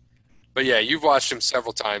much. But yeah, you've watched him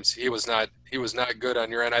several times. He was not good on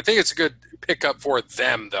your end. I think it's a good pickup for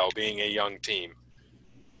them though, being a young team.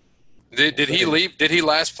 Did he leave? Did he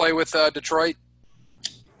last play with Detroit?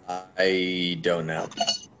 I don't know.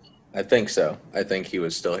 I think so. I think he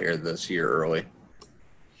was still here this year early.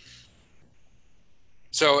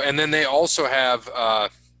 So, and then they also have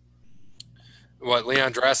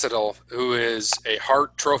Leon Draisaitl, who is a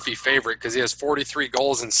Hart Trophy favorite because he has 43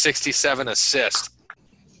 goals and 67 assists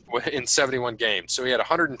in 71 games. So he had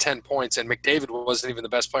 110 points, and McDavid wasn't even the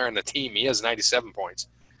best player on the team. He has 97 points.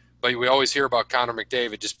 But we always hear about Connor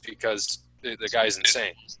McDavid just because the guy's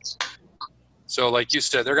insane. So, like you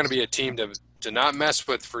said, they're going to be a team to not mess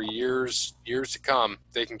with for years to come.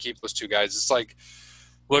 They can keep those two guys. It's like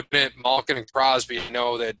looking at Malkin and Crosby. I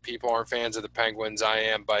know that people aren't fans of the Penguins. I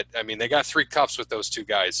am, but I mean, they got 3 cups with those two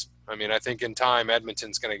guys. I mean, I think in time,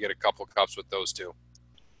 Edmonton's going to get a couple cups with those two.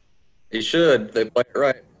 He should. They play it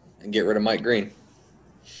right and get rid of Mike Green.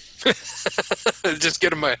 Just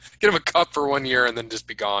get him a cup for 1 year and then just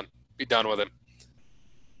be gone. Be done with him.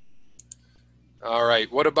 All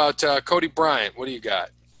right. What about Cody Bryant? What do you got?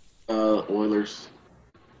 Oilers.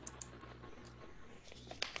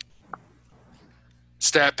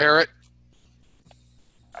 Stat Parrot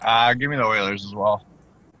Give me the Oilers as well.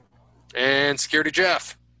 and Security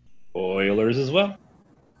Jeff. Oilers as well.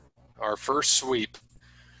 Our first sweep.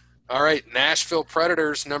 All right. Nashville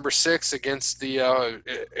Predators, number 6 against the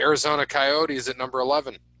Arizona Coyotes at number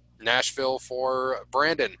 11. Nashville for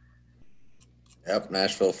Brandon. Yep,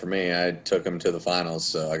 Nashville for me. I took him to the finals,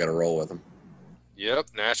 so I got to roll with him. Yep.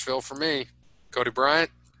 Nashville for me. Cody Bryant?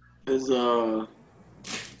 Is PK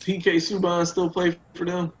Subban still play for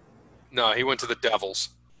them? No, he went to the Devils.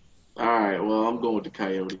 All right. Well, I'm going with the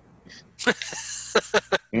Coyotes.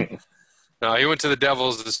 No, he went to the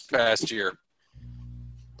Devils this past year.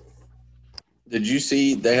 Did you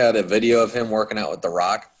see they had a video of him working out with The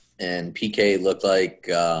Rock, and PK looked like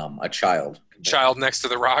a child? Child next to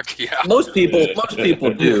the Rock, yeah. Most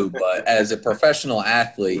people do, but as a professional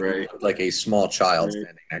athlete, Right. he looked like a small child Right.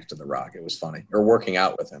 standing next to The Rock. It was funny. Or working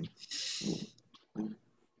out with him.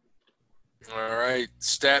 All right.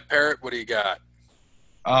 Stat Parrot, what do you got?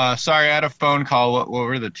 Sorry, I had a phone call. What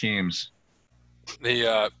were the teams?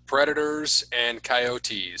 The Predators and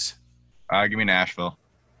Coyotes. Give me Nashville.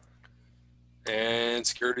 And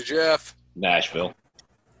Security Jeff. Nashville.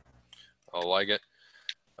 I like it.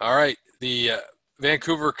 All right. The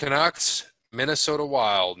Vancouver Canucks, Minnesota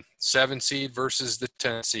Wild, 7 seed versus the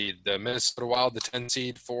 10 seed. The Minnesota Wild, the 10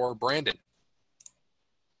 seed for Brandon.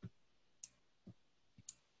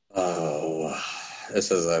 Oh,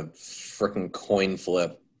 this is a freaking coin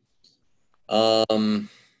flip.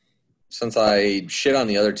 Since I shit on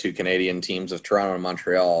the other 2 Canadian teams of Toronto and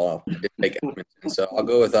Montreal, I did take Edmonton. So I'll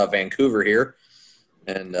go with Vancouver here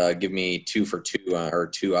and give me 2 for 2 or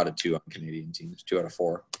 2 out of 2 on Canadian teams, 2 out of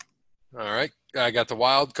 4. All right. I got the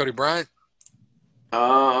Wild. Cody Bryant.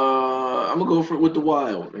 I'm gonna go with the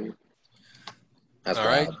Wild, man. That's All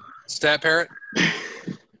right. wild. Stat Parrot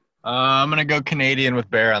I'm gonna go Canadian with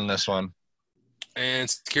Bear on this one. and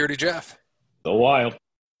Security Jeff. The Wild.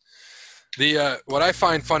 The what I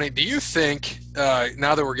find funny, do you think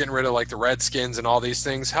now that we're getting rid of like the Redskins and all these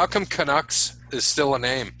things, how come Canucks is still a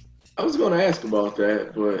name? I was gonna ask about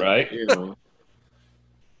that, but Right. you know,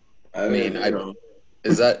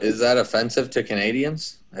 Is that offensive to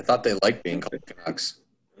Canadians? I thought they liked being called Canucks.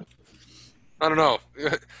 I don't know.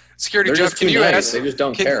 Security They're Jeff, just can too you nice. ask? They just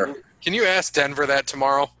don't care. Can you ask Denver that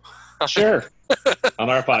tomorrow? Sure. On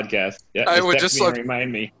our podcast. Yeah. I would text just me and look-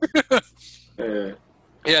 remind me.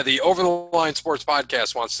 Yeah, the Over the Line Sports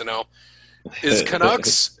Podcast wants to know: is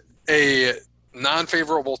Canucks a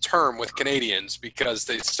non-favorable term with Canadians because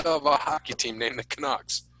they still have a hockey team named the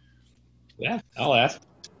Canucks? Yeah, I'll ask.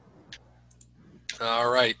 All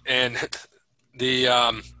right, and the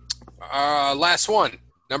last one,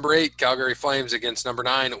 number 8, Calgary Flames against number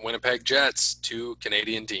 9, Winnipeg Jets, 2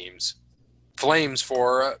 Canadian teams. Flames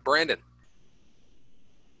for Brandon.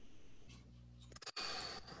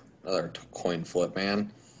 Another coin flip,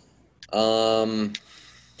 man.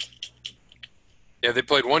 Yeah, they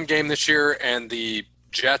played 1 game this year, and the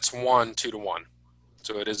Jets won 2-1.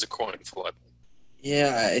 So it is a coin flip.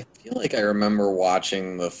 Yeah, I feel like I remember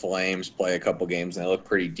watching the Flames play a couple games, and they look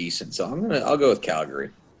pretty decent. So I'll go with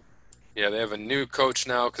Calgary. Yeah, they have a new coach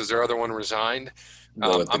now because their other one resigned.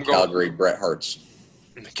 Go with the I'm going- Calgary Bret Harts.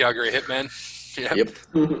 The Calgary Hitmen. Yeah, Yep.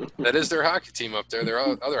 that is their hockey team up there, their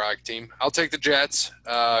other hockey team. I'll take the Jets.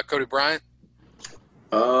 Cody Bryant.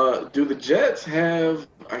 Do the Jets have?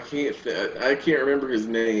 I can't remember his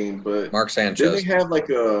name, but Mark did Sanchez. they have like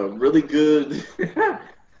a really good,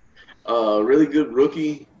 really good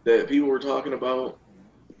rookie that people were talking about?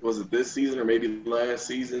 Was it this season or maybe last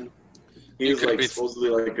season? He It was could like be. supposedly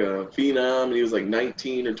like a phenom, and he was like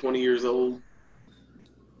 19 or 20 years old.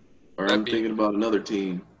 Or That'd I'm be- thinking about another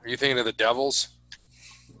team. Are you thinking of the Devils?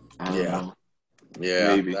 I don't Yeah. know.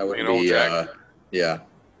 Yeah, Maybe. that would You know, be. Jack? Yeah.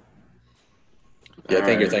 Yeah, I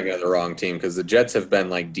think you're Alright. thinking of the wrong team because the Jets have been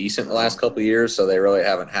like decent the last couple of years, so they really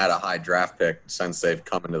haven't had a high draft pick since they've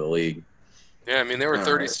come into the league. Yeah, I mean, they were All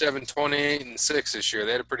 37, 28, and 6 this year.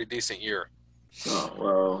 They had a pretty decent year. Oh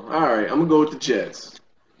well. All right, I'm gonna go with the Jets.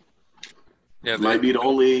 Yeah, Might be the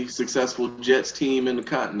only successful Jets team in the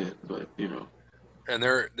continent, but you know. And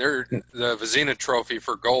the Vezina Trophy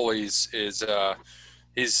for goalies is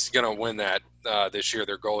he's going to win that this year.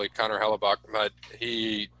 Their goalie Connor Hellebuck, but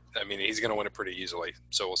he's going to win it pretty easily.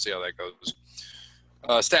 So we'll see how that goes.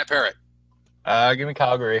 Stat Parrot. Give me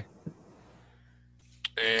Calgary.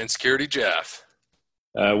 And Security Jeff.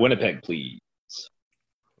 Winnipeg, please.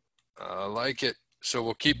 I like it. So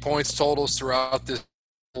we'll keep points totals throughout this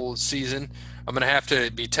whole season. I'm going to have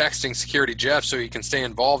to be texting Security Jeff so he can stay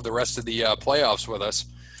involved the rest of the playoffs with us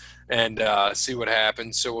and see what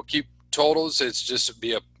happens. So we'll keep totals. It's just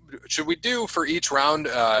should we do for each round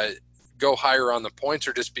go higher on the points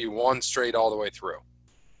or just be one straight all the way through?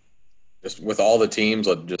 Just with all the teams,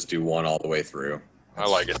 let's just do one all the way through. I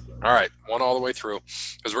like it. All right, one all the way through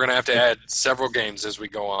because we're going to have to add several games as we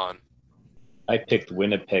go on. I picked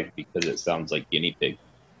Winnipeg because it sounds like guinea pig.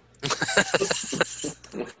 It's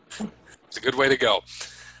a good way to go.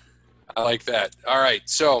 I like that. All right,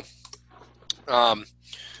 so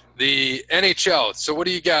the NHL. So what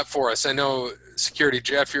do you got for us? I know, Security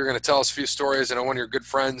Jeff, you're going to tell us a few stories. I know one of your good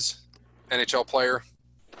friends, NHL player.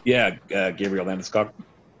 Yeah, Gabriel Landeskog.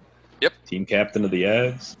 Yep. Team captain of the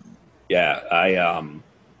Avs. Yeah,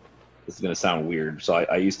 this is going to sound weird. So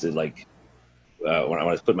I used to, like, when I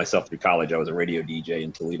was putting myself through college, I was a radio DJ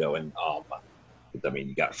in Toledo, and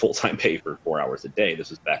you got full-time pay for 4 hours a day. This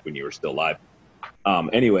was back when you were still live.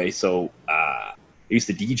 Anyway, so I used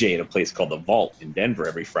to DJ at a place called The Vault in Denver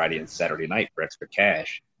every Friday and Saturday night for extra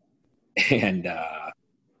cash. And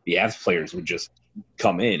the Avs players would just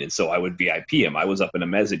come in, and so I would VIP them. I was up in a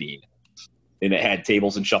mezzanine, and it had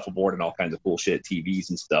tables and shuffleboard and all kinds of cool shit, TVs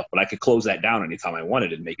and stuff. But I could close that down anytime I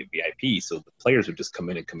wanted and make it VIP, so the players would just come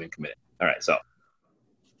in. All right, so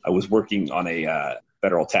I was working on a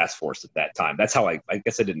federal task force at that time. That's how I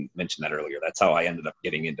guess I didn't mention that earlier. That's how I ended up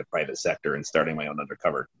getting into private sector and starting my own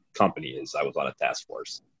undercover company, is I was on a task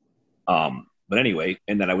force. But anyway,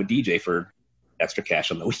 and then I would DJ for extra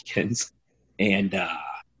cash on the weekends, and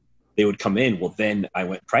they would come in. Well, then I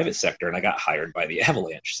went private sector and I got hired by the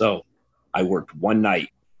Avalanche. So I worked one night.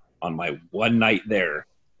 On my one night there,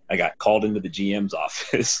 I got called into the GM's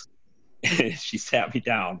office, and she sat me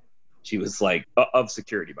down. She was like, of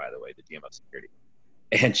security, by the way, the GM of security.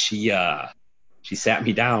 And she sat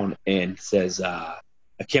me down and says, I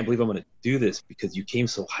can't believe I'm going to do this because you came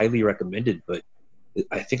so highly recommended, but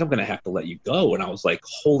I think I'm going to have to let you go. And I was like,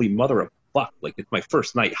 holy mother of fuck. Like, it's my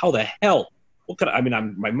first night. How the hell? What could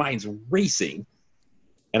my mind's racing.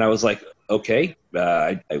 And I was like, okay,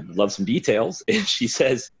 I love some details. And she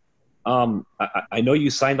says, I know you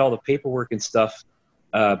signed all the paperwork and stuff,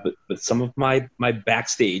 but some of my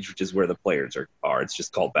backstage, which is where the players are, it's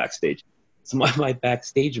just called backstage. Some of my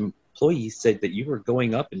backstage employees said that you were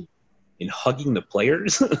going up and hugging the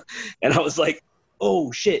players. And I was like,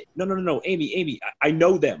 oh shit, no, Amy, I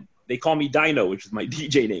know them. They call me Dino, which is my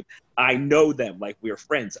DJ name. I know them, like we're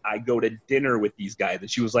friends. I go to dinner with these guys. And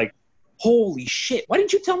she was like, holy shit, why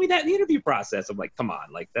didn't you tell me that in the interview process? I'm like, come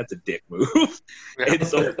on, like, that's a dick move. And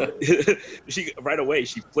so she right away,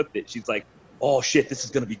 she flipped it. She's like, oh shit, this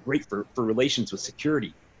is going to be great for relations with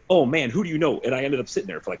security. Oh man, who do you know? And I ended up sitting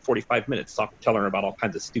there for like 45 minutes telling her about all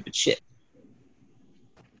kinds of stupid shit.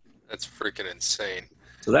 That's freaking insane.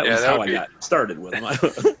 So that was how I got started with them. I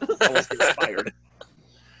almost get fired.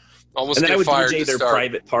 And then I would DJ their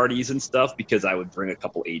private parties and stuff, because I would bring a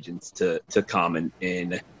couple agents to come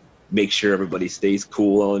and make sure everybody stays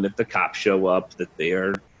cool. And if the cops show up, that they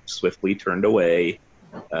are swiftly turned away,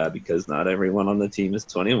 because not everyone on the team is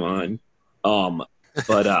 21.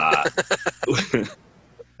 But I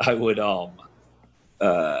would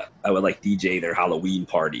like DJ their Halloween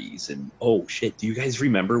parties. And oh shit, do you guys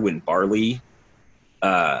remember when Barley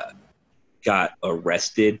got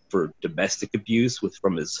arrested for domestic abuse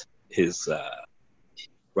from his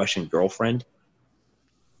Russian girlfriend?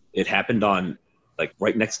 It happened on, like,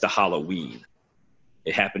 right next to Halloween.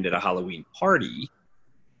 It happened at a Halloween party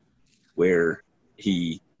where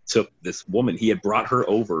he took this woman. He had brought her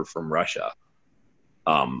over from Russia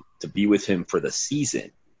to be with him for the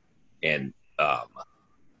season, and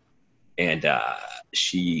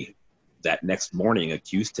she that next morning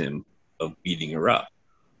accused him of beating her up.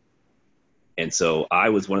 And so I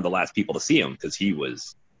was one of the last people to see him, because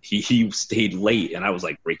he stayed late, and I was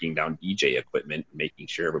like breaking down DJ equipment, making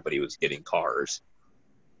sure everybody was getting cars.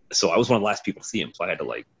 So I was one of the last people to see him. So I had to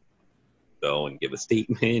like go and give a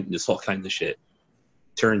statement and just all kinds of shit.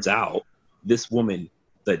 Turns out this woman,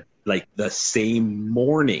 the same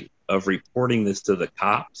morning of reporting this to the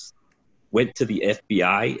cops, went to the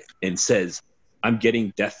FBI and says, I'm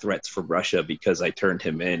getting death threats from Russia because I turned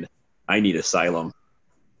him in. I need asylum.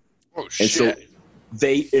 Oh, shit. And so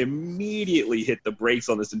they immediately hit the brakes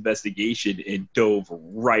on this investigation and dove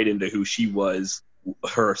right into who she was,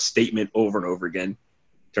 her statement over and over again.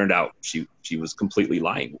 Turned out she was completely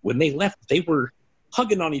lying. When they left, they were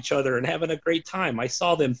hugging on each other and having a great time. I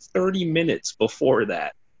saw them 30 minutes before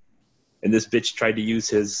that. And this bitch tried to use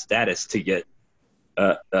his status to get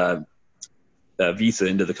a visa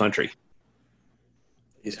into the country.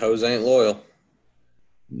 These hoes ain't loyal.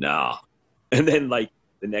 Nah. And then, like,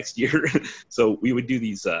 the next year, so we would do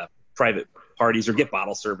these private parties or get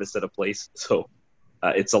bottle service at a place. So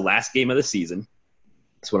it's the last game of the season.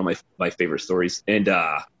 It's one of my favorite stories. And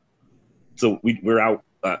so we're out.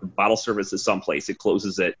 Bottle service is someplace. It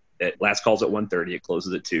closes at last call's at 1:30. It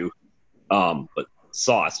closes at 2. But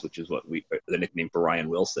Sauce, which is what the nickname for Ryan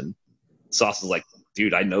Wilson, Sauce is like,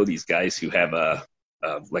 dude, I know these guys who have a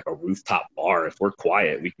rooftop bar. If we're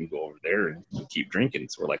quiet, we can go over there and keep drinking.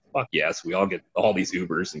 So we're like, fuck yes. We all get all these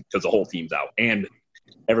Ubers because the whole team's out, and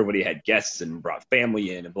everybody had guests and brought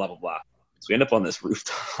family in and blah blah blah. So we end up on this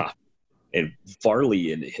rooftop, and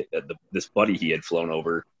Varley and this buddy he had flown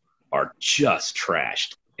over are just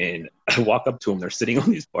trashed. And I walk up to them. They're sitting on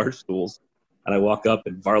these bar stools. And I walk up,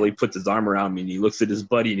 and Varley puts his arm around me, and he looks at his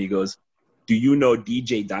buddy, and he goes, "Do you know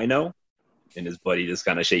DJ Dino?" And his buddy just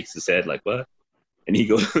kind of shakes his head like, "What?" And he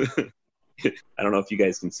goes, I don't know if you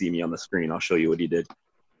guys can see me on the screen. I'll show you what he did.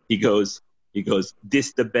 He goes,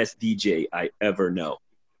 "This the best DJ I ever know."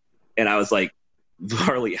 And I was like,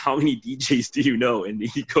 "Varley, how many DJs do you know?" And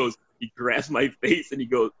he grabs my face, and he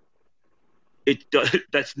goes,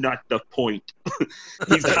 that's not the point.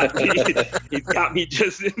 He's got me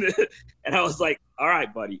just in the, and I was like, all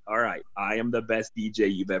right, buddy. All right. I am the best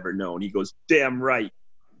DJ you've ever known. He goes, damn right.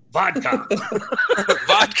 Vodka.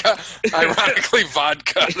 Vodka. Ironically,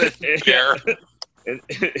 vodka. Beer. And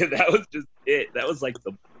that was just it. That was like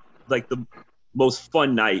the most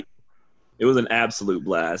fun night. It was an absolute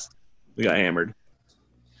blast. We got hammered.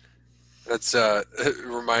 That's it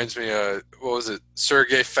reminds me of, what was it?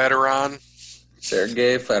 Sergei Fedorov.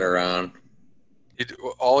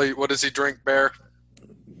 What does he drink, Bear?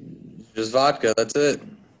 Just vodka. That's it.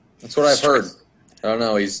 That's what I've heard. I don't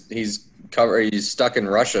know. He's stuck in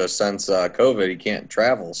Russia since COVID. He can't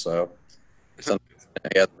travel, so he hasn't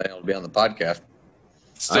been able to be on the podcast.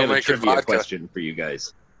 I have a trivia question for you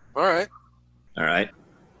guys. All right.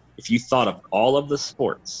 If you thought of all of the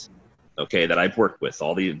sports, okay, that I've worked with,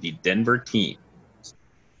 all the Denver teams,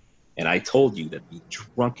 and I told you that the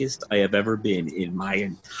drunkest I have ever been in my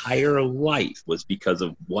entire life was because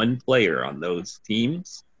of one player on those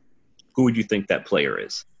teams, who would you think that player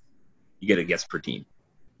is? You get a guess per team.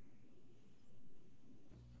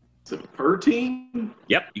 Is it per team?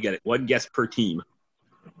 Yep, you get it. One guess per team.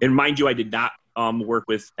 And mind you, I did not work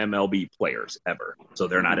with MLB players ever, so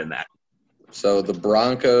they're not in that. So the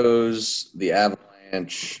Broncos, the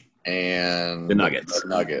Avalanche, and the Nuggets.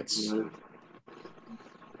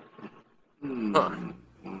 Huh.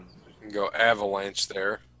 You can go Avalanche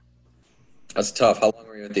there. That's tough. How long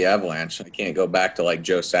were you at the Avalanche? I can't go back to like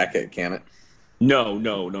Joe Sakic, can it? No.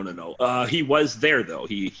 He was there though.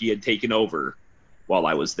 He had taken over while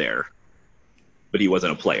I was there, but he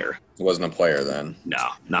wasn't a player. He wasn't a player then. No.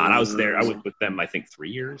 And I was there. I was with them, I think, 3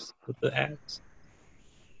 years with the Avs.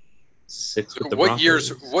 6 with the Broncos.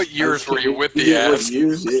 What years were you with the Avs? What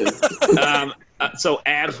years? Yeah. So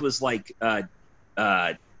Avs was like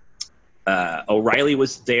O'Reilly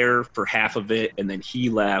was there for half of it, and then he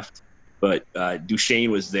left. But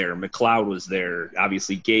Duchesne was there. McLeod was there.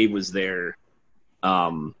 Obviously, Gabe was there.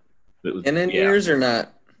 Years or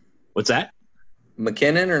not? What's that?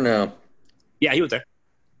 McKinnon or no? Yeah, he was there.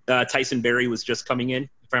 Tyson Berry was just coming in,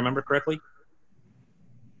 if I remember correctly.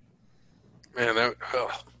 Man, Don't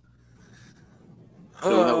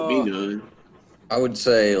help me none. I would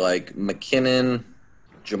say like McKinnon,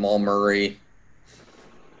 Jamal Murray.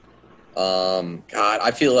 God,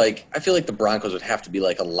 I feel like the Broncos would have to be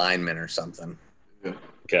like a lineman or something.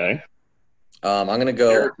 Okay. I'm gonna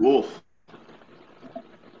go Eric Wolf.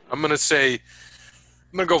 I'm gonna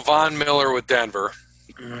go Von Miller with Denver.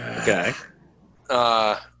 Okay.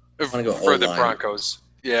 I'm gonna go for the O-line. Broncos.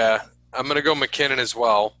 Yeah, I'm gonna go McKinnon as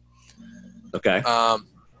well. Okay.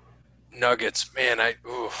 Nuggets, man.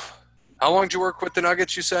 How long did you work with the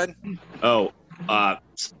Nuggets? You said?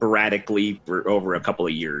 Sporadically for over a couple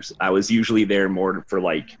of years. I was usually there more for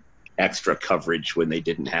like extra coverage when they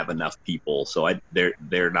didn't have enough people. So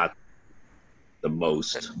they're not the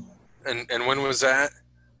most. And when was that?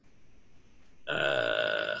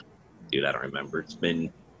 Dude, I don't remember. It's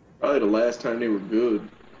been Probably the last time they were good.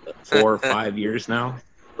 4 or 5 years now.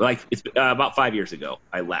 Like it's about 5 years ago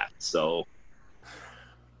I left. So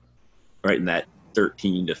right in that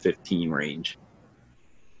 13 to 15 range.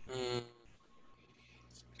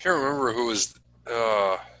 Can't remember who was.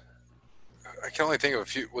 I can only think of a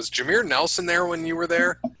few. Was Jameer Nelson there when you were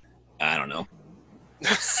there? I don't know.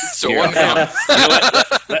 So Here, one him. you know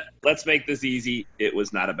what? Let's make this easy. It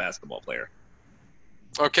was not a basketball player.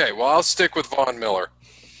 Okay, well, I'll stick with Von Miller.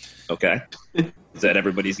 Okay. Is that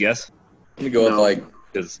everybody's guess? I'm going to go with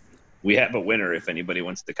Because we have a winner if anybody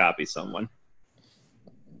wants to copy someone.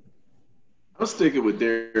 I'm sticking with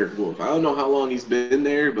Derek Wolf. I don't know how long he's been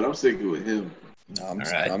there, but I'm sticking with him. No, All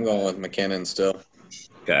right. I'm going with McKinnon still.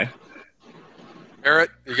 Okay.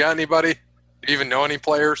 Barrett, you got anybody? Do you even know any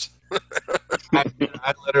players?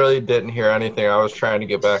 I literally didn't hear anything. I was trying to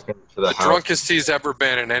get back into the The house. drunkest he's ever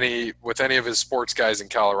been with any of his sports guys in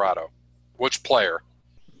Colorado. Which player?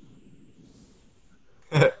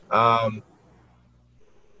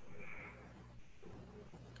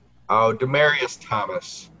 Demarius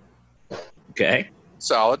Thomas. Okay.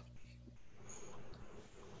 Solid.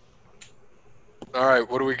 All right,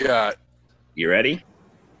 what do we got? You ready?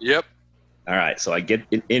 Yep. All right. So I get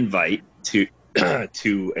an invite to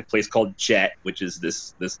to a place called Jet, which is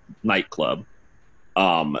this nightclub,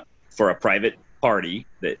 for a private party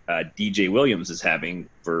that DJ Williams is having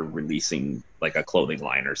for releasing like a clothing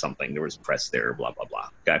line or something. There was press there, blah blah blah.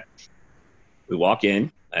 Okay. We walk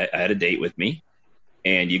in. I had a date with me.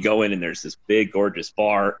 And you go in and there's this big, gorgeous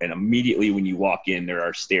bar. And immediately when you walk in, there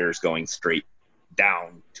are stairs going straight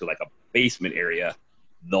down to like a basement area.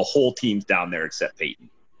 The whole team's down there except Peyton.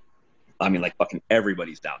 I mean, like fucking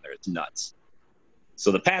everybody's down there. It's nuts.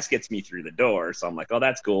 So the pass gets me through the door. So I'm like, oh,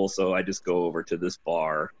 that's cool. So I just go over to this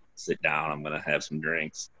bar, sit down. I'm going to have some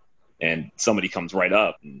drinks. And somebody comes right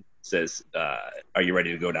up and says, are you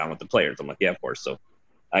ready to go down with the players? I'm like, yeah, of course. So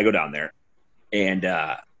I go down there. And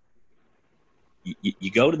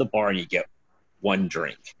you go to the bar and you get one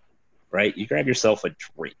drink, right? You grab yourself a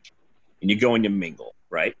drink and you go and you mingle,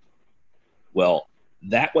 right? Well,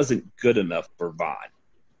 that wasn't good enough for Vaughn.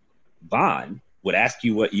 Vaughn would ask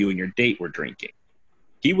you what you and your date were drinking.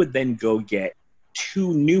 He would then go get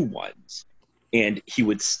 2 new ones, and he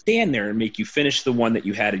would stand there and make you finish the one that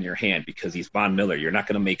you had in your hand because he's Von Miller. You're not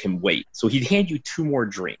going to make him wait. So he'd hand you 2 more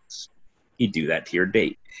drinks. He'd do that to your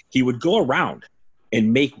date. He would go around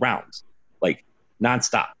and make rounds, like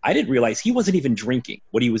nonstop. I didn't realize he wasn't even drinking.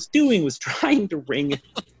 What he was doing was trying to ring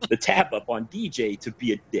the tab up on DJ to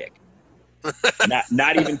be a dick.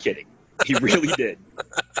 Not even kidding. He really did.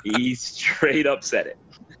 He straight up said it.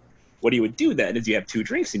 What he would do then is you have 2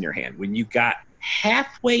 drinks in your hand. When you got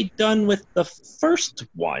halfway done with the first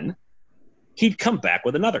one, he'd come back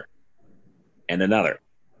with another and another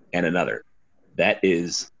and another. That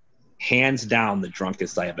is hands down the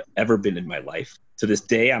drunkest I have ever been in my life. To this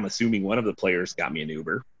day, I'm assuming one of the players got me an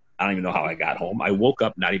Uber. I don't even know how I got home. I woke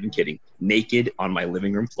up, not even kidding, naked on my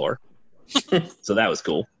living room floor. So that was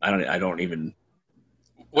cool. I don't even.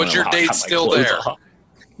 Was your date still there? Off.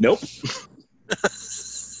 Nope.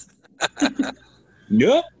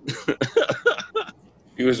 Nope.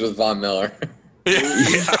 He was with Von Miller.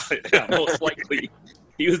 yeah, most likely.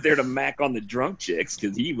 He was there to mac on the drunk chicks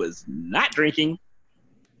because he was not drinking.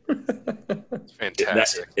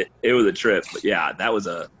 Fantastic. It was a trip. But yeah, that was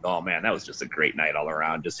that was just a great night all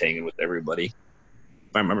around, just hanging with everybody.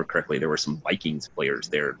 If I remember correctly, there were some Vikings players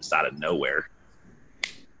there just out of nowhere.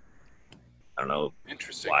 I don't know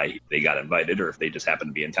why they got invited or if they just happened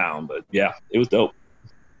to be in town, but yeah, it was dope.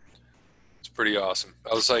 It's pretty awesome.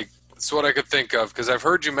 I was like, that's what I could think of because I've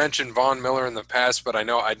heard you mention Von Miller in the past, but I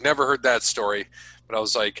know I'd never heard that story. But I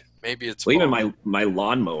was like, maybe it's even my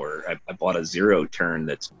lawnmower. I bought a 0-turn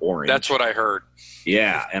that's orange. That's what I heard.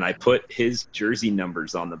 Yeah, and I put his jersey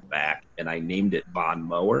numbers on the back, and I named it Von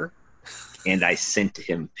Mower, and I sent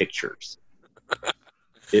him pictures.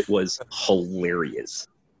 It was hilarious.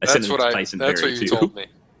 That's what you told me.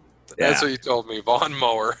 Yeah. That's what you told me. Von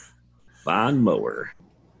Mower. Von Mower.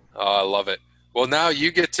 Oh, I love it. Well, now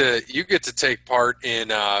you get to take part in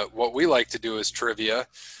what we like to do as trivia.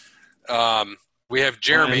 We have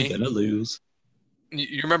Jeremy. I'm gonna lose.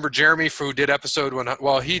 You remember Jeremy who did episode 100?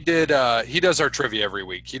 Well, he did. He does our trivia every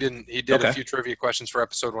week. He did a few trivia questions for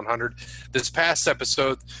episode 100. This past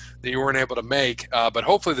episode that you weren't able to make, but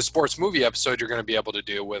hopefully the sports movie episode you're going to be able to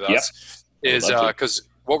do with us is because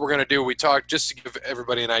what we're going to do. We talked just to give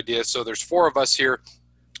everybody an idea. So there's 4 of us here.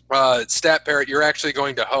 Stat Parrot, you're actually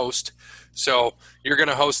going to host. So you're going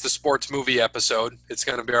to host the sports movie episode. It's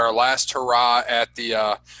going to be our last hurrah at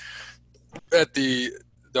the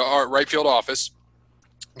right field office.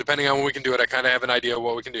 Depending on when we can do it, I kind of have an idea of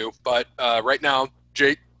what we can do. But right now,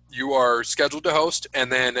 Jake, you are scheduled to host,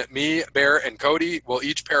 and then me, Bear, and Cody will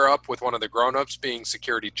each pair up with one of the grown-ups, being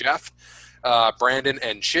Security Jeff. Brandon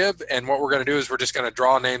and Shiv. And what we're going to do is we're just going to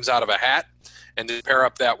draw names out of a hat and just pair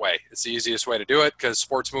up that way. It's the easiest way to do it because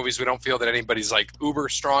sports movies, we don't feel that anybody's like uber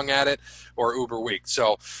strong at it or uber weak.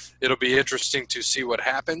 So it'll be interesting to see what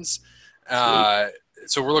happens.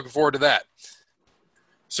 So we're looking forward to that.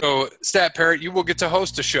 So, Stat Parrot, you will get to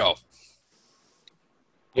host a show.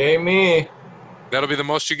 Yay me. That'll be the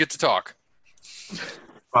most you get to talk.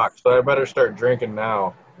 Fuck, so I better start drinking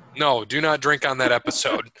now. No, do not drink on that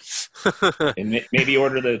episode. And maybe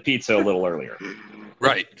order the pizza a little earlier.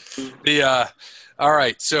 Right. All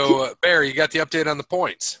right. So, Barry, you got the update on the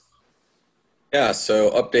points. Yeah, so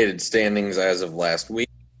updated standings as of last week.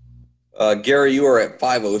 Gary, you are at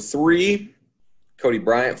 503. Cody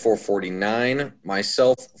Bryant, 449.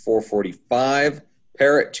 Myself, 445.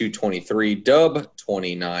 Parrot, 223. Dub,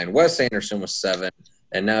 29. Wes Anderson with 7.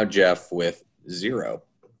 And now Jeff with 0.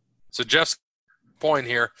 So, Jeff's point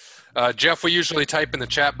here. Jeff, we usually type in the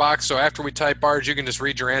chat box. So, after we type ours, you can just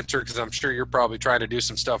read your answer because I'm sure you're probably trying to do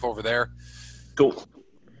some stuff over there. Cool.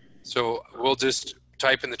 So, we'll just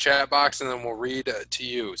type in the chat box and then we'll read to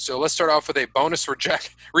you. So let's start off with a bonus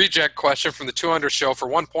reject question from the 200 show for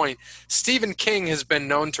 1 point. Stephen King has been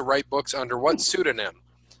known to write books under what pseudonym?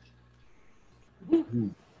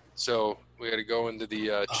 So we got to go into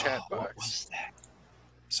the chat box. What was that?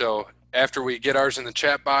 So after we get ours in the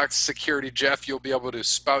chat box, Security Jeff, you'll be able to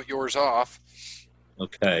spout yours off.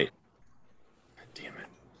 Okay. God damn it.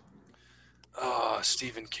 Oh,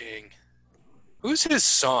 Stephen King. Who's his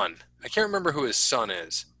son? I can't remember who his son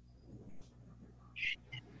is.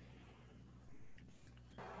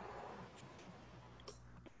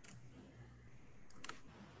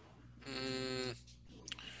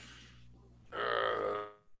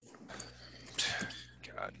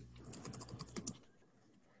 God.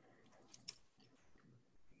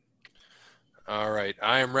 All right.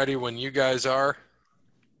 I am ready when you guys are.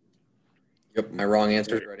 Yep, my wrong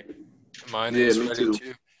answer is ready. Mine Yeah, is me ready too.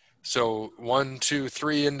 too. So 1, 2,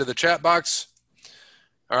 3 into the chat box.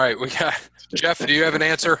 All right, we got Jeff. Do you have an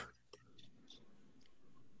answer?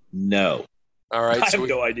 No. All I right, have so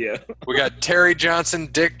no idea. we got Terry Johnson,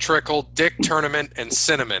 Dick Trickle, Dick Tournament, and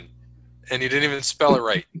Cinnamon. And you didn't even spell it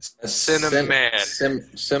right. Cinnamon.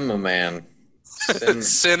 Cinnamon.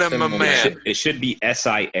 Cinnamon. It should be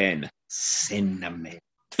S-I-N. Cinnamon.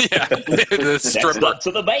 Yeah, the That's stripper. up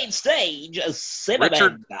to the main stage.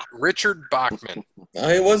 Cinnamon. Richard Bachman. Oh,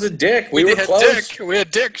 it was a dick. We were had close. Dick. We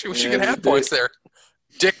had Dick. She Yeah, could have Dick. points there.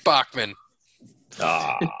 Dick Bachman.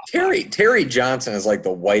 Ah, Terry Johnson is like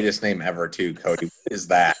the whitest name ever, too, Cody. What is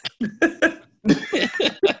that? I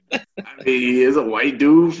mean, he is a white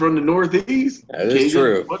dude from the Northeast. That is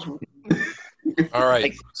true. All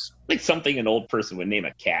right. like something an old person would name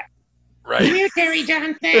a cat. Right. Here, Terry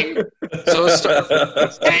Johnson. So let's start.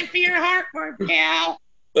 It's time for your heartwork, pal.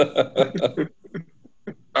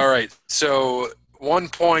 All right. So 1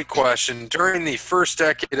 point question. During the first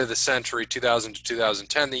decade of the century, 2000 to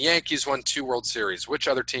 2010, the Yankees won 2 World Series. Which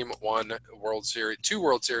other team won World Series, 2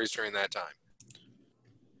 World Series during that time?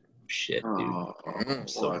 Shit, dude. Oh,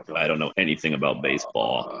 So, I don't know anything about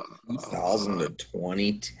baseball. 2000 to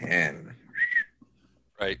 2010.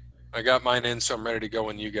 Right. I got mine in, so I'm ready to go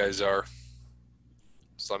when you guys are.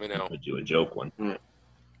 Just let me know. I'm gonna do a joke one.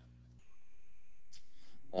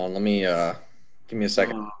 Let me give me a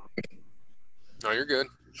second. No, you're good.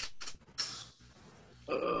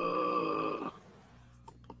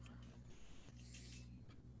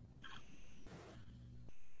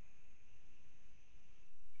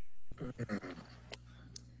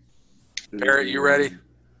 Parrot, you ready?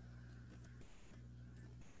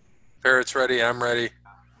 Parrot's ready. I'm ready.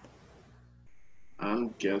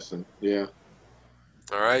 I'm guessing. Yeah.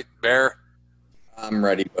 All right. Bear. I'm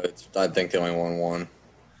ready, but I think they only won one.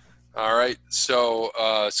 All right. So,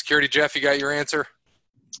 Security Jeff, you got your answer?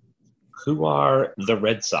 Who are the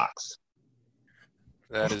Red Sox?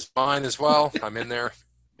 That is mine as well. I'm in there.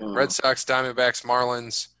 Red Sox, Diamondbacks,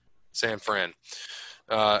 Marlins, San Fran.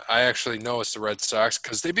 I actually know it's the Red Sox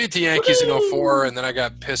because they beat the Yankees in 04, and then I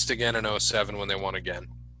got pissed again in 07 when they won again.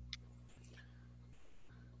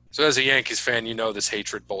 So as a Yankees fan, you know this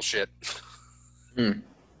hatred bullshit. That's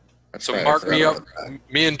So right, I mark forgot me up, about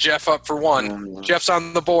that. me and Jeff up for 1. Jeff's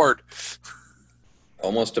on the board.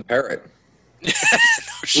 Almost a parrot. No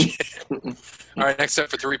shit. All right, next up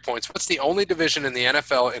for 3 points. What's the only division in the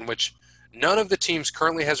NFL in which none of the teams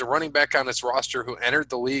currently has a running back on its roster who entered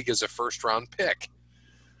the league as a first-round pick?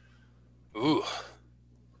 Ooh.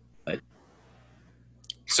 What?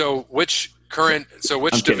 So which I'm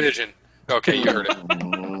kidding. division? Okay, you heard it.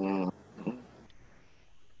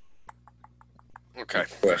 Okay, I'm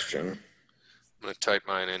Question. going to type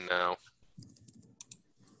mine in now.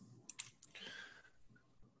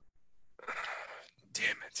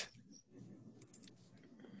 Damn it.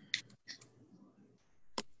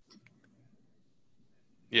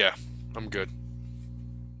 Yeah, I'm good.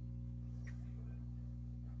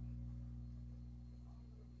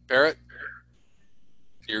 Barrett,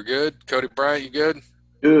 you're good. Cody Bryant, you good?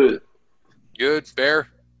 Good. Good. Bear?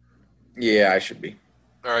 Yeah, I should be.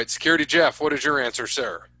 All right. Security Jeff, what is your answer,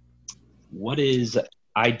 sir? What is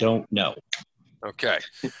I don't know? Okay.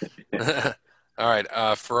 All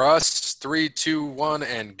right. For us, 3, 2, 1,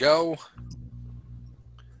 and go.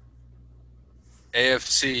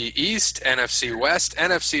 AFC East, NFC West,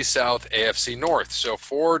 NFC South, AFC North. So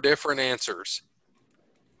 4 different answers.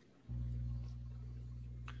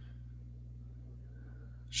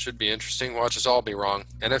 Should be interesting. Watch us all be wrong.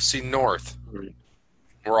 NFC North.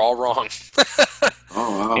 We're all wrong.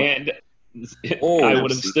 Oh, wow. And Oh, I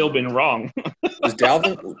would have still been wrong. Was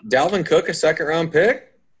Dalvin Cook a second-round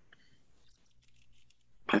pick?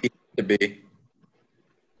 He could be.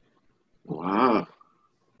 Wow.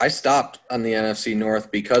 I stopped on the NFC North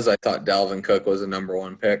because I thought Dalvin Cook was a number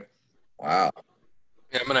 1 pick. Wow.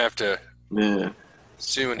 Yeah, I'm going to have to Yeah.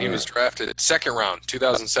 see when he was drafted. Second round,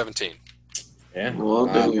 2017. Yeah. Well,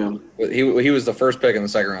 damn. He was the first pick in the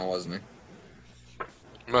second round, wasn't he?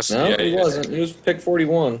 No, he wasn't. He was pick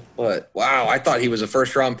 41. But, wow, I thought he was a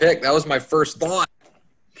first-round pick. That was my first thought.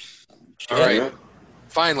 All right.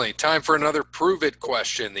 Finally, time for another Prove It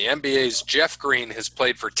question. The NBA's Jeff Green has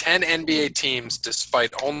played for 10 NBA teams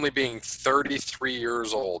despite only being 33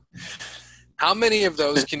 years old. How many of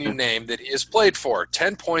those can you name that he has played for?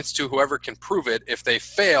 10 points to whoever can prove it. If they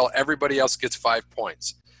fail, everybody else gets 5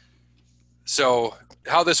 points. So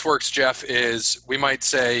how this works, Jeff, is we might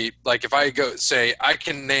say, like if I go say I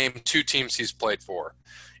can name 2 teams he's played for.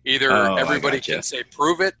 Either everybody can say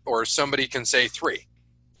prove it or somebody can say 3.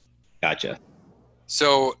 Gotcha.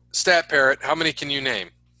 So, Stat Parrot, how many can you name?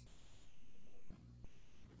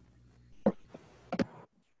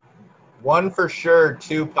 1 for sure,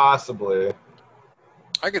 2 possibly.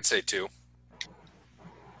 I could say 2.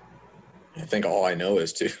 I think all I know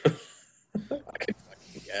is 2. I can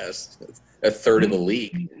guess. That's a third of the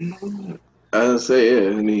league. I would say,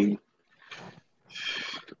 yeah. I mean,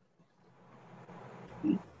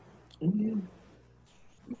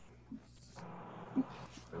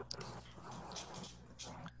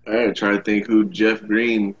 I gotta try to think who Jeff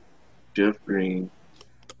Green.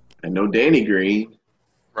 I know Danny Green.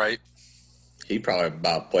 Right. He probably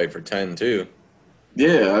about played for 10 too.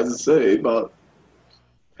 Yeah, I was gonna say about.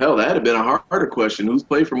 Hell, that'd have been a harder question. Who's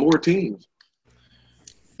played for more teams?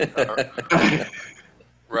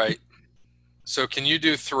 Right. So can you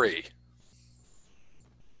do 3?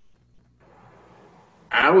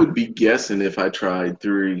 I would be guessing if I tried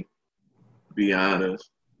 3. To be honest.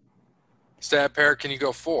 Stat Parrot, can you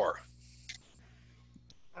go 4?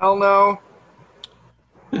 Hell no.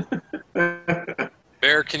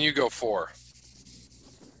 Bear, can you go 4?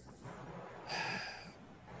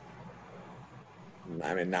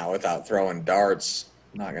 I mean, not without throwing darts.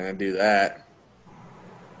 Not going to do that.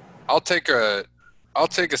 I'll take a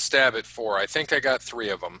stab at 4. I think I got 3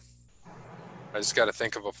 of them. I just got to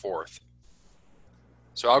think of a 4th.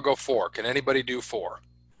 So I'll go 4. Can anybody do 4?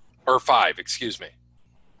 Or 5, excuse me.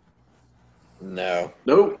 No.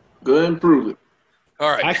 Nope. Go ahead and prove it.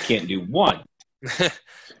 All right. I can't do 1.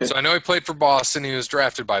 So I know he played for Boston. He was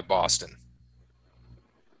drafted by Boston.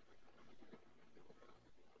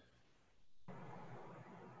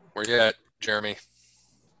 Where you at, Jeremy?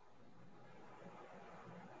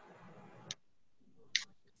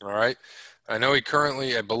 All right. I know he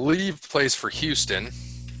currently, I believe, plays for Houston. I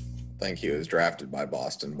think he was drafted by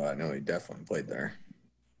Boston, but I know he definitely played there.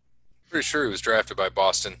 Pretty sure he was drafted by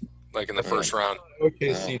Boston, like in the first round.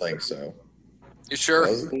 Okay, I don't think so. You sure?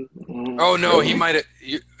 Was it? Oh, no, he might have.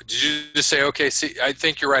 Did you just say OKC? I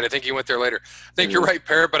think you're right. I think he went there later. I think you're right,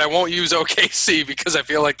 Parrot, but I won't use OKC because I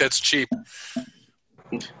feel like that's cheap.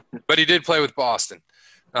 But he did play with Boston.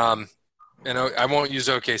 And I won't use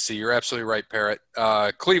OKC. You're absolutely right, Parrot.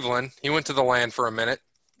 Cleveland, he went to the land for a minute.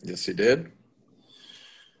 Yes, he did.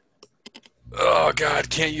 Oh, God,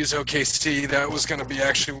 can't use OKC. That was going to be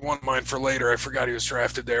actually one of mine for later. I forgot he was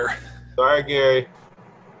drafted there. Sorry, Gary.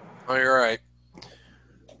 Oh, you're right.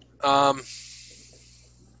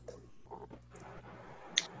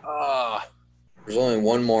 There's only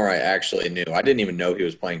one more I actually knew. I didn't even know he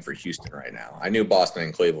was playing for Houston right now. I knew Boston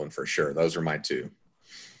and Cleveland for sure. Those are my 2.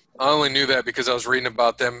 I only knew that because I was reading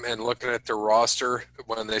about them and looking at their roster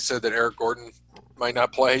when they said that Eric Gordon might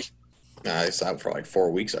not play. He's out for like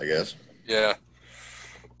 4 weeks, I guess. Yeah.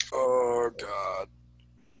 Oh, God.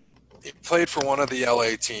 He played for one of the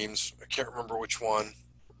LA teams. I can't remember which one.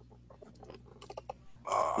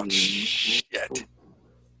 Oh, shit.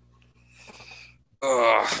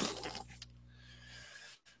 Ugh.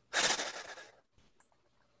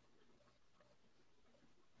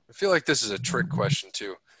 I feel like this is a trick question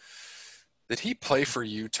too. Did he play for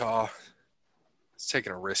Utah? He's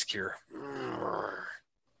taking a risk here.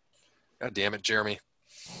 God damn it, Jeremy.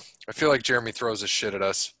 I feel like Jeremy throws his shit at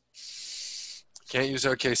us. Can't use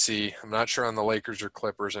OKC. I'm not sure on the Lakers or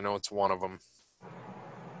Clippers. I know it's one of them.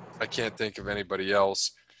 I can't think of anybody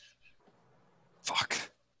else. Fuck.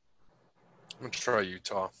 I'm going to try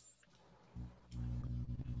Utah.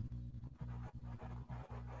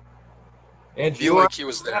 And I feel like he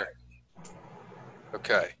was there.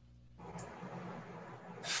 Okay.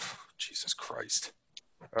 Jesus Christ.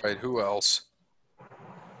 All right, who else?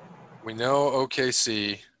 We know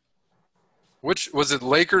OKC. Which was it,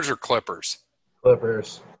 Lakers or Clippers?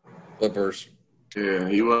 Clippers. Clippers. Yeah,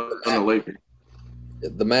 he was on the Lakers.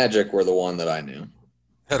 The Magic were the one that I knew.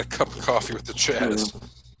 Had a cup of coffee with the Chaz.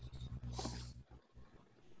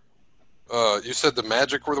 You said the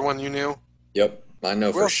Magic were the one you knew? Yep, I know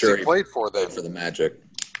Who for else sure he played for then? for the Magic.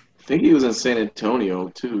 I think he was in San Antonio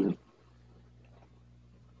too.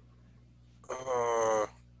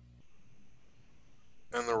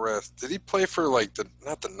 And the rest. Did he play for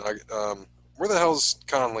not the Nugget? Where the hell's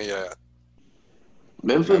Conley at?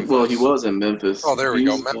 Memphis? Well, he was in Memphis. Oh, there we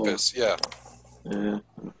go. He's, Memphis, yeah. Yeah.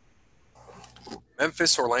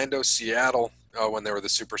 Memphis, Orlando, Seattle. Oh, when they were the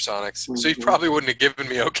Supersonics. So he Mhm. probably wouldn't have given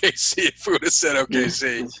me OKC if we would have said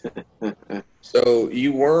OKC. So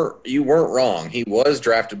you weren't wrong. He was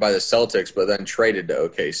drafted by the Celtics, but then traded to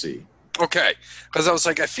OKC. Okay, because I was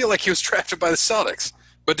like, I feel like he was drafted by the Celtics.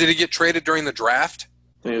 But did he get traded during the draft?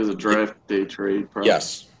 I think it was a draft day trade. Probably.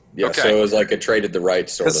 Yes. Yes. Okay. So it was like a traded the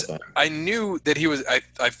rights sort of 'Cause thing. I knew that he was. I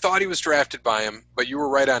thought he was drafted by him, but you were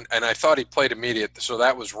right on. And I thought he played immediate, so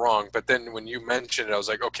that was wrong. But then when you mentioned it, I was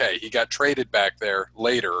like, okay, he got traded back there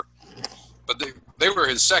later. But they were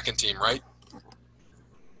his second team, right?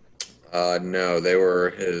 No, they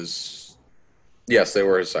were his. Yes, they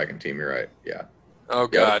were his second team. You're right. Yeah. Oh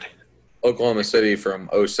God. Oklahoma City from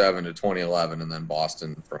 2007 to 2011, and then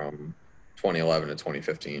Boston from 2011 to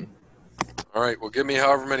 2015. All right. Well, give me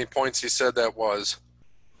however many points he said that was.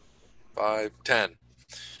 5, 10.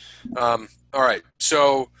 All right.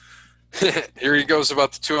 So here he goes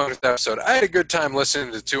about the 200th episode. I had a good time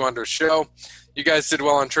listening to the 200th show. You guys did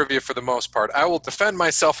well on trivia for the most part. I will defend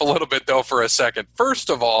myself a little bit, though, for a second. First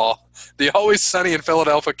of all, the Always Sunny in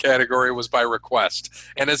Philadelphia category was by request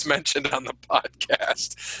and is mentioned on the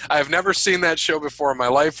podcast. I have never seen that show before in my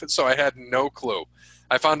life, so I had no clue.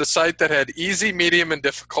 I found a site that had easy, medium, and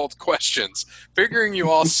difficult questions. Figuring you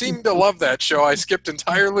all seemed to love that show, I skipped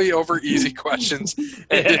entirely over easy questions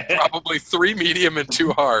and did probably 3 medium and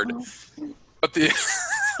 2 hard. But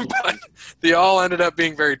they all ended up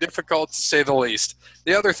being very difficult, to say the least.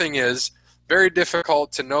 The other thing is, very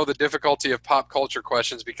difficult to know the difficulty of pop culture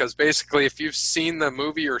questions, because basically if you've seen the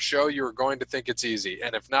movie or show, you're going to think it's easy.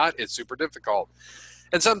 And if not, it's super difficult.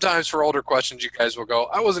 And sometimes for older questions, you guys will go,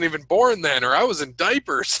 I wasn't even born then, or I was in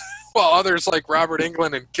diapers. While others like Robert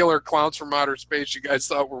Englund and Killer Clowns from Outer Space, you guys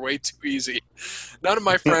thought were way too easy. None of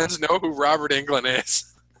my friends know who Robert Englund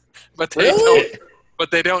is. But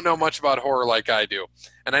they don't know much about horror like I do.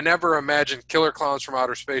 And I never imagined Killer Clowns from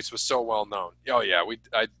Outer Space was so well known. Oh yeah,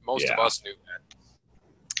 most of us knew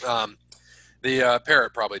that. The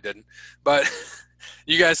parrot probably didn't, but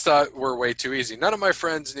you guys thought were way too easy. None of my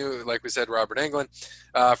friends knew, like we said, Robert Englund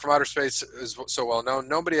from Outer Space is so well known.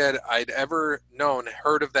 Nobody I'd ever known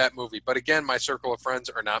heard of that movie. But again, my circle of friends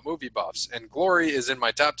are not movie buffs, and Glory is in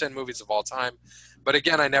my top 10 movies of all time. But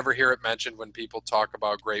again, I never hear it mentioned when people talk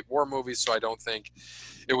about great war movies, so I didn't think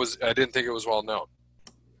it was well known.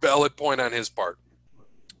 Valid point on his part.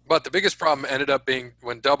 But the biggest problem ended up being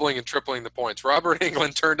when doubling and tripling the points. Robert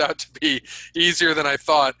Englund turned out to be easier than I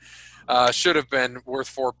thought should have been, worth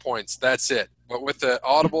 4 points. That's it. But with the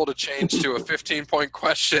audible to change to a 15-point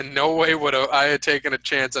question, no way would I have taken a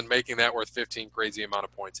chance on making that worth 15 crazy amount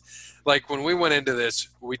of points. Like when we went into this,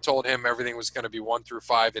 we told him everything was going to be 1 through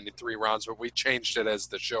 5 into 3 rounds, but we changed it as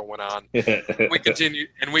the show went on. We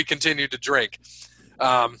continued to drink.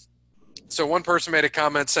 So one person made a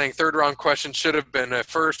comment saying third round question should have been a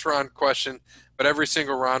first round question, but every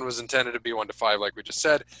single round was intended to be 1 to 5, like we just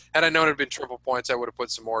said. Had I known it had been triple points, I would have put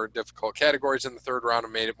some more difficult categories in the third round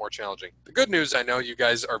and made it more challenging. The good news, I know you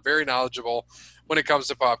guys are very knowledgeable when it comes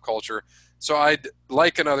to pop culture, so I'd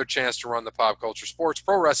like another chance to run the pop culture sports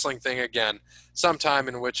pro wrestling thing again, sometime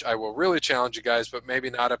in which I will really challenge you guys, but maybe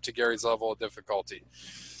not up to Gary's level of difficulty.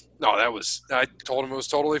 No, I told him it was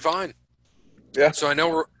totally fine. Yeah. So I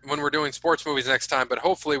know when we're doing sports movies next time, but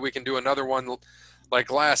hopefully we can do another one like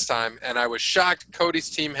last time, and I was shocked Cody's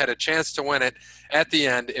team had a chance to win it at the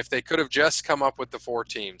end if they could have just come up with the 4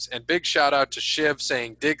 teams. And big shout out to Shiv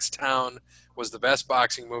saying Diggstown was the best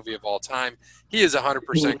boxing movie of all time. He is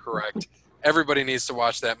 100% correct. Everybody needs to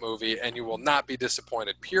watch that movie, and you will not be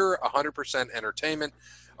disappointed. Pure 100% entertainment.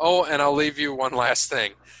 Oh, and I'll leave you one last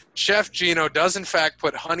thing. Chef Gino does, in fact,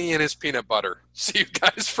 put honey in his peanut butter. See you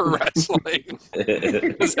guys for wrestling.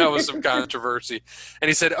 Because that was some controversy. And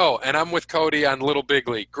he said, oh, and I'm with Cody on Little Big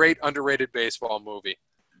League. Great underrated baseball movie.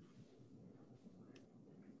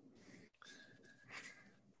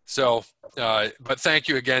 So, but thank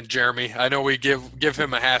you again, Jeremy. I know we give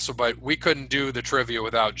him a hassle, but we couldn't do the trivia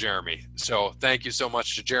without Jeremy. So thank you so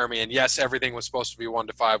much to Jeremy. And yes, everything was supposed to be 1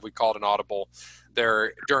 to 5. We called an audible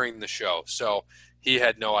there during the show. So he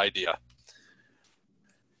had no idea.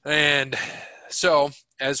 And so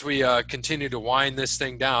as we continue to wind this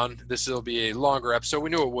thing down, this will be a longer episode. We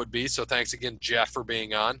knew it would be. So thanks again, Jeff, for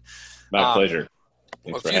being on. My pleasure.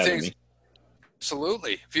 Thanks for having me.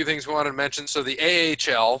 Absolutely. A few things we wanted to mention. So the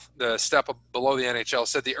AHL, the step below the NHL,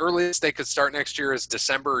 said the earliest they could start next year is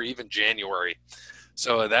December or even January.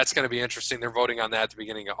 So that's going to be interesting. They're voting on that at the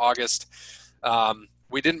beginning of August.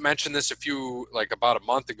 We didn't mention this about a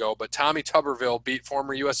month ago, but Tommy Tuberville beat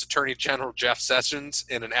former U.S. Attorney General Jeff Sessions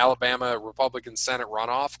in an Alabama Republican Senate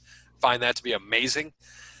runoff. Find that to be amazing.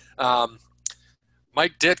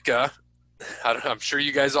 Mike Ditka, I'm sure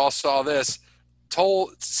you guys all saw this,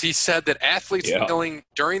 he said that athletes kneeling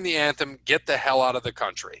during the anthem get the hell out of the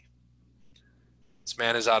country. This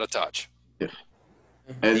man is out of touch. Yeah.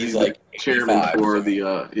 As he's like chairman for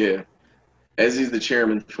the as he's the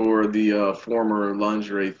chairman for the former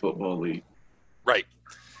lingerie football league. Right.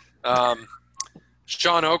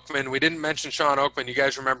 Sean Oakman, we didn't mention Sean Oakman. You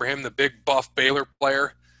guys remember him, the big buff Baylor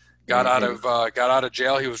player? Got out of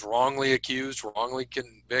jail. He was wrongly accused, wrongly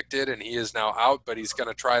convicted, and he is now out. But he's going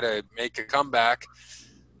to try to make a comeback.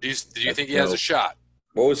 Do you think he has a shot?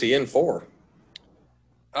 What was he in for?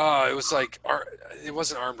 It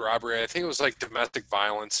wasn't armed robbery. I think it was like domestic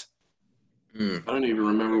violence. I don't even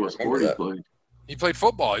remember what sport he played. He played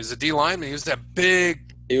football. He was a D lineman. He was that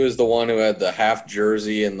big. He was the one who had the half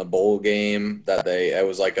jersey in the bowl game it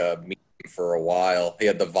was like a meme for a while. He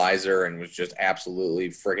had the visor and was just absolutely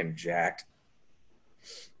friggin' jacked.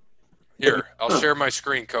 Here, I'll share my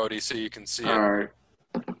screen, Cody, so you can see it. All right.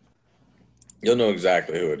 You'll know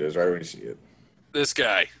exactly who it is right when you see it. This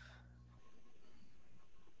guy.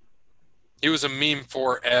 He was a meme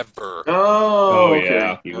forever. Oh, okay.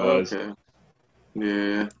 Yeah, he was. Okay.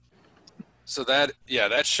 Yeah. So that's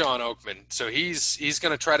Sean Oakman. So he's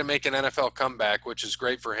going to try to make an NFL comeback, which is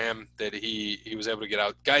great for him that he was able to get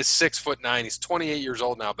out. Guy's 6'9". He's 28 years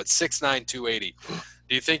old now, but 6'9", 280.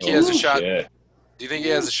 Do you think he has a shot? Yeah. Do you think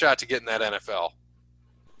he has a shot to get in that NFL?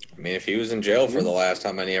 I mean, if he was in jail for the last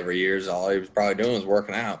how many ever years, all he was probably doing was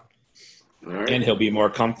working out. All right. And he'll be more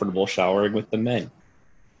comfortable showering with the men.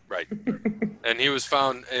 Right. And he was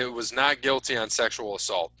found it was not guilty on sexual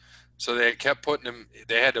assault. So they kept putting him –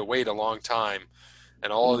 they had to wait a long time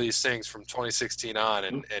and all of these things from 2016 on,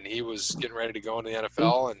 and he was getting ready to go into the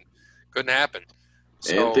NFL and couldn't happen.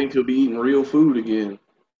 So, and think he'll be eating real food again.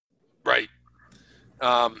 Right.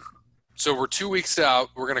 So we're 2 weeks out.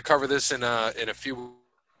 We're going to cover this in a few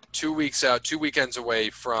 – 2 weeks out, 2 weekends away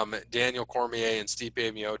from Daniel Cormier and Stipe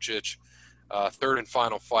Miocic, third and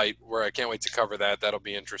final fight, where I can't wait to cover that. That'll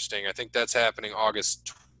be interesting. I think that's happening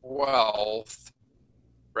August 12th.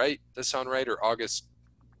 Right? Does that sound right? Or August?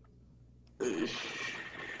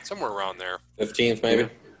 Somewhere around there. 15th, maybe?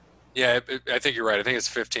 Yeah, I think you're right. I think it's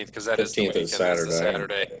 15th because that is the 15th is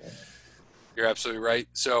Saturday. You're absolutely right.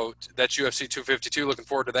 So that's UFC 252. Looking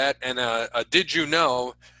forward to that. And did you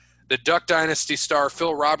know the Duck Dynasty star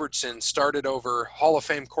Phil Robertson started over Hall of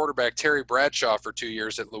Fame quarterback Terry Bradshaw for 2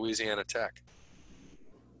 years at Louisiana Tech?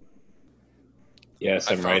 Yes,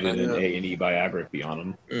 I'm writing an A&E biography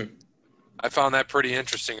on him. I found that pretty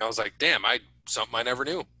interesting. I was like, damn, something I never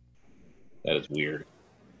knew. That is weird.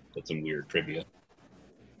 That's some weird trivia.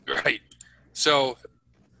 Right. So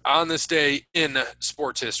on this day in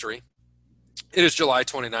sports history, it is July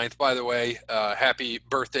 29th, by the way. Happy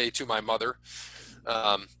birthday to my mother.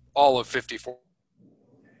 All of 54.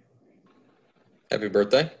 Happy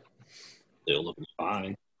birthday. Still looking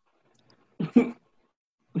fine.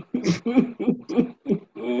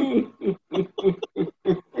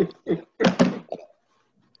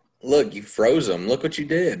 Look, you froze him. Look what you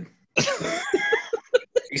did.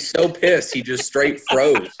 He's so pissed. He just straight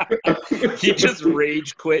froze. He just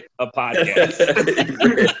rage quit a podcast.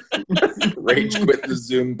 Rage quit the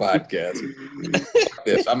Zoom podcast. Fuck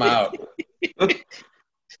this. I'm out.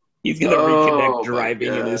 He's gonna Oh, reconnect my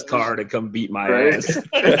driving in his gosh. car to come beat my Right? ass.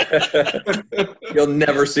 You'll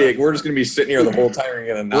never see it. We're just gonna be sitting here the whole time. We're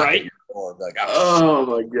gonna knock Right. at your door. Be like, oh, Oh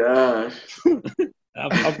my gosh.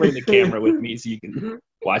 I'll bring the camera with me so you can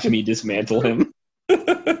watch me dismantle him.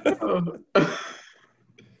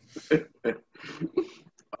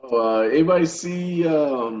 Anybody see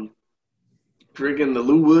friggin' the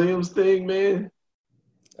Lou Williams thing, man?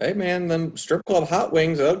 hey man, them strip club hot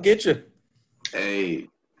wings, they'll get you. Hey,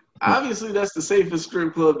 obviously that's the safest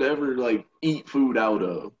strip club to ever like eat food out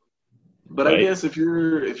of. But I Right. guess if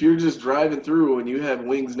you're just driving through and you have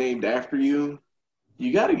wings named after you,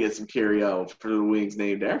 you got to get some carry out for the wings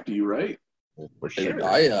named after you, right? For Dude,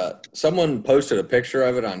 sure. someone posted a picture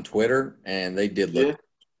of it on Twitter, and they did look.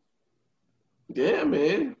 Yeah,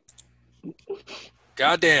 man.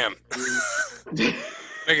 Goddamn.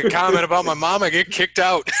 Make a comment about my mom, I get kicked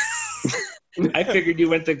out. I figured you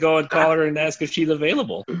went to go and call her and ask if she's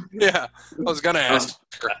available. Yeah, I was gonna ask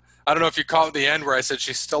her. I don't know if you caught the end where I said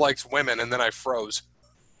she still likes women, and then I froze.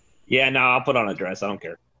 Yeah, no, I'll put on a dress. I don't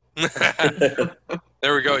care.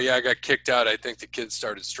 There we go. Yeah, I got kicked out. I think the kids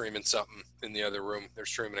started streaming something in the other room. They're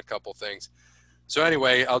streaming a couple things. So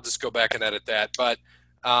anyway, I'll just go back and edit that. But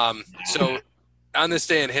so on this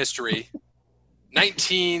day in history,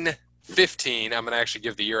 1915, I'm going to actually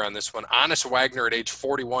give the year on this one. Honest Wagner at age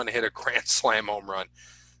 41 hit a grand slam home run.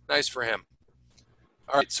 Nice for him.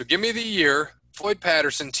 All right, so give me the year. Floyd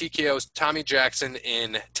Patterson TKO's Tommy Jackson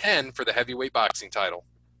in 10 for the heavyweight boxing title.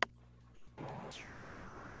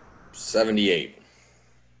 78.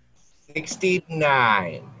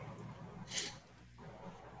 69.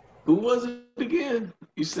 Who was it again?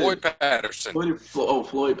 You said Floyd Patterson.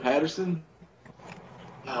 Floyd Patterson.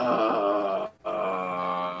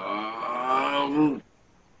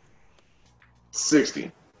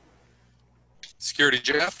 60. Security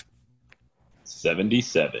Jeff.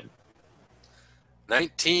 77.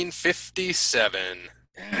 1957.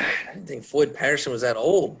 I didn't think Floyd Patterson was that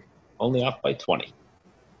old. Only off by 20.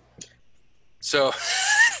 So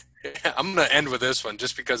I'm going to end with this one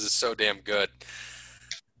just because it's so damn good.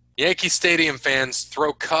 Yankee Stadium fans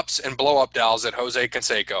throw cups and blow-up dolls at Jose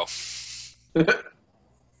Canseco.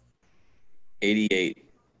 88.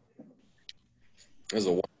 This is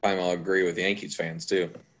the one time I'll agree with Yankees fans, too.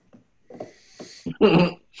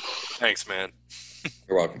 Thanks, man.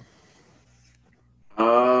 You're welcome.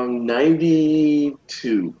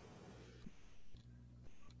 92.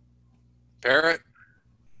 Parrot,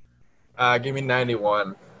 Give me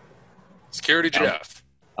 91. Security Jeff.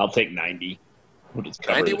 I'll take 90. We'll just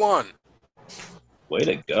cover this. 91. Way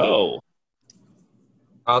to go.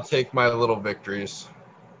 I'll take my little victories.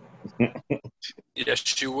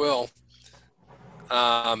 Yes, you will.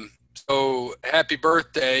 So happy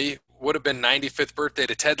birthday. Would have been 95th birthday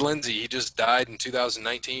to Ted Lindsay. He just died in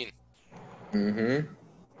 2019. Mm-hmm.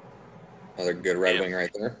 Another good Red Damn. Wing right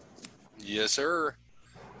there. Yes, sir.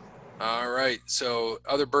 All right. So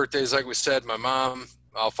other birthdays, like we said, my mom.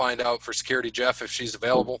 I'll find out for Security Jeff if she's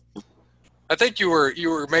available. I think you were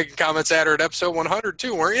making comments at her at episode 100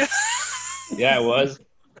 too, weren't you? Yeah, I was.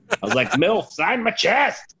 I was like, MILF, sign my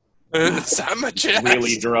chest. Sign my chest.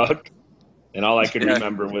 Really drunk. And all I could Yeah.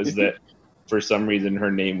 remember was that for some reason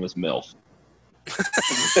her name was MILF.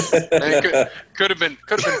 Could have been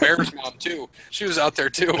Bear's mom too. She was out there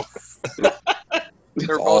too. They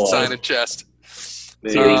were all both of signing chest.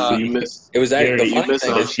 Man, you missed. It was Gary, actually the you funny missed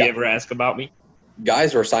thing Did is she ever ask about me?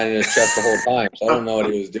 guys were signing his chest the whole time, so I don't know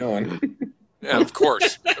what he was doing. Yeah, of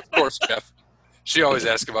course, Jeff. She always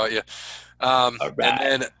asks about you. All right.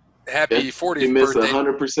 And then happy 40th You miss birthday.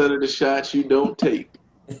 100% of the shots you don't take.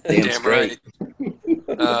 Damn right.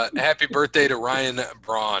 Happy birthday to Ryan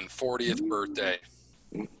Braun, 40th birthday.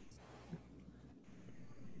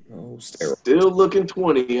 Oh, steroids. Still looking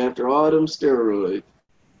 20 after all them steroids.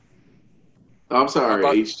 I'm sorry, How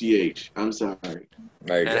about- HGH. I'm sorry.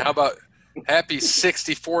 There you And go. how about happy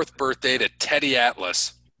 64th birthday to Teddy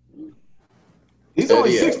Atlas? He's Good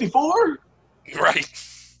only deal. 64? Right.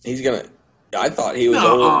 He's gonna. I thought he was Nuh-uh.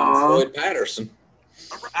 older than Floyd Patterson.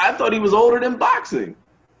 I thought he was older than boxing.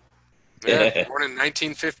 Yeah, born in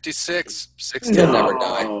 1956. 60. He'll never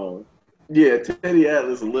die. Oh. Yeah, Teddy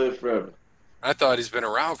Atlas will live forever. I thought he's been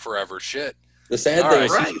around forever. Shit. The sad All thing right.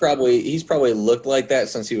 is Right. he's probably looked like that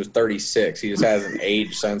since he was 36. He just hasn't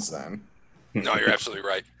aged since then. No, you're absolutely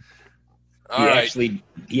right. All right.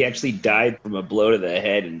 He actually died from a blow to the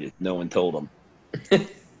head and just no one told him.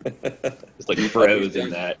 It's like froze in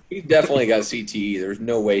that. He's definitely got CTE. There's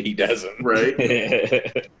no way he doesn't. Right?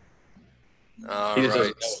 All He just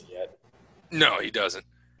right. doesn't know it yet. No, he doesn't.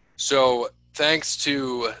 So thanks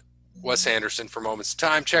to Wes Anderson for Moments of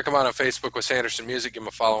Time. Check him out on Facebook, Wes Anderson Music. Give him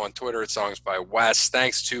a follow on Twitter at Songs by Wes.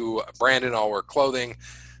 Thanks to Brandon, All Wear Clothing,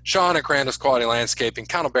 Sean at Crandall's Quality Landscaping,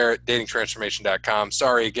 Connell Barrett, DatingTransformation.com.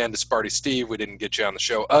 Sorry again to Sparty Steve. We didn't get you on the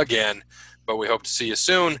show again, but we hope to see you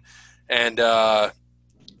soon. And I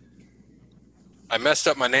messed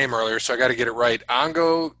up my name earlier, so I got to get it right.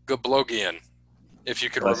 Ongo Gablogian, if you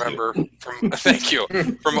could remember from thank you,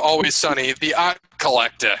 from Always Sunny, the art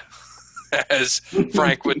collector, as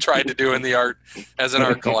Frank would try to do in the art as an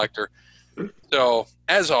art collector. So,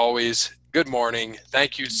 as always, good morning.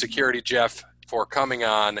 Thank you, Security Jeff, for coming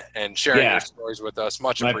on and sharing your stories with us.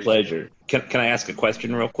 Much My appreciated. pleasure. Can I ask a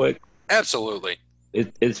question real quick? Absolutely.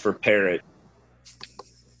 It's for Parrot.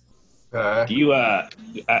 Okay. Do you? I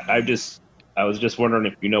was just wondering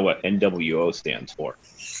if you know what NWO stands for.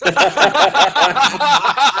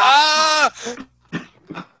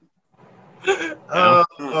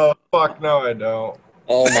 Oh, fuck, no, I don't.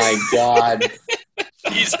 Oh my God.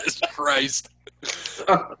 Jesus Christ.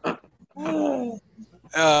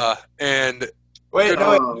 And Wait,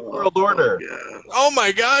 no, it's World Order. oh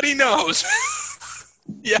my God, he knows.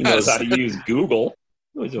 Yes. He knows how to use Google.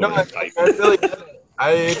 He knows No, how I to type. really didn't.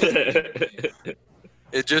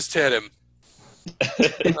 It just hit him.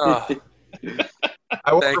 I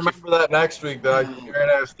won't Thank you. remember that next week, though. I can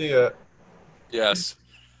guarantee it. Yes.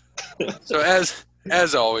 So as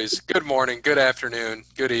always, good morning, good afternoon,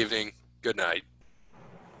 good evening, good night.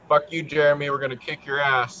 Fuck you, Jeremy. We're going to kick your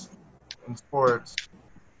ass in sports.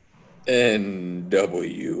 NWO.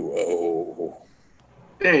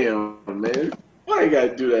 Damn, man. Why you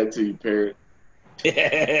gotta do that to you, Parrot?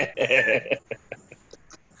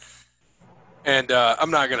 And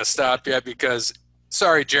I'm not going to stop yet because,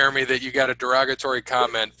 sorry, Jeremy, that you got a derogatory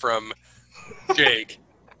comment from Jake.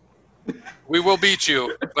 We will beat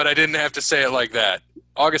you, but I didn't have to say it like that.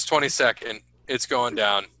 August 22nd, it's going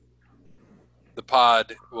down. The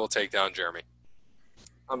pod will take down Jeremy.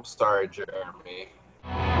 I'm sorry, Jeremy.